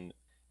 and then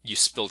you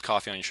spilled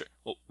coffee on your shirt.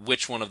 Well,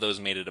 which one of those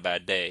made it a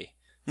bad day?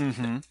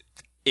 Mm-hmm.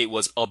 It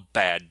was a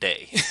bad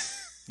day.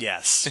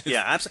 Yes.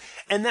 Yeah, absolutely.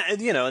 And that,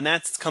 and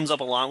that comes up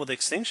a lot with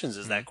extinctions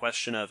is that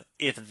question of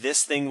if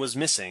this thing was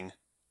missing,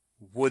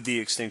 would the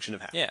extinction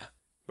have happened? Yeah.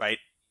 Right?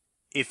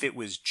 If it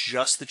was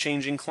just the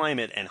changing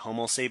climate and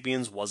Homo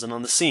sapiens wasn't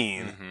on the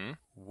scene,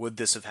 would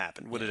this have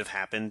happened? Would it have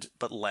happened,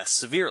 but less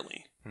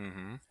severely?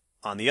 Mm-hmm.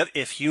 On the other,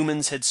 if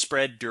humans had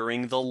spread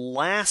during the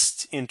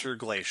last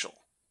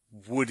interglacial,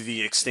 would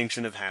the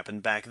extinction have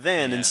happened back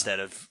then instead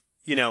of,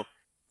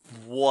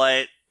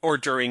 what, or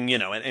during,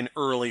 an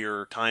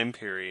earlier time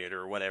period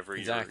or whatever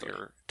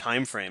your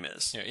time frame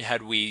is?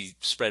 Had we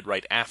spread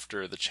right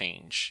after the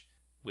change,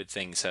 would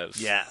things have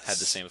had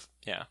the same?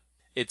 Yeah.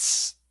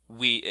 It's,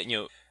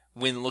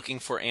 when looking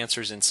for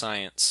answers in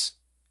science,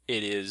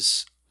 it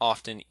is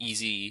often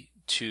easy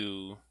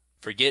to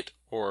forget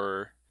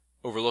or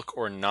overlook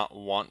or not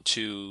want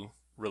to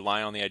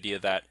rely on the idea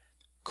that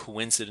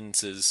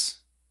coincidences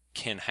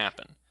can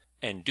happen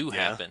and do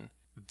happen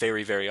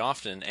very, very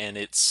often. And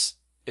it's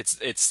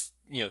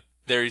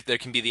there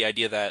can be the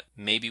idea that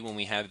maybe when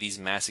we have these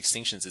mass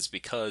extinctions, it's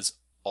because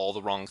all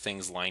the wrong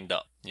things lined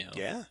up,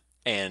 Yeah.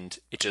 and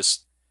it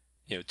just,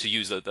 to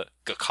use the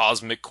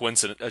cosmic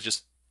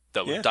coincidence,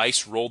 the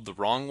dice rolled the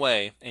wrong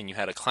way, and you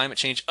had a climate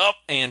change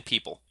and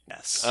people.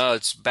 Yes.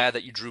 It's bad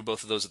that you drew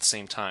both of those at the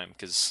same time,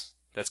 because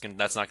that's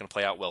not going to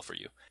play out well for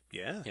you.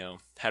 Yeah.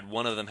 Had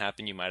one of them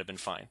happen, you might have been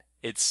fine.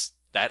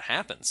 That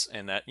happens,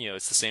 and that,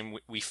 it's the same.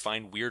 We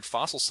find weird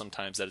fossils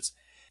sometimes that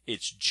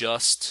it's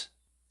just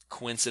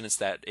coincidence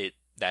that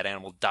that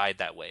animal died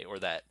that way, or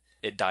that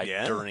it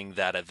died during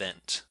that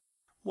event.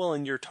 Well,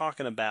 and you're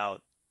talking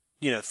about,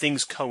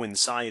 things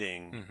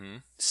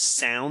coinciding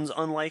sounds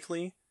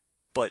unlikely,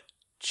 but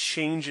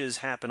changes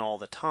happen all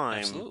the time.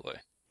 Absolutely.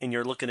 And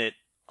you're looking at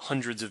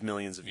hundreds of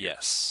millions of years.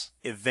 Yes.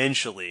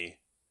 Eventually,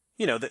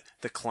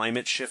 the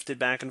climate shifted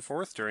back and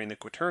forth during the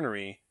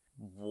Quaternary.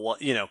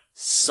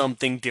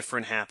 Something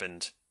different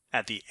happened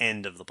at the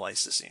end of the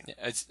Pleistocene.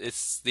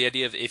 It's the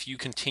idea of if you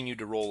continue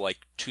to roll like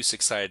 2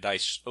 6-sided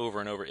dice over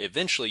and over,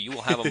 eventually you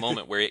will have a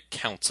moment where it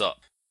counts up.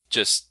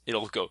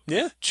 It'll go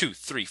 2,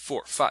 3,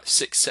 4, 5,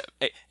 6, 7,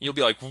 8. You'll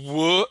be like,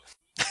 what?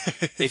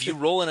 If you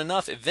roll in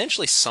enough,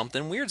 eventually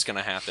something weird's going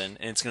to happen,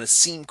 and it's going to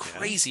seem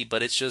crazy,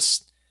 but it's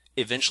just,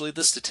 eventually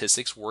the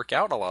statistics work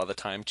out a lot of the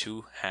time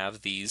to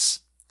have these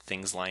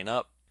things line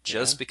up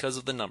just because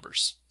of the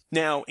numbers.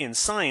 Now, in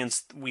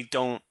science,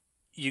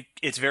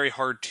 it's very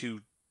hard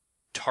to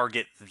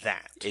target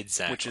that.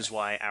 Exactly. Which is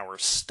why our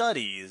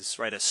studies,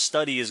 right, a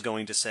study is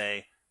going to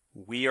say,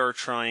 we are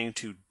trying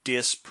to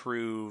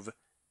disprove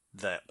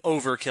the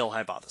overkill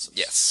hypothesis.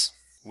 Yes.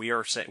 We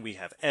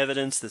have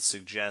evidence that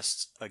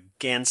suggests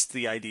against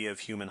the idea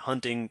of human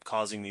hunting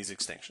causing these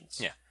extinctions.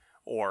 Yeah.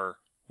 Or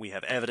we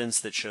have evidence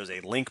that shows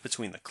a link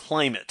between the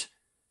climate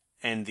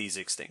and these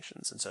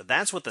extinctions. And so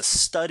that's what the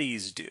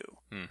studies do.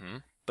 Mm-hmm.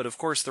 But of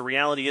course, the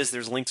reality is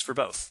there's links for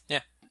both.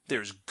 Yeah.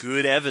 There's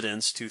good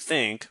evidence to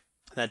think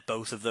that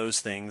both of those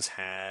things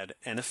had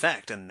an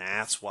effect, and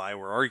that's why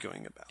we're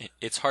arguing about it.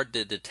 It's hard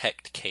to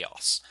detect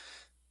chaos.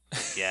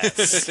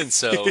 Yes. And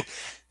so...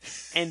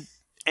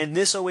 And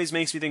this always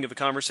makes me think of a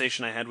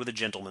conversation I had with a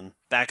gentleman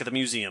back at the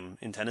museum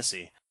in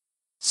Tennessee.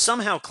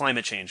 Somehow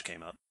climate change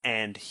came up,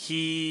 and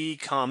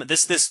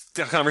this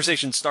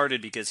conversation started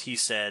because he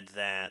said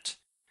that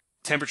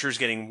temperatures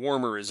getting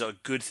warmer is a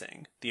good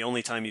thing. The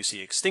only time you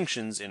see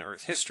extinctions in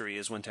Earth history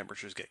is when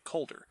temperatures get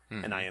colder.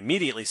 Mm-hmm. And I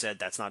immediately said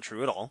that's not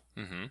true at all.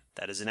 Mm-hmm.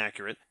 That is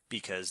inaccurate,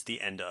 because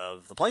the end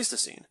of the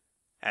Pleistocene,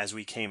 as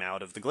we came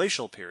out of the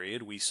glacial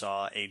period, we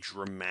saw a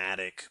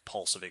dramatic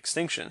pulse of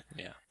extinction.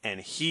 Yeah.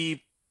 And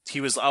he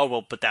was,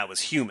 but that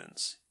was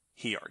humans,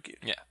 he argued.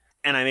 Yeah.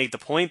 And I make the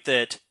point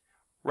that,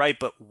 right,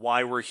 but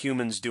why were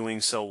humans doing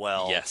so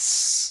well?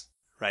 Yes.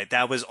 Right,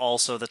 that was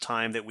also the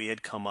time that we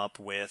had come up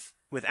with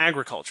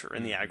agriculture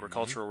and the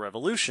agricultural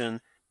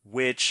revolution,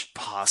 which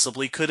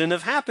possibly couldn't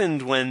have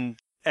happened when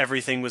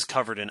everything was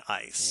covered in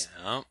ice.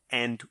 Yeah.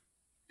 And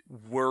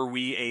were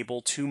we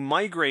able to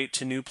migrate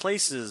to new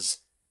places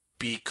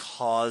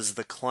because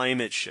the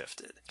climate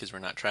shifted? Because we're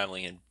not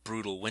traveling in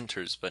brutal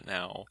winters, but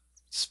now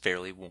it's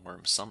fairly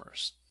warm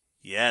summers.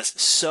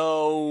 Yes,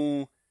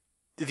 so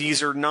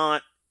these are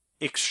not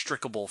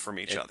extricable from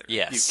each other.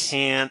 Yes. You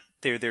can't,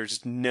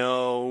 there's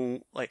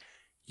no,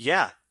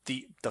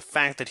 the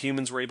fact that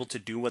humans were able to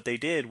do what they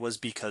did was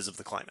because of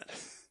the climate.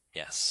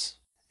 Yes.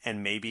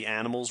 And maybe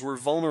animals were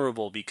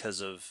vulnerable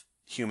because of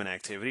human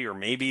activity, or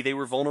maybe they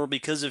were vulnerable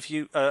because of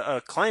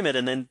climate,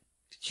 and then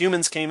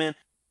humans came in.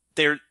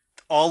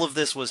 All of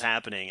this was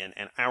happening,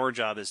 and our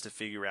job is to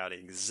figure out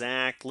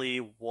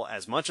exactly,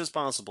 as much as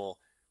possible,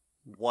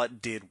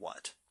 what did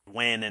what,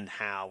 when and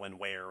how and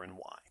where and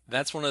why.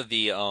 That's one of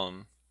the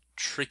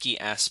tricky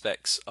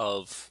aspects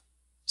of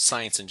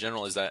science in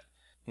general, is that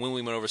when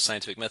we went over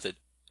scientific method,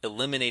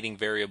 eliminating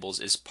variables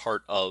is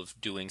part of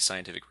doing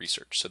scientific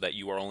research, so that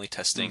you are only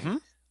testing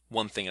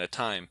one thing at a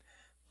time.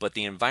 But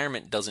the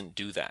environment doesn't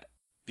do that.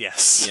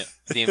 Yes.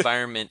 The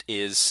environment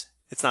is...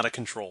 It's not a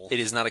control. It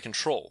is not a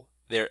control.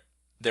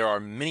 there are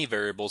many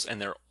variables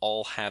and they're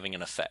all having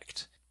an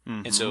effect.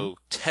 Mm-hmm. And so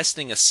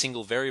testing a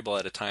single variable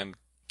at a time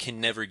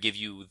can never give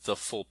you the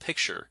full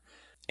picture.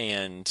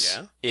 And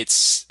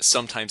it's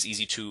sometimes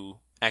easy to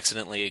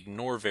accidentally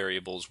ignore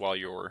variables while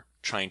you're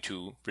trying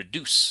to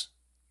reduce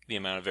the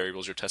amount of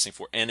variables you're testing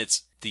for. And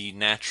the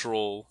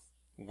natural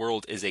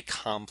world is a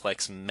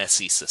complex,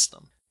 messy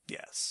system.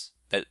 Yes.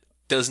 That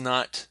does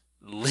not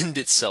lend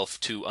itself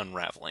to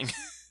unraveling.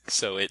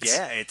 So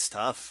it's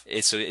tough.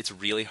 So it's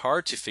really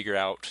hard to figure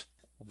out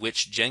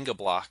which Jenga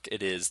block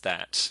it is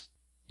that,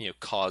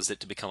 caused it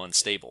to become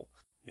unstable.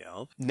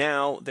 Yeah.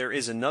 Now, there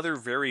is another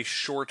very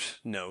short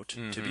note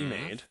to be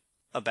made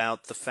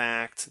about the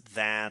fact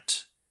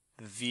that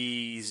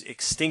these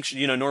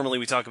extinction, normally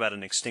we talk about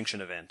an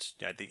extinction event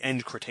at the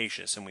end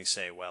Cretaceous, and we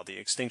say, well, the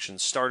extinction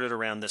started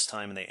around this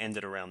time and they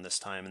ended around this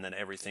time, and then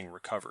everything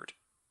recovered.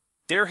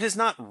 There has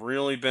not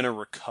really been a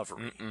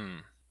recovery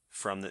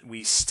from that.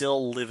 We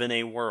still live in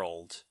a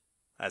world,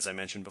 as I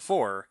mentioned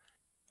before,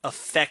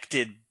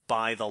 affected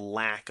by the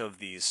lack of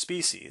these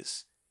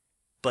species.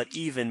 But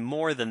even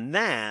more than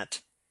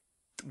that,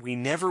 we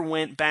never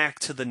went back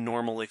to the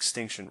normal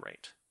extinction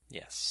rate.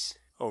 Yes.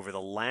 Over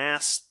the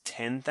last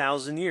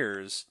 10,000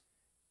 years,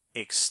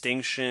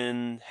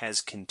 extinction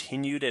has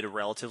continued at a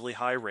relatively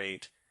high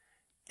rate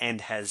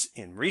and has,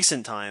 in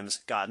recent times,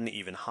 gotten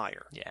even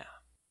higher. Yeah.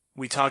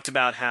 We talked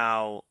about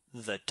how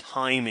the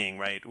timing,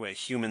 right, where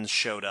humans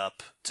showed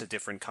up to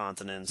different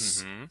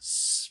continents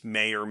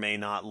may or may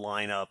not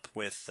line up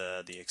with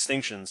the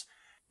extinctions.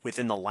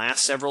 Within the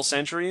last several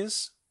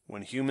centuries,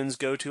 when humans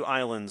go to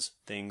islands,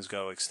 things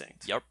go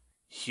extinct. Yep.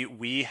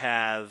 We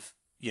have,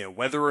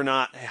 whether or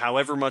not,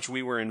 however much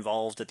we were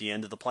involved at the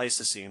end of the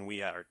Pleistocene,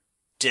 we are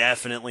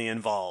definitely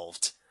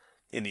involved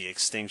in the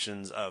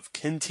extinctions of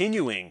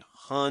continuing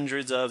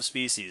hundreds of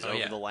species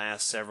over the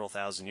last several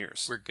thousand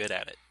years. We're good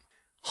at it.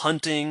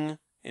 Hunting,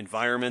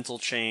 environmental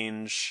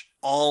change,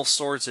 all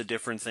sorts of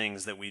different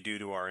things that we do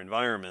to our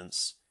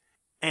environments.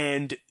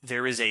 And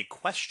there is a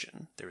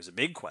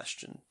big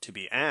question to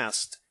be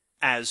asked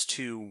as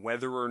to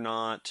whether or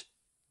not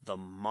the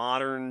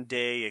modern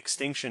day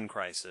extinction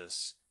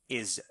crisis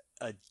is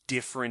a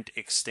different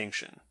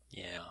extinction.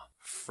 Yeah.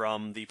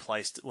 From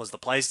was the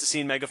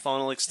Pleistocene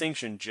Megafaunal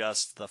Extinction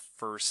just the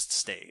first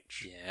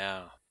stage?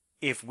 Yeah.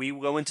 If we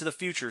go into the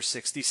future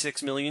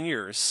 66 million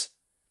years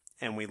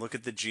and we look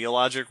at the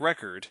geologic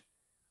record,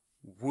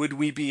 would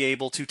we be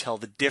able to tell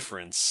the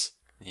difference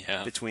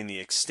between the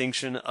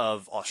extinction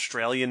of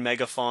Australian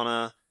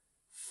megafauna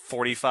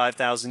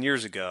 45,000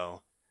 years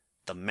ago,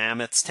 the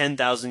mammoths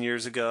 10,000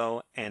 years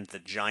ago, and the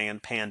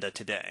giant panda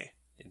today?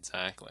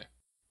 Exactly.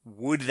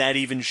 Would that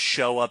even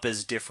show up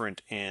as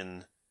different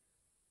in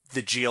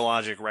the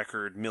geologic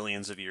record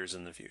millions of years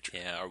in the future?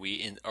 Yeah,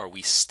 are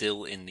we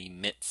still in the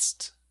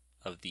midst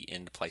of the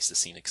end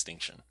Pleistocene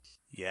extinction?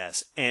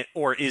 Yes,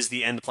 or is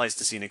the end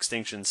Pleistocene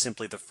extinction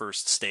simply the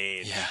first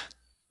stage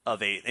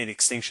of an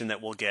extinction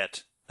that will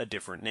get a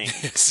different name?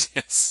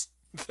 Yes.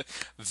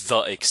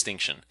 The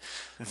extinction.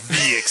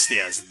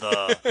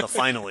 The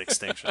final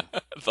extinction.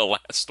 The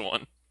last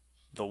one.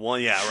 The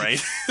one,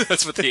 right.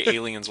 That's what the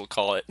aliens will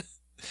call it.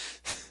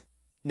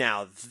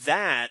 Now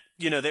that,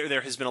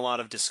 there has been a lot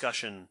of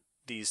discussion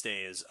these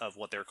days of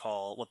what they're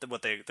called,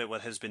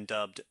 what has been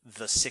dubbed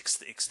the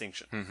sixth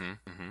extinction.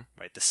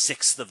 Right, the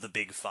sixth of the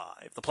big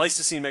five. The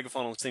Pleistocene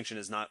Megafaunal Extinction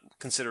is not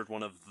considered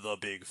one of the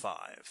big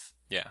five.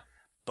 Yeah.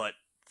 But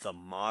the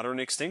modern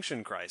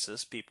extinction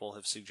crisis, people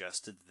have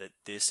suggested that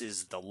this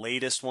is the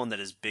latest one that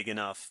is big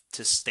enough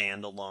to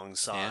stand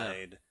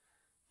alongside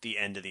the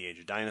end of the age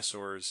of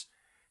dinosaurs.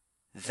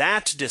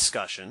 That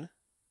discussion,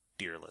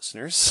 dear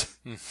listeners,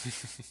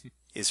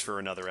 is for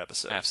another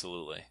episode.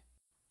 Absolutely.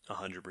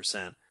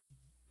 100%.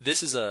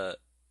 This is a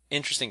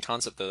interesting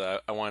concept, though,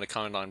 that I wanted to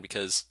comment on,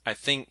 because I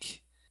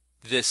think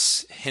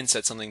this hints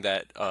at something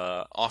that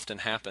often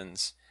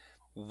happens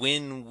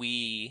when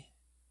we,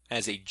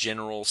 as a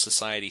general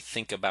society,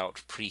 think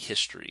about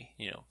prehistory,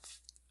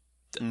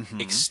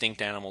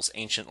 extinct animals,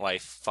 ancient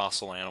life,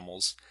 fossil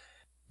animals.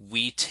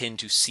 We tend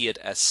to see it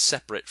as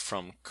separate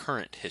from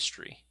current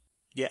history.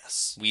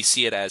 Yes. We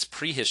see it as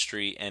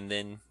prehistory and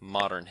then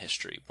modern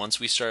history. Once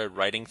we started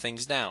writing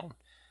things down,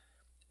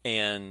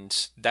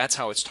 and that's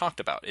how it's talked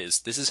about,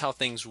 this is how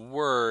things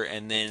were,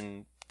 and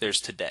then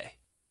there's today.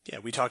 Yeah,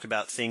 we talked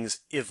about things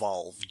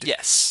evolved.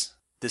 Yes.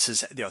 This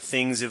is,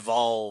 things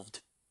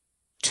evolved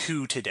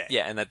to today.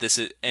 Yeah,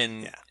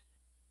 and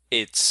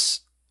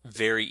it's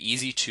very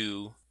easy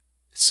to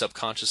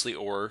subconsciously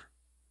or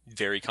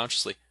very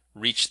consciously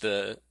reach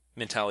the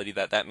mentality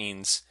that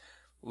means,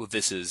 well,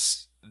 this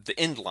is the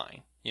end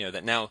line.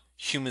 That now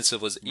human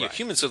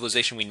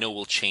civilization we know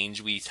will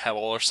change. We have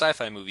all our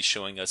sci-fi movies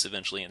showing us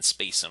eventually in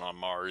space and on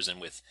Mars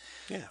and with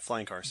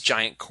flying cars,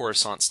 giant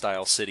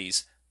Coruscant-style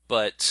cities.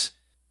 But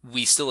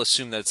we still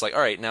assume that it's like,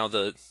 all right, now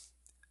the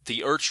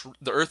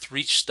Earth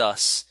reached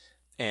us,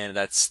 and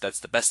that's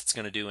the best it's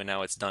going to do, and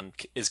now it's done.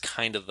 Is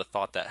kind of the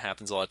thought that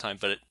happens all the time.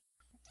 But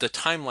the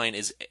timeline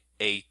is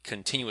a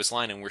continuous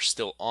line, and we're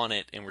still on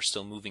it, and we're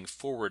still moving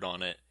forward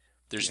on it.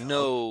 There's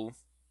no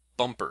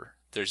bumper.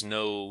 There's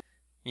no,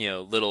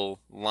 little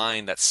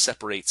line that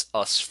separates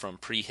us from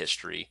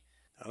prehistory.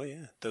 Oh,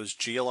 yeah. Those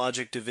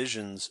geologic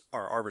divisions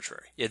are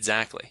arbitrary.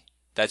 Exactly.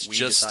 That's We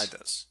just decide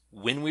those.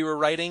 when we were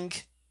writing,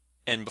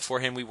 and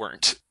beforehand we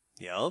weren't.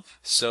 Yep.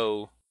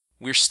 So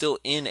we're still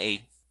in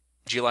a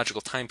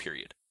geological time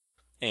period.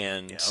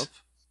 And Yep.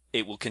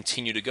 it will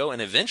continue to go,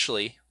 and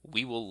eventually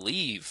we will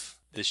leave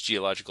this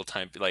geological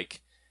time.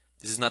 Like,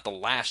 this is not the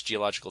last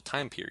geological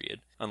time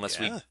period unless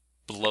we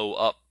blow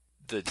up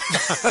the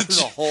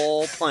the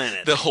whole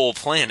planet. The whole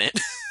planet.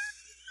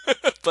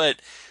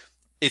 But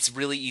it's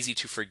really easy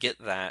to forget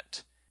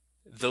that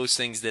those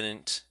things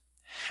didn't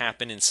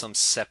happen in some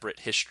separate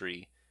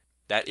history.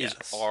 That is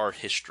our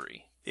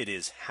history. It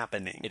is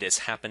happening. It is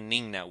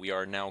happening now. We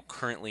are now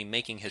currently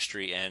making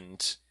history,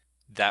 and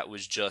that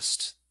was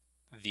just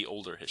the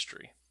older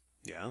history.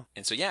 Yeah.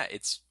 And so, yeah,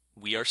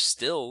 we are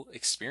still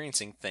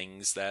experiencing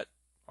things that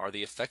are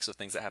the effects of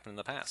things that happened in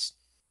the past.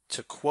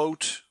 To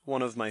quote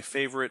one of my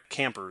favorite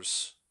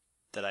campers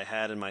that I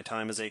had in my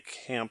time as a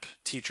camp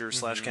teacher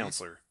 /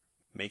 counselor,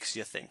 makes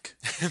you think.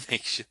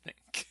 Makes you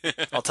think.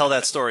 I'll tell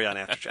that story on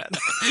After Chat.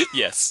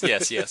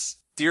 Yes.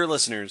 Dear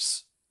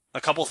listeners,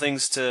 a couple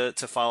things to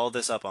follow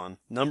this up on.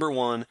 Number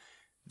one,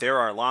 there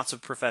are lots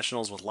of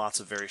professionals with lots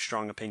of very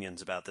strong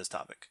opinions about this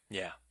topic.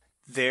 Yeah.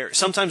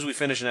 Sometimes we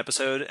finish an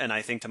episode and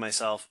I think to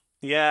myself,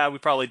 yeah, we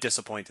probably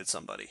disappointed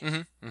somebody.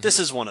 This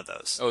is one of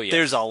those. Oh, yeah.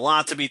 There's a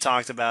lot to be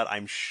talked about.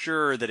 I'm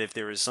sure that if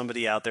there is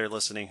somebody out there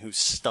listening who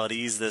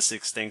studies this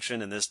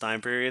extinction in this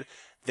time period,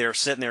 they're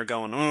sitting there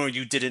going, oh,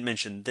 you didn't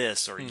mention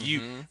this, or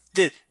you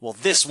did. Well,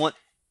 this one,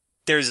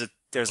 there's a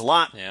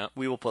lot. Yeah.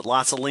 We will put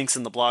lots of links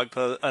in the blog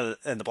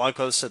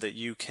post so that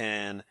you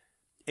can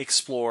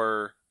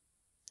explore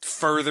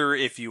further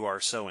if you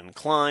are so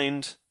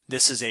inclined.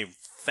 This is a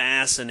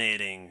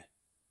fascinating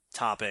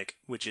topic,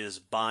 which is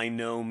by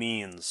no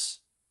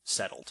means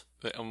settled.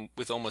 But,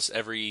 with almost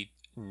every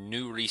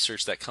new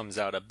research that comes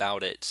out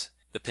about it,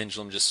 the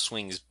pendulum just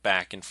swings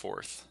back and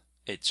forth.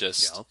 It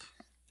just,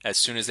 as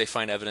soon as they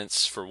find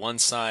evidence for one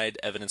side,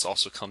 evidence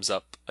also comes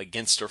up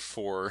against or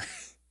for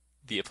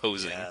the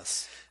opposing.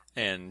 Yes.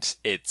 And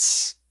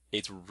it's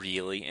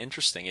really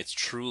interesting. It's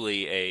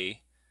truly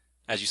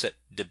as you said,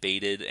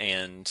 debated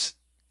and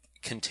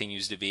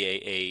continues to be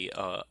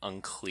a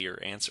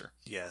unclear answer.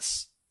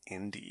 Yes,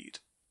 indeed.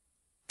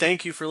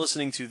 Thank you for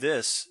listening to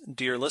this,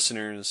 dear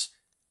listeners.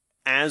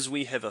 As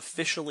we have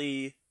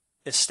officially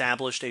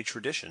established a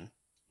tradition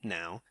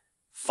now,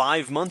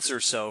 5 months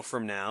or so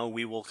from now,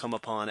 we will come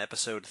upon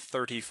episode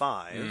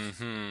 35,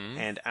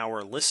 and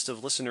our list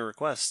of listener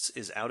requests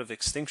is out of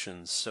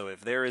extinctions. So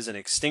if there is an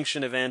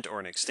extinction event or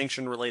an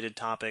extinction-related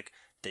topic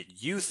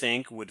that you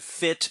think would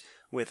fit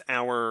with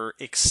our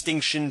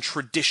extinction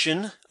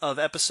tradition of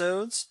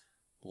episodes,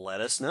 let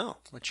us know.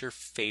 What's your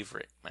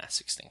favorite mass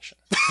extinction?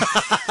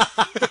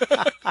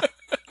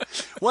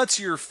 What's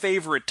your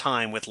favorite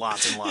time with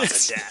lots and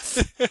lots of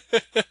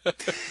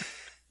death?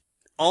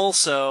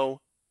 Also,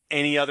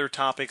 any other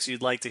topics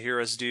you'd like to hear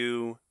us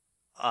do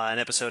an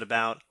episode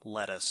about,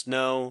 let us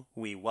know.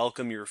 We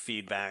welcome your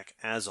feedback,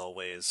 as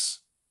always.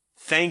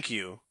 Thank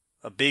you,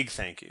 a big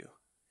thank you,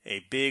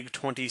 a big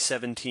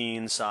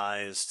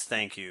 2017-sized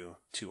thank you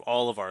to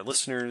all of our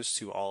listeners,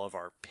 to all of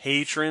our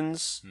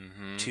patrons,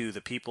 to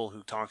the people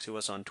who talk to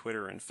us on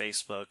Twitter and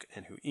Facebook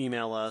and who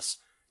email us,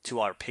 to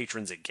our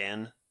patrons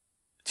again,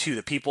 to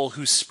the people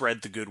who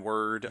spread the good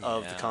word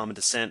of the Common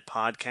Descent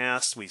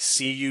podcast. We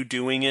see you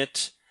doing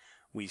it.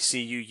 We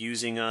see you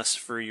using us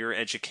for your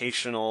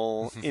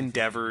educational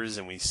endeavors,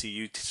 and we see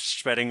you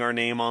spreading our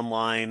name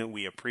online.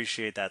 We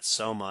appreciate that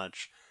so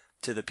much.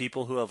 To the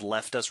people who have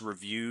left us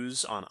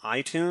reviews on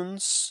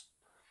iTunes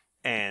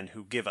and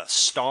who give us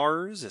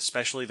stars,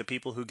 especially the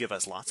people who give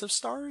us lots of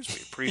stars,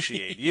 we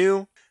appreciate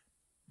you.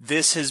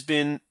 This has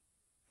been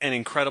an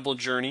incredible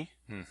journey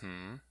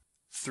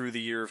through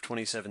the year of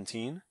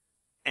 2017,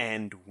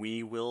 and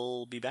we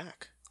will be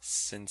back.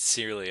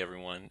 Sincerely,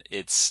 everyone.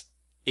 It's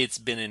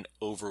been an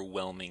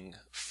overwhelming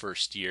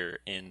first year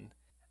in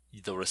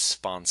the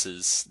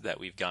responses that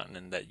we've gotten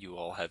and that you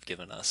all have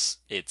given us.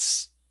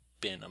 It's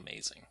been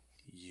amazing.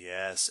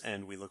 Yes,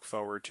 and we look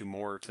forward to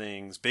more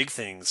things,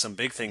 some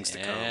big things to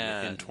come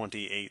in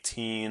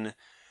 2018.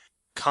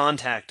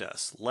 Contact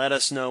us. Let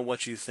us know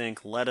what you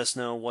think. Let us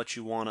know what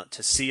you want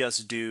to see us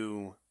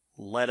do.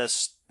 Let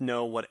us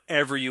know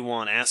whatever you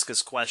want. Ask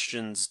us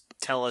questions.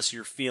 Tell us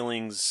your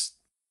feelings.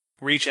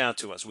 Reach out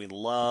to us. We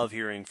love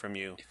hearing from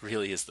you. It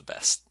really is the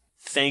best.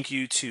 Thank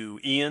you to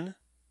Ian.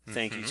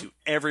 Thank you to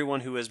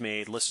everyone who has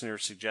made listener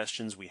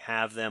suggestions. We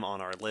have them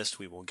on our list.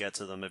 We will get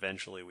to them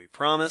eventually, we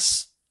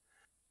promise.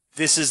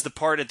 This is the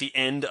part at the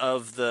end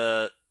of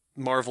the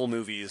Marvel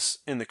movies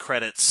in the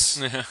credits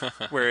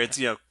where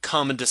it's,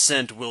 Common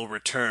Descent will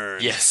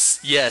return. Yes.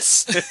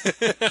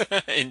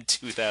 In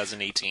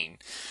 2018.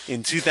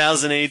 In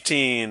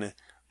 2018,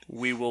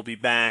 we will be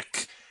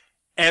back.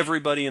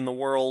 Everybody in the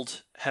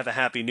world, have a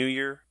happy new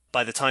year.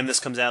 By the time this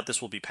comes out,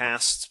 this will be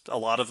past a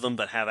lot of them,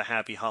 but have a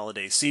happy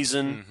holiday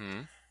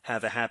season.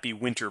 Have a happy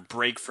winter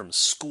break from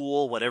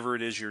school, whatever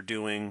it is you're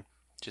doing.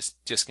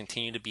 Just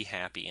continue to be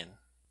happy and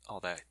all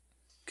that.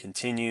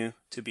 Continue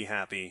to be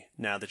happy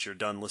now that you're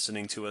done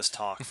listening to us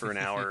talk for an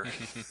hour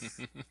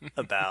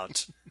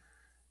about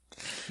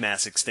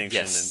mass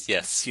extinction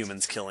and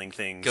humans killing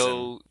things.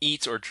 Go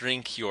eat or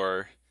drink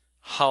your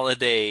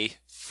holiday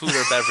food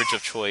or beverage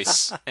of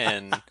choice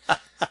and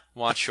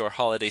watch your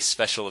holiday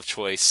special of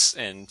choice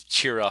and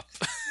cheer up.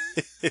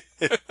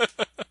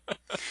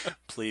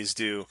 Please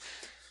do.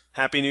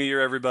 Happy New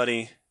Year,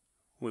 everybody.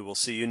 We will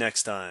see you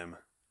next time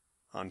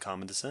on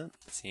Common Descent.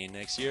 See you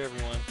next year,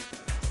 everyone.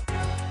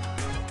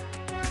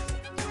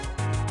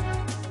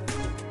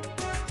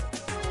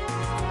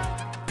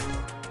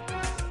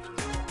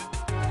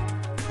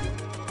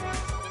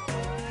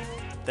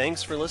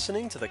 Thanks for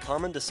listening to the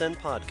Common Descent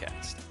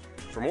Podcast.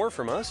 For more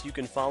from us, you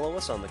can follow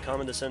us on the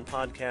Common Descent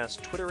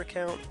Podcast Twitter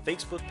account,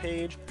 Facebook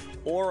page,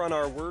 or on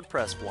our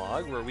WordPress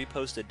blog where we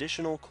post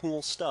additional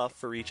cool stuff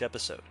for each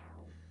episode.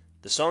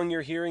 The song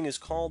you're hearing is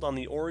called On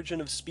the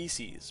Origin of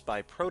Species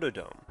by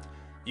Protodome.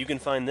 You can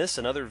find this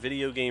and other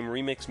video game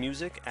remix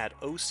music at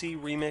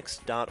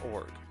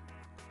ocremix.org.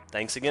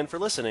 Thanks again for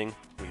listening.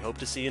 We hope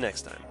to see you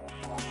next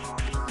time.